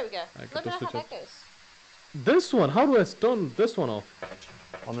 There we go. get Let to me know how switch that up. goes. This one? How do I turn this one off?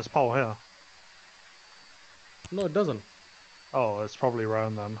 On this pole here. No, it doesn't. Oh, it's probably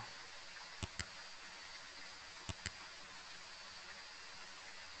round then.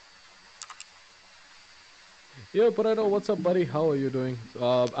 Yo, Potato, what's up, buddy? How are you doing?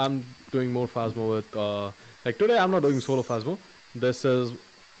 I'm doing more Phasmo with, like today I'm not doing solo Phasmo. This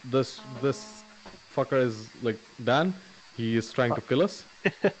fucker is like Dan. He is trying to kill us.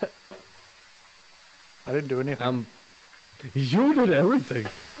 I didn't do anything. You did everything.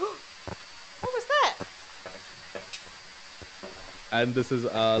 What was that? And this is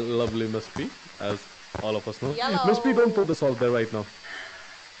lovely Miss P, as all of us know. Yellow. Miss P, don't put this out there right now.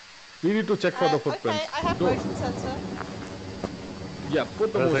 We need to check for the footprints. Okay, I have Don't- motion sensor. Yeah,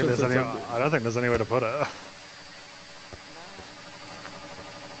 put the motion sensor. I don't think there's anywhere to put it.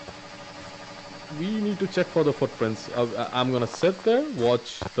 We need to check for the footprints. I'm gonna sit there,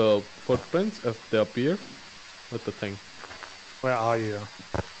 watch the footprints if they appear with the thing. Where are you?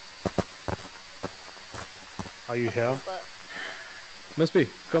 Are you here? But Miss P,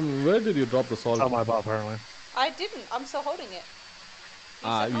 come. Where did you drop the salt? It's on my butt, apparently. I didn't. I'm still holding it.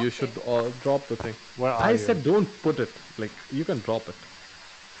 You should drop the thing. Where are I you? said don't put it. Like you can drop it.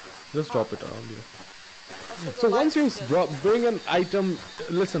 Just drop it around you. So once you bring an item,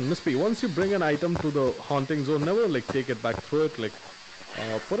 listen, Miss P. Once you bring an item to the haunting zone, never like take it back through it. Like,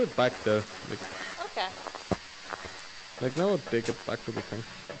 put it back there. Like, Okay. Like never take it back to the thing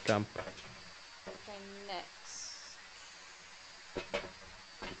camp. Okay, next.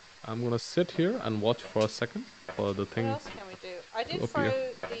 I'm gonna sit here and watch for a second for the thing. What else can we do? I did up throw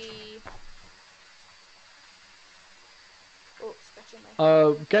here. the. Oh, scratching my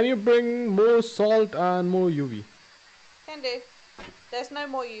head. Can you bring more salt and more UV? Can do. There's no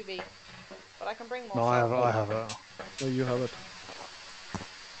more UV, but I can bring more. No, salt. I have it. Oh, you have it.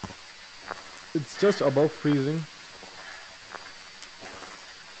 It's just above freezing.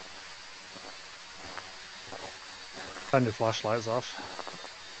 Turn your flashlights off.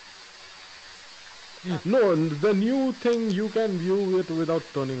 No, the new thing you can view it without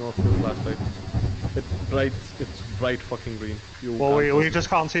turning off your flashlight. It's bright fucking green. You Well, can't we touch just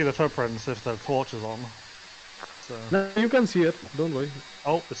can't see the footprints if the torch is on. So. No, you can see it. Don't worry.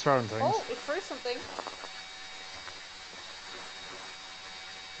 Oh, it's throwing things. Oh, it threw something.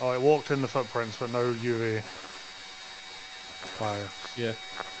 Oh, it walked in the footprints, but no UV fire. Yeah.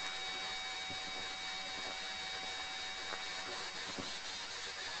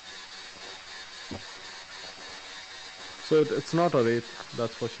 So it's not a wraith,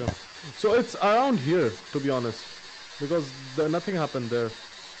 that's for sure. So it's around here, to be honest, because nothing happened there.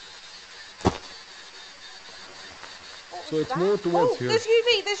 So it's more towards here. There's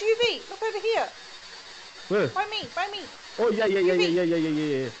UV. There's UV. Look over here. Where? By me. By me. Oh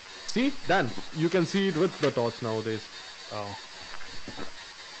yeah. See, Dan, you can see it with the torch nowadays. Oh.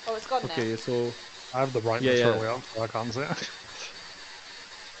 Oh, it's gone now. Okay, so I have the brightness really up, so I can't see it.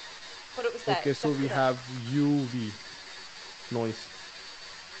 But it was there. Okay, so we have UV noise.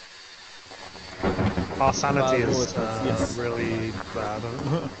 Our sanity is yes. really bad.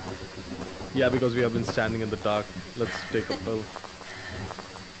 Yeah, because we have been standing in the dark. Let's take a pill.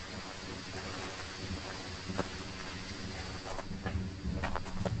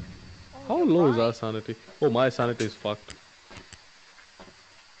 How low is our sanity? Oh, my sanity is fucked.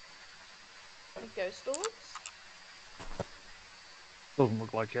 Ghost orbs? Doesn't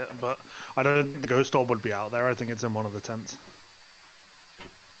look like it, but I don't think the ghost orb would be out there. I think it's in one of the tents.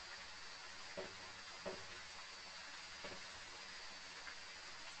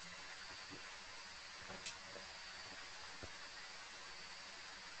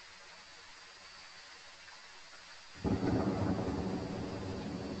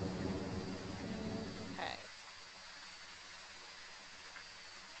 Okay.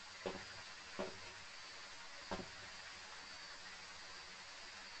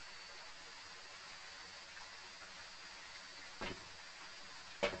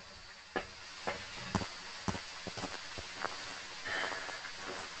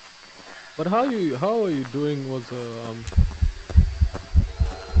 But how are you doing was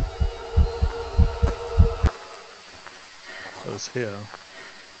It was here.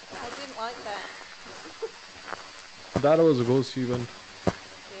 I didn't like that. That was a ghost event.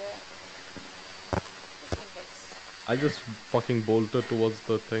 Yeah. Just in case. I just fucking bolted towards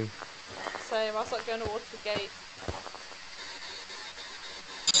the thing. Same, I was like going towards the gate.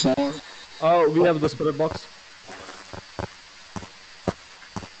 Oh, we have the spirit box.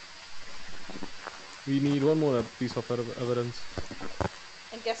 We need one more piece of evidence.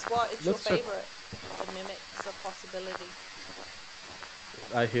 And guess what? It's Let's your check. favourite. The mimic's a possibility.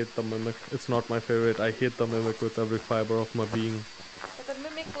 I hate the mimic. It's not my favorite. I hate the mimic with every fiber of my being. But the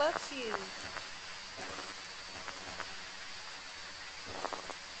mimic loves you.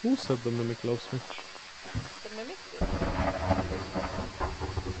 Who said the mimic loves me? The mimic did.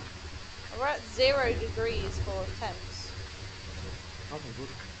 We're at 0 degrees for temps. Okay, good.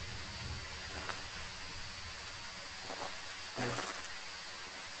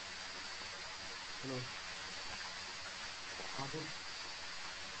 Hello.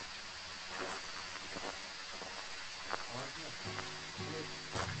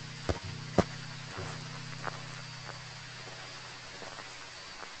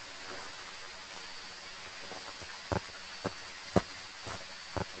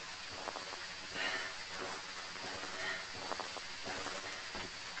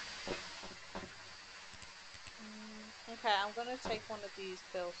 Okay, I'm gonna take one of these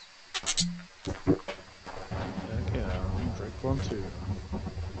pills. Heck yeah, drink one too.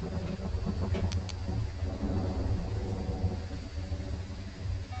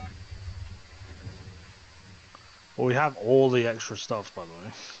 Well, we have all the extra stuff, by the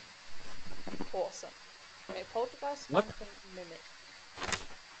way. Awesome. Okay, poltergeist, What? phantom, mimic.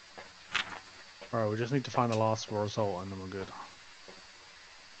 Alright, we just need to find the last result and then we're good.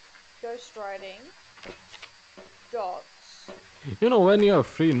 Ghost riding. Dots. You know, when you're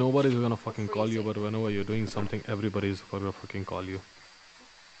free, nobody's gonna fucking call you, Freezing. but whenever you're doing something, everybody's gonna fucking call you.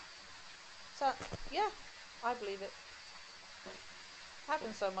 So, yeah, I believe it.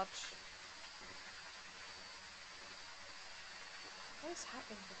 Happens so much. What is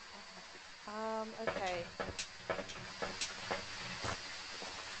happening with that? Okay.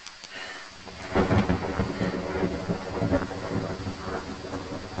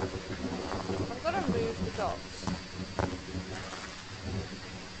 I'm gonna move the dots.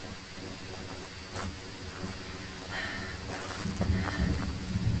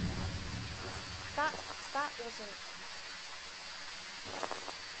 That wasn't...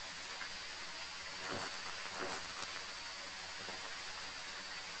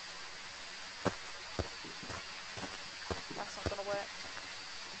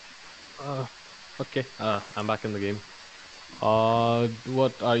 Okay. I'm back in the game.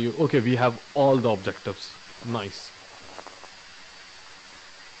 What are you? Okay, we have all the objectives. Nice.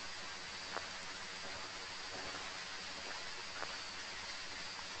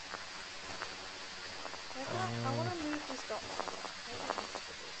 I want to move these documents.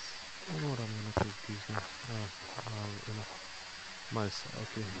 I know what I'm gonna take these now. Mice.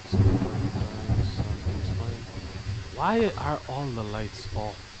 Okay. So something's fine. Why are all the lights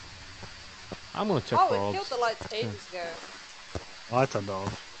off? I'm gonna check for Oh, it orbs. killed the lights ages ago. I turned it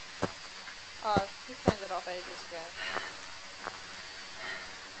off. Oh, he turned it off ages ago.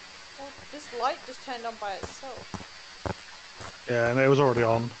 Well, this light just turned on by itself. Yeah, and it was already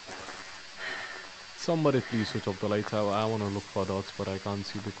on. Somebody please switch off the lights. I want to look for dots, but I can't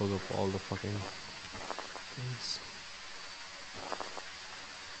see because of all the fucking things.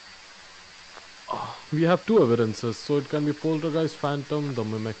 We have two evidences, so it can be poltergeist, phantom, the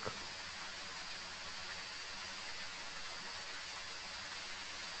mimic.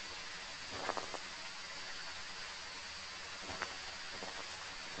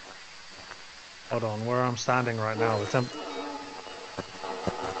 Hold on, where I'm standing right now, the temp.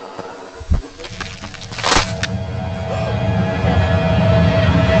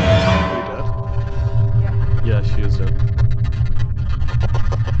 Yeah, she is dead.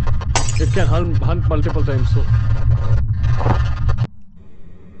 It can hunt multiple times, so...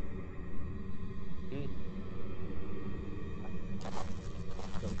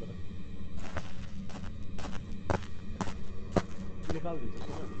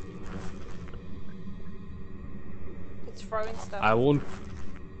 It's throwing stuff. I won't...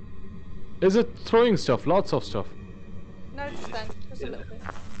 Is it throwing stuff? Lots of stuff? No, just then. Just a little bit.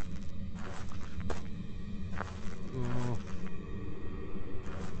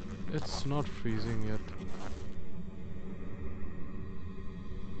 It's not freezing yet.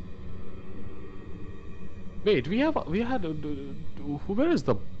 Wait, we had where is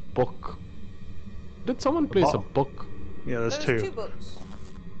the book? Did someone place a book? Yeah, there's two books.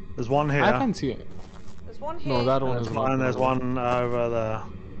 There's one here. I can't see it. There's one here. No, that one is not. And there's one over there.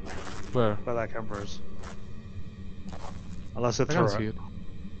 Where? Where that camper is. Unless it I threw can't see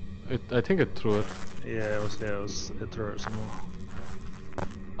it. I think it threw it. Yeah, it threw it somewhere.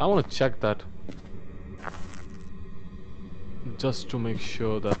 I want to check that. Just to make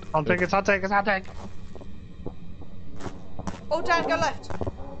sure that... It's hunting! Oh, Dan, go left!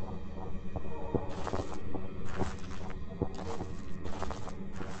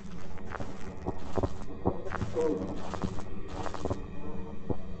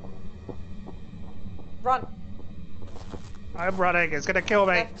 Run! I'm running, it's gonna kill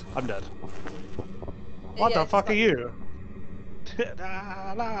me! Left. I'm dead. What the fuck are you?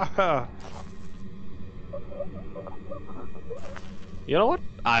 You know what?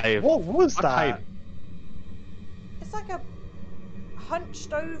 What was that? It's like a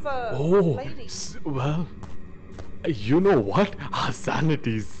hunched over lady. Well, you know what? Our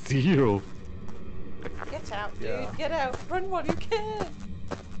sanity is 0. Get out, dude. Get out. Run while you can.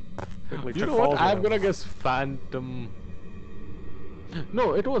 You know what? I'm gonna guess phantom.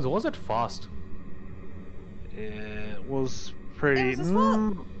 No, was it fast? It was pretty... It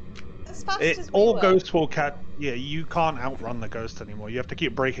was as fast as we all were. ghosts will catch... Yeah, you can't outrun the ghost anymore. You have to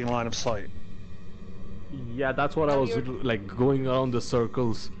keep breaking line of sight. Yeah, that's what I was like going around the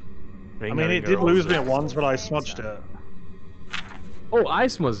circles. I mean, it did lose me at once, but I smudged it. Oh, I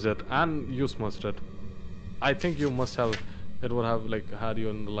smudged it, and you smudged it. I think you must have... It would have like had you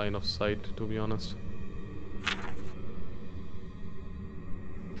in the line of sight, to be honest.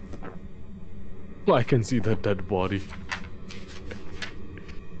 Oh, I can see the dead body.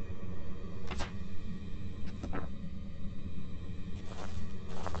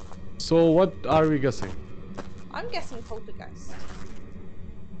 So what are we guessing? I'm guessing poltergeist.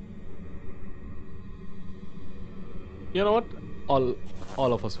 You know what?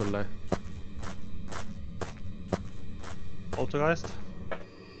 All of us will die. Poltergeist?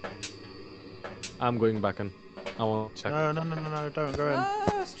 I'm going back in. I want to check. No, don't go in.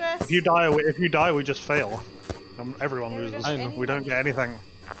 Oh, stress. If you die, we just fail. Everyone loses. I know. We don't get anything.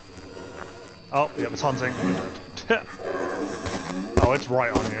 Oh, yeah, it's hunting. Oh, it's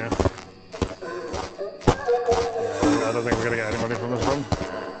right on you. Yeah, I don't think we're gonna get anybody from this room.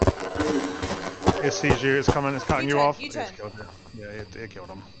 It sees you, it's coming, it's cutting you off. It's killed you. Yeah, it killed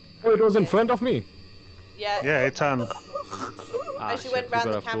him. Oh, it was in front of me. Yeah. Yeah, it turned. As you went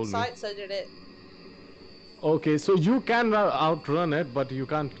round the campsite, so did it. Okay, so you can outrun it, but you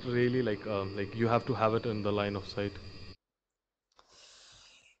can't really like you have to have it in the line of sight.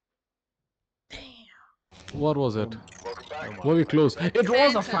 Damn. What was it? Were we close? It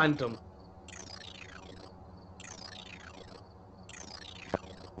was a phantom.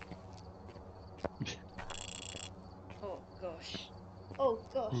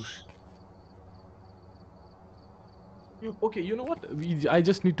 gosh. Okay, you know what? I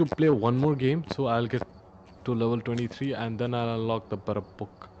just need to play one more game, so I'll get to level 23 and then I'll unlock the better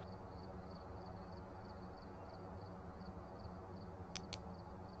book.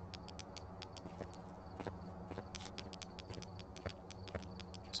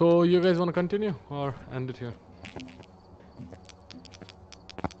 So you guys want to continue or end it here?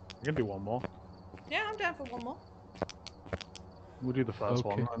 We can do one more. Yeah, I'm down for one more. We'll do the first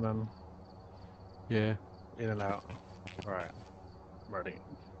one Okay. and then Yeah. in and out. Alright. Ready.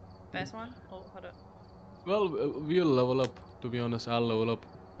 First one? Oh, hold up. Well, we'll level up. To be honest, I'll level up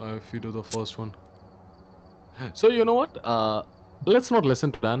if you do the first one. So you know what? Let's not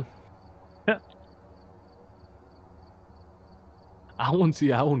listen to Dan. I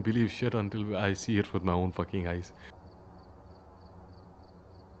won't believe shit until I see it with my own fucking eyes.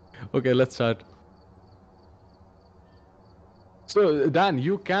 Okay, let's start. So Dan,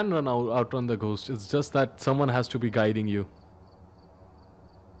 you can outrun the ghost. It's just that someone has to be guiding you.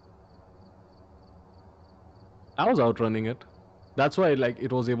 I was outrunning it. That's why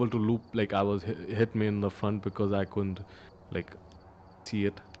it was able to loop. Like I was hit me in the front because I couldn't like see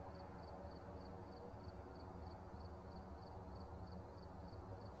it.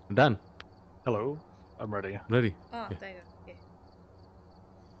 Dan. Hello. I'm ready. Ready? Oh, Yeah. there you go. Okay.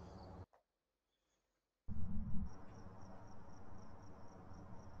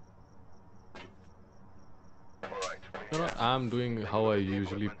 You know, I'm doing how I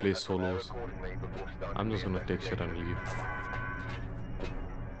usually play solos. I'm just gonna take shit and leave.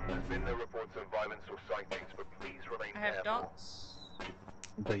 There's been no reports of violence or sightings, but please remain I have careful. dots.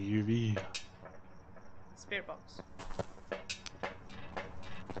 The UV. Spirit box.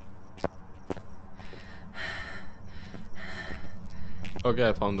 Okay,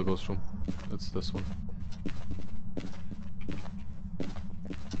 I found the ghost room. It's this one.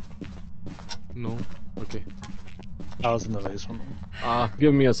 No. Okay. I was in the basement.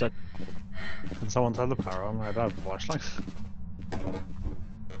 Give me a sec. Can someone turn the power on? I don't have a flashlight.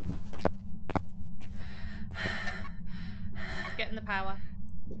 Getting the power.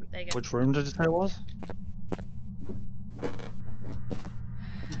 There you go. Which room did you say it was?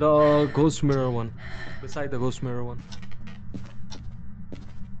 The ghost mirror one. Beside the ghost mirror one.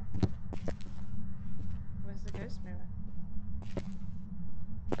 Where's the ghost mirror?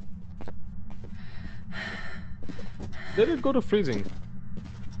 Did it go to freezing?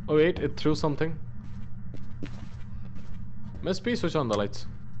 Oh wait, it threw something. Miss P, switch on the lights.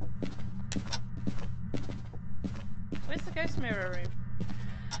 Where's the ghost mirror room?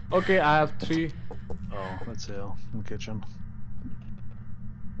 Okay, I have 3. Oh, that's in the kitchen.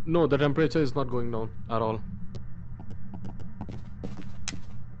 No, the temperature is not going down at all.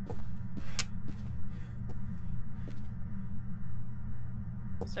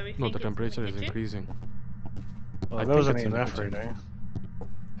 So we No, think the it's in temperature is kitchen? increasing. Well, I there was an think it's in the EMF kitchen. reading.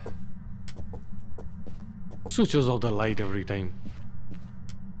 Switches off the light every time.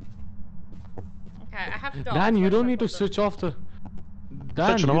 Okay, I have dots. Dan, you Where don't should I need to put them? switch off the...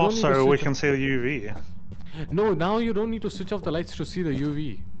 Dan, Switching you them don't off need to so we switch can see the UV. No, now you don't need to switch off the lights to see the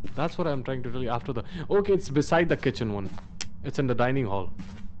UV. That's what I'm trying to tell you after the... Okay, it's beside the kitchen one. It's in the dining hall.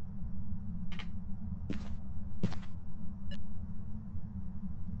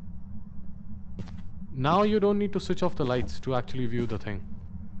 Now you don't need to switch off the lights to actually view the thing.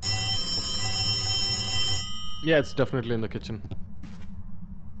 Yeah, it's definitely in the kitchen.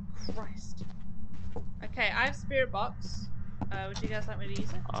 Christ. Okay, I have spirit box. Would you guys like me to use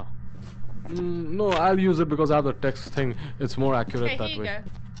it? No, I'll use it because I have the text thing. It's more accurate Okay, that here you way.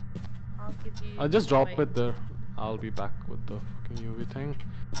 go. I'll give you... I'll just drop wait. it there. I'll be back with the fucking UV thing.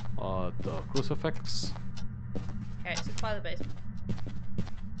 The crucifix. Okay, so it's by the basement.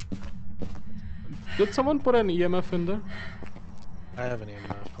 Did someone put an EMF in there? I have an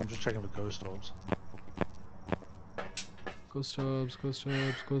EMF. I'm just checking the ghost orbs. Ghost orbs, ghost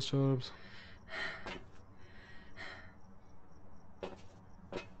orbs, ghost orbs.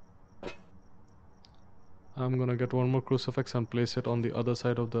 I'm gonna get one more crucifix and place it on the other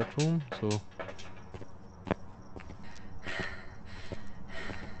side of that room, so...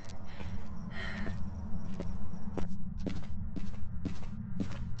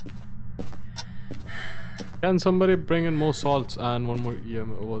 Can somebody bring in more salts and one more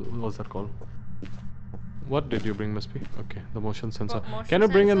what was that called? What did you bring, Miss P? Okay, the motion sensor. Motion Can you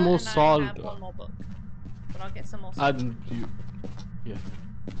bring in sensor, more and salt? I have one more book. But I'll get some more salt. And you... Yeah.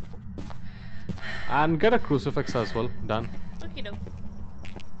 And get a crucifix as well, Dan. Okie doke.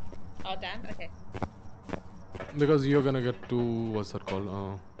 Oh, Dan? Okay. Because you're gonna get two... What's that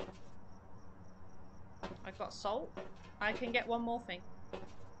called? I've got salt. I can get one more thing.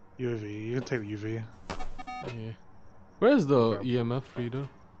 UV. You can take the UV. Yeah. Where's the EMF reader?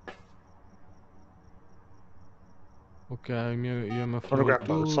 Okay, I'm your EMF Wanna level grab 2.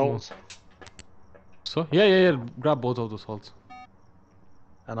 both salts? So yeah. Grab both of the salts.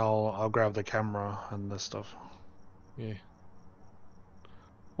 And I'll grab the camera and this stuff. Yeah.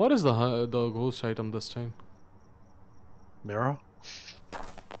 What is the ghost item this time? Mirror?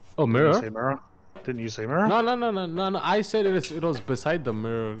 Oh, Didn't you mirror? say mirror? Didn't you say mirror? No. I said it was beside the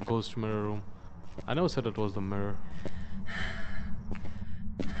mirror, ghost mirror room. I never said it was the mirror.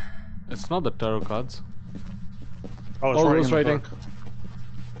 It's not the tarot cards. Oh, it's writing ghost in the writing.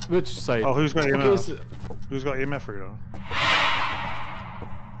 book. Which side? Oh, who's got Okay, EMF? Who's got EMF reader?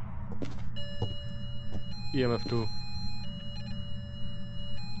 EMF 2.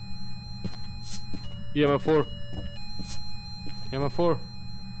 EMF 4. EMF 4.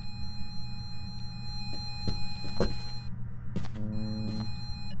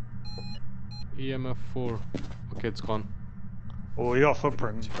 EMF 4. Okay, it's gone. Oh, we got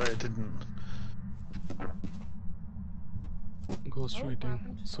footprint, but it didn't. Ghost Oh, what writing.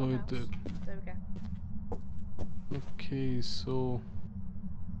 happened to So the it house? did. There we go. Okay, so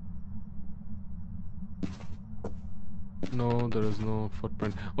no, there is no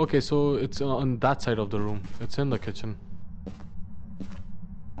footprint. Okay, so it's on that side of the room. It's in the kitchen.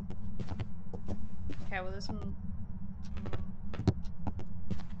 Okay, well there's some.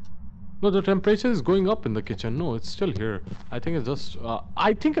 No, the temperature is going up in the kitchen. No, it's still here. I think it's just.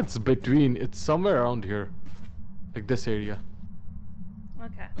 I think it's between. It's somewhere around here, like this area.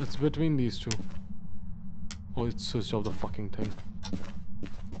 Okay. It's between these two. Oh, it's switched off the fucking thing.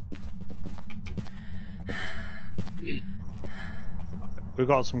 We've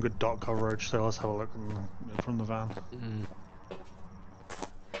got some good dot coverage, so let's have a look from the van.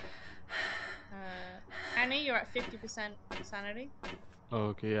 Annie, you're at 50% sanity.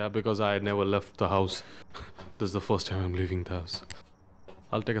 Okay, yeah, because I never left the house. This is the first time I'm leaving the house.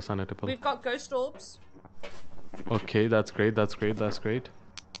 I'll take a sanity pill. We've got ghost orbs. Okay, that's great. That's great.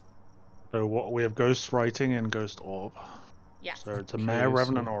 So what we have ghost writing and ghost orb. Yeah. So it's a Okay, mare,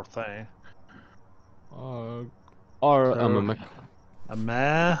 revenant, so- or Thay. Or a So- mimic. A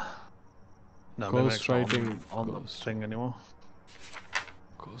mare. No, Ghost mimic's not writing, on ghost. the thing anymore.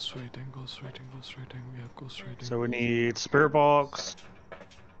 Ghost writing. We have ghost writing. So we need spirit box.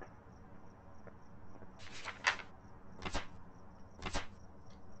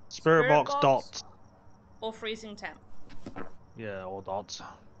 Spirit box dots. Or freezing temp. Yeah, or dots.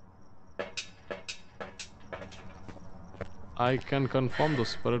 I can confirm the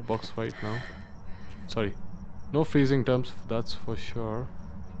spirit box right now. Sorry. No freezing temps, that's for sure.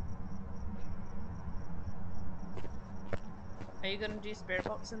 Are you gonna do spirit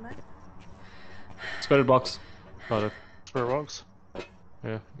box in there? Spirit box. Got it. Spirit box.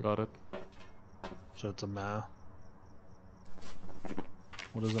 Yeah, got it. So it's a mare.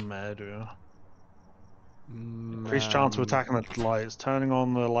 What does a mare do? Increased chance of attacking the lights. Turning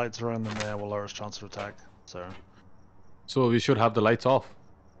on the lights around the mare will lower its chance of attack. So we should have the lights off.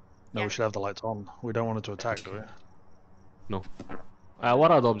 No, Yeah. we should have the lights on. We don't want it to attack, do we? No.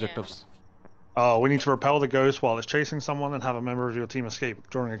 What are the objectives? Oh, we need to repel the ghost while it's chasing someone and have a member of your team escape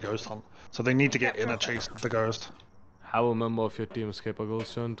during a ghost hunt. So they need to get in a chase of the ghost. Have a member of your team escape a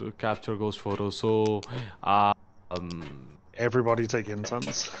ghost hunt to capture ghost photos. So, Everybody take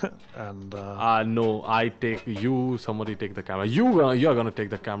incense and no, I take you. Somebody take the camera. You're gonna take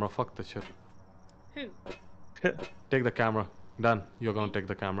the camera. Fuck the shit. Who? Take the camera. Dan, you're gonna take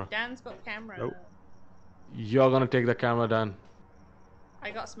the camera. Dan's got camera. Nope. You're gonna take the camera, Dan. I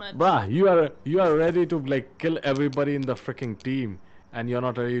got smudged. Bruh, you are ready to like kill everybody in the freaking team, and you're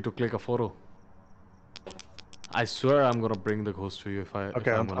not ready to click a photo. I swear I'm gonna bring the ghost to you if I.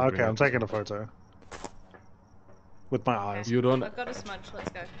 Okay, I'm taking a photo. With my eyes. You don't. I've got a smudge. Let's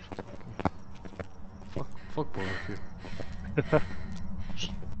go. Fuck both of you.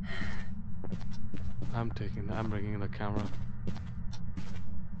 I'm bringing the camera.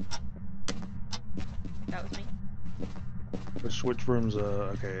 That was me. Which rooms are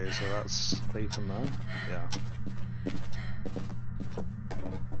okay? So that's safe in there. Yeah.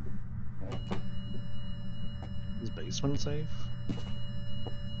 Is basement safe?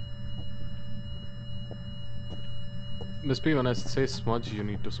 Miss P, when I say smudge, you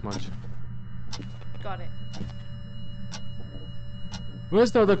need to smudge. Got it.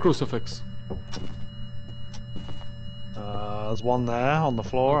 Where's the other crucifix? There's one there on the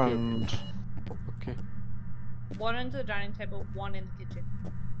floor Okay, and. Okay. One under the dining table, one in the kitchen.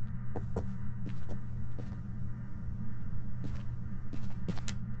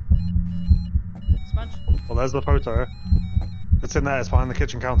 Smudge. Well, there's the photo. It's in there. It's behind the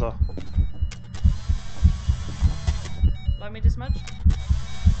kitchen counter. Want me to smudge?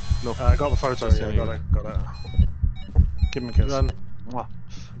 No. I got the photo. Just Yeah, saying. got it. Give him a kiss. Run. Mwah.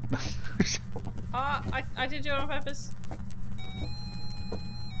 I did you on purpose.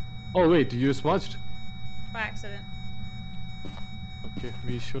 Oh wait, you smudged? By accident. Okay,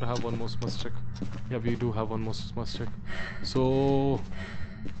 we should have one more smudge check. Yeah, we do have one more smudge check. So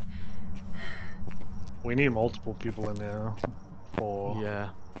We need multiple people in there for yeah,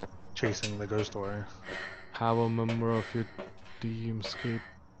 chasing the ghost away. have a member of your team escape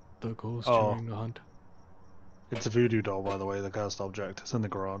the ghost Oh. during the hunt. It's a voodoo doll, by the way, the cursed object. It's in the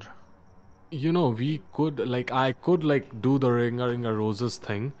garage. You know, we could I could do the ringer roses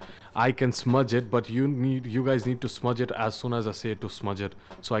thing. I can smudge it, but you guys need to smudge it as soon as I say to smudge it,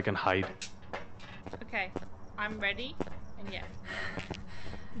 so I can hide. Okay, I'm ready, and yeah.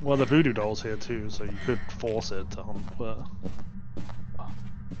 Well, the voodoo doll's here too, so you could force it to hunt,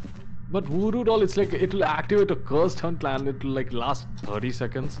 But voodoo doll, it's like it will activate a cursed hunt and it will last 30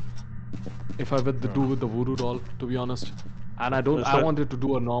 seconds. If I do with the voodoo doll, to be honest. And I wanted to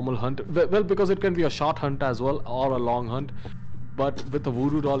do a normal hunt. Well, because it can be a short hunt as well, or a long hunt. But with the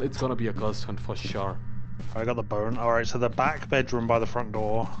voodoo doll, it's gonna be a cursed hunt for sure. I got the bone. Alright, so the back bedroom by the front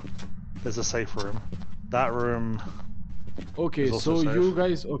door, there's a safe room. That room... Okay, so safe. you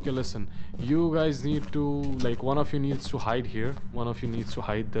guys, listen. You guys need to, one of you needs to hide here. One of you needs to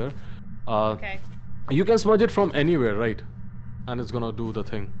hide there. Okay. You can smudge it from anywhere, right? And it's gonna do the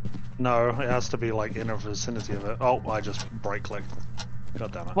thing. No, it has to be in the vicinity of it. Oh, I just right clicked.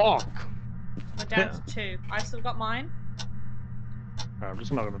 God damn it. Fuck! We're down to 2. I still got mine. Alright, I'm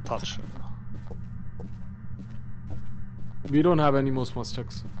just not gonna touch it. We don't have any more smudge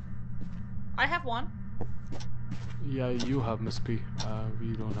checks. I have one. Yeah, you have Miss P.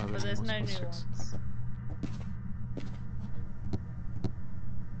 We don't have But any there's more no new smudge checks. ones.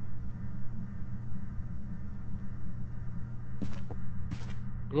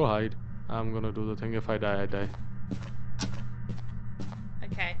 Go hide. I'm gonna do the thing. If I die, I die.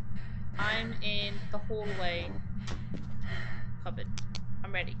 Okay. I'm in the hallway cupboard.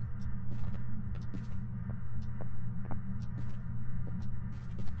 I'm ready.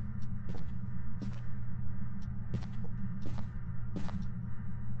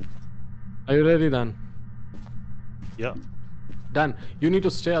 Are you ready, Dan? Yep. Dan, you need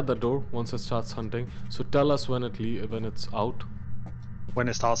to stay at the door once it starts hunting. So tell us when when it's out. When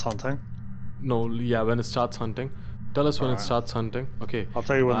it starts hunting? No, yeah, when it starts hunting. Tell us when it Alright. starts hunting. Okay. I'll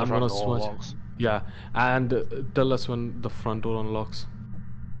tell you when the I'm front gonna door smudge. locks. Yeah, and tell us when the front door unlocks.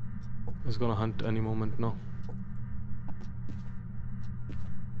 It's gonna hunt any moment now.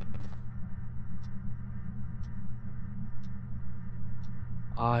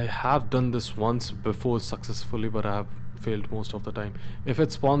 I have done this once before successfully, but I have failed most of the time. If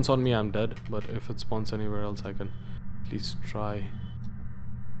it spawns on me, I'm dead. But if it spawns anywhere else, I can at least try.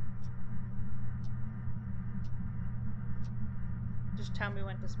 Just tell me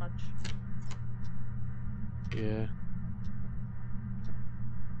when to smudge. Yeah.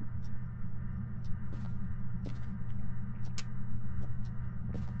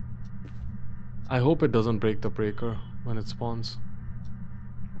 I hope it doesn't break the breaker when it spawns.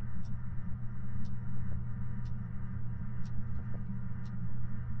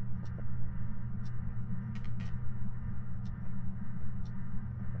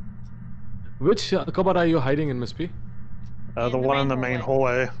 Which cupboard are you hiding in, Miss P? The one in the main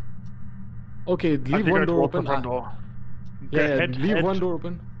hallway. Okay, leave one door open. Yeah, leave one door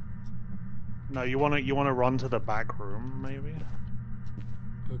open. No, you wanna run to the back room, maybe?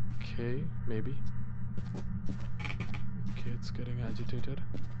 Okay, maybe. Okay, it's getting agitated.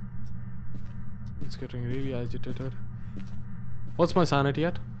 It's getting really agitated. What's my sanity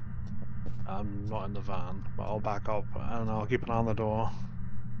at? I'm not in the van, but I'll back up and I'll keep an eye on the door.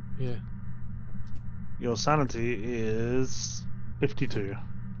 Yeah. Your sanity is 52.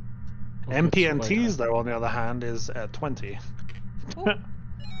 Okay, MPNT's though, on the other hand, is at 20.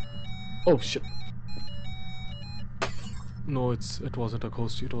 Oh shit. No, it wasn't a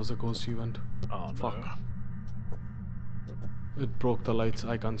ghost. It was a ghost event. Oh no. Fuck. It broke the lights.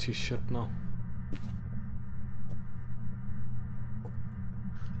 I can't see shit now.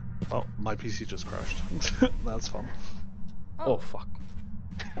 Oh, my PC just crashed. That's fun. Oh fuck.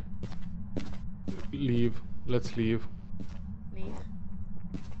 Leave. Let's leave. Leave.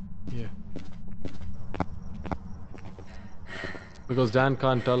 Yeah. Because Dan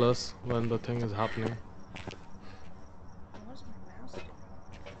can't tell us when the thing is happening. What's my mouse doing?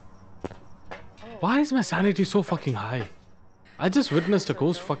 Oh. Why is my sanity so fucking high? I just witnessed a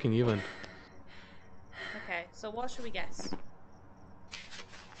ghost fucking event. Okay, so what should we guess?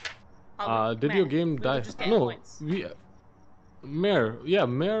 Did your Meh. game We were die? just getting No, points. Mare. Yeah,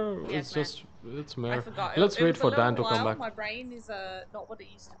 Mare Yeah, is Mare. just it's I Mare. forgot. Let's It wait was a for little Dan to come while. back. My brain is not what it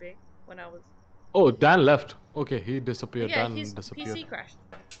used to be when I was. Oh, Dan left. Okay, he But disappeared. yeah, Dan his disappeared. PC crashed.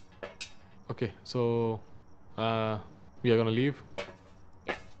 Okay, so we are gonna leave.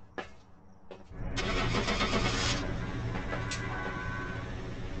 Yeah.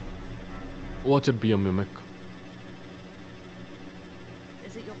 Watch it be a mimic.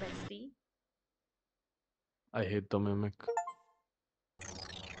 Is it your bestie? I hate the mimic.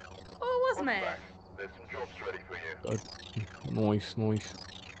 Oh, it was Mare. There's some jobs ready for you. Noise.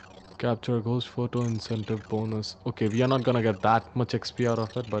 Capture a ghost photo incentive bonus. Okay, we are not gonna get that much XP out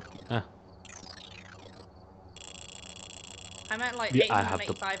of it, but I'm at like I have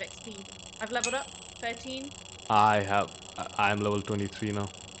the. 885 XP. I've leveled up 13. I am level 23 now.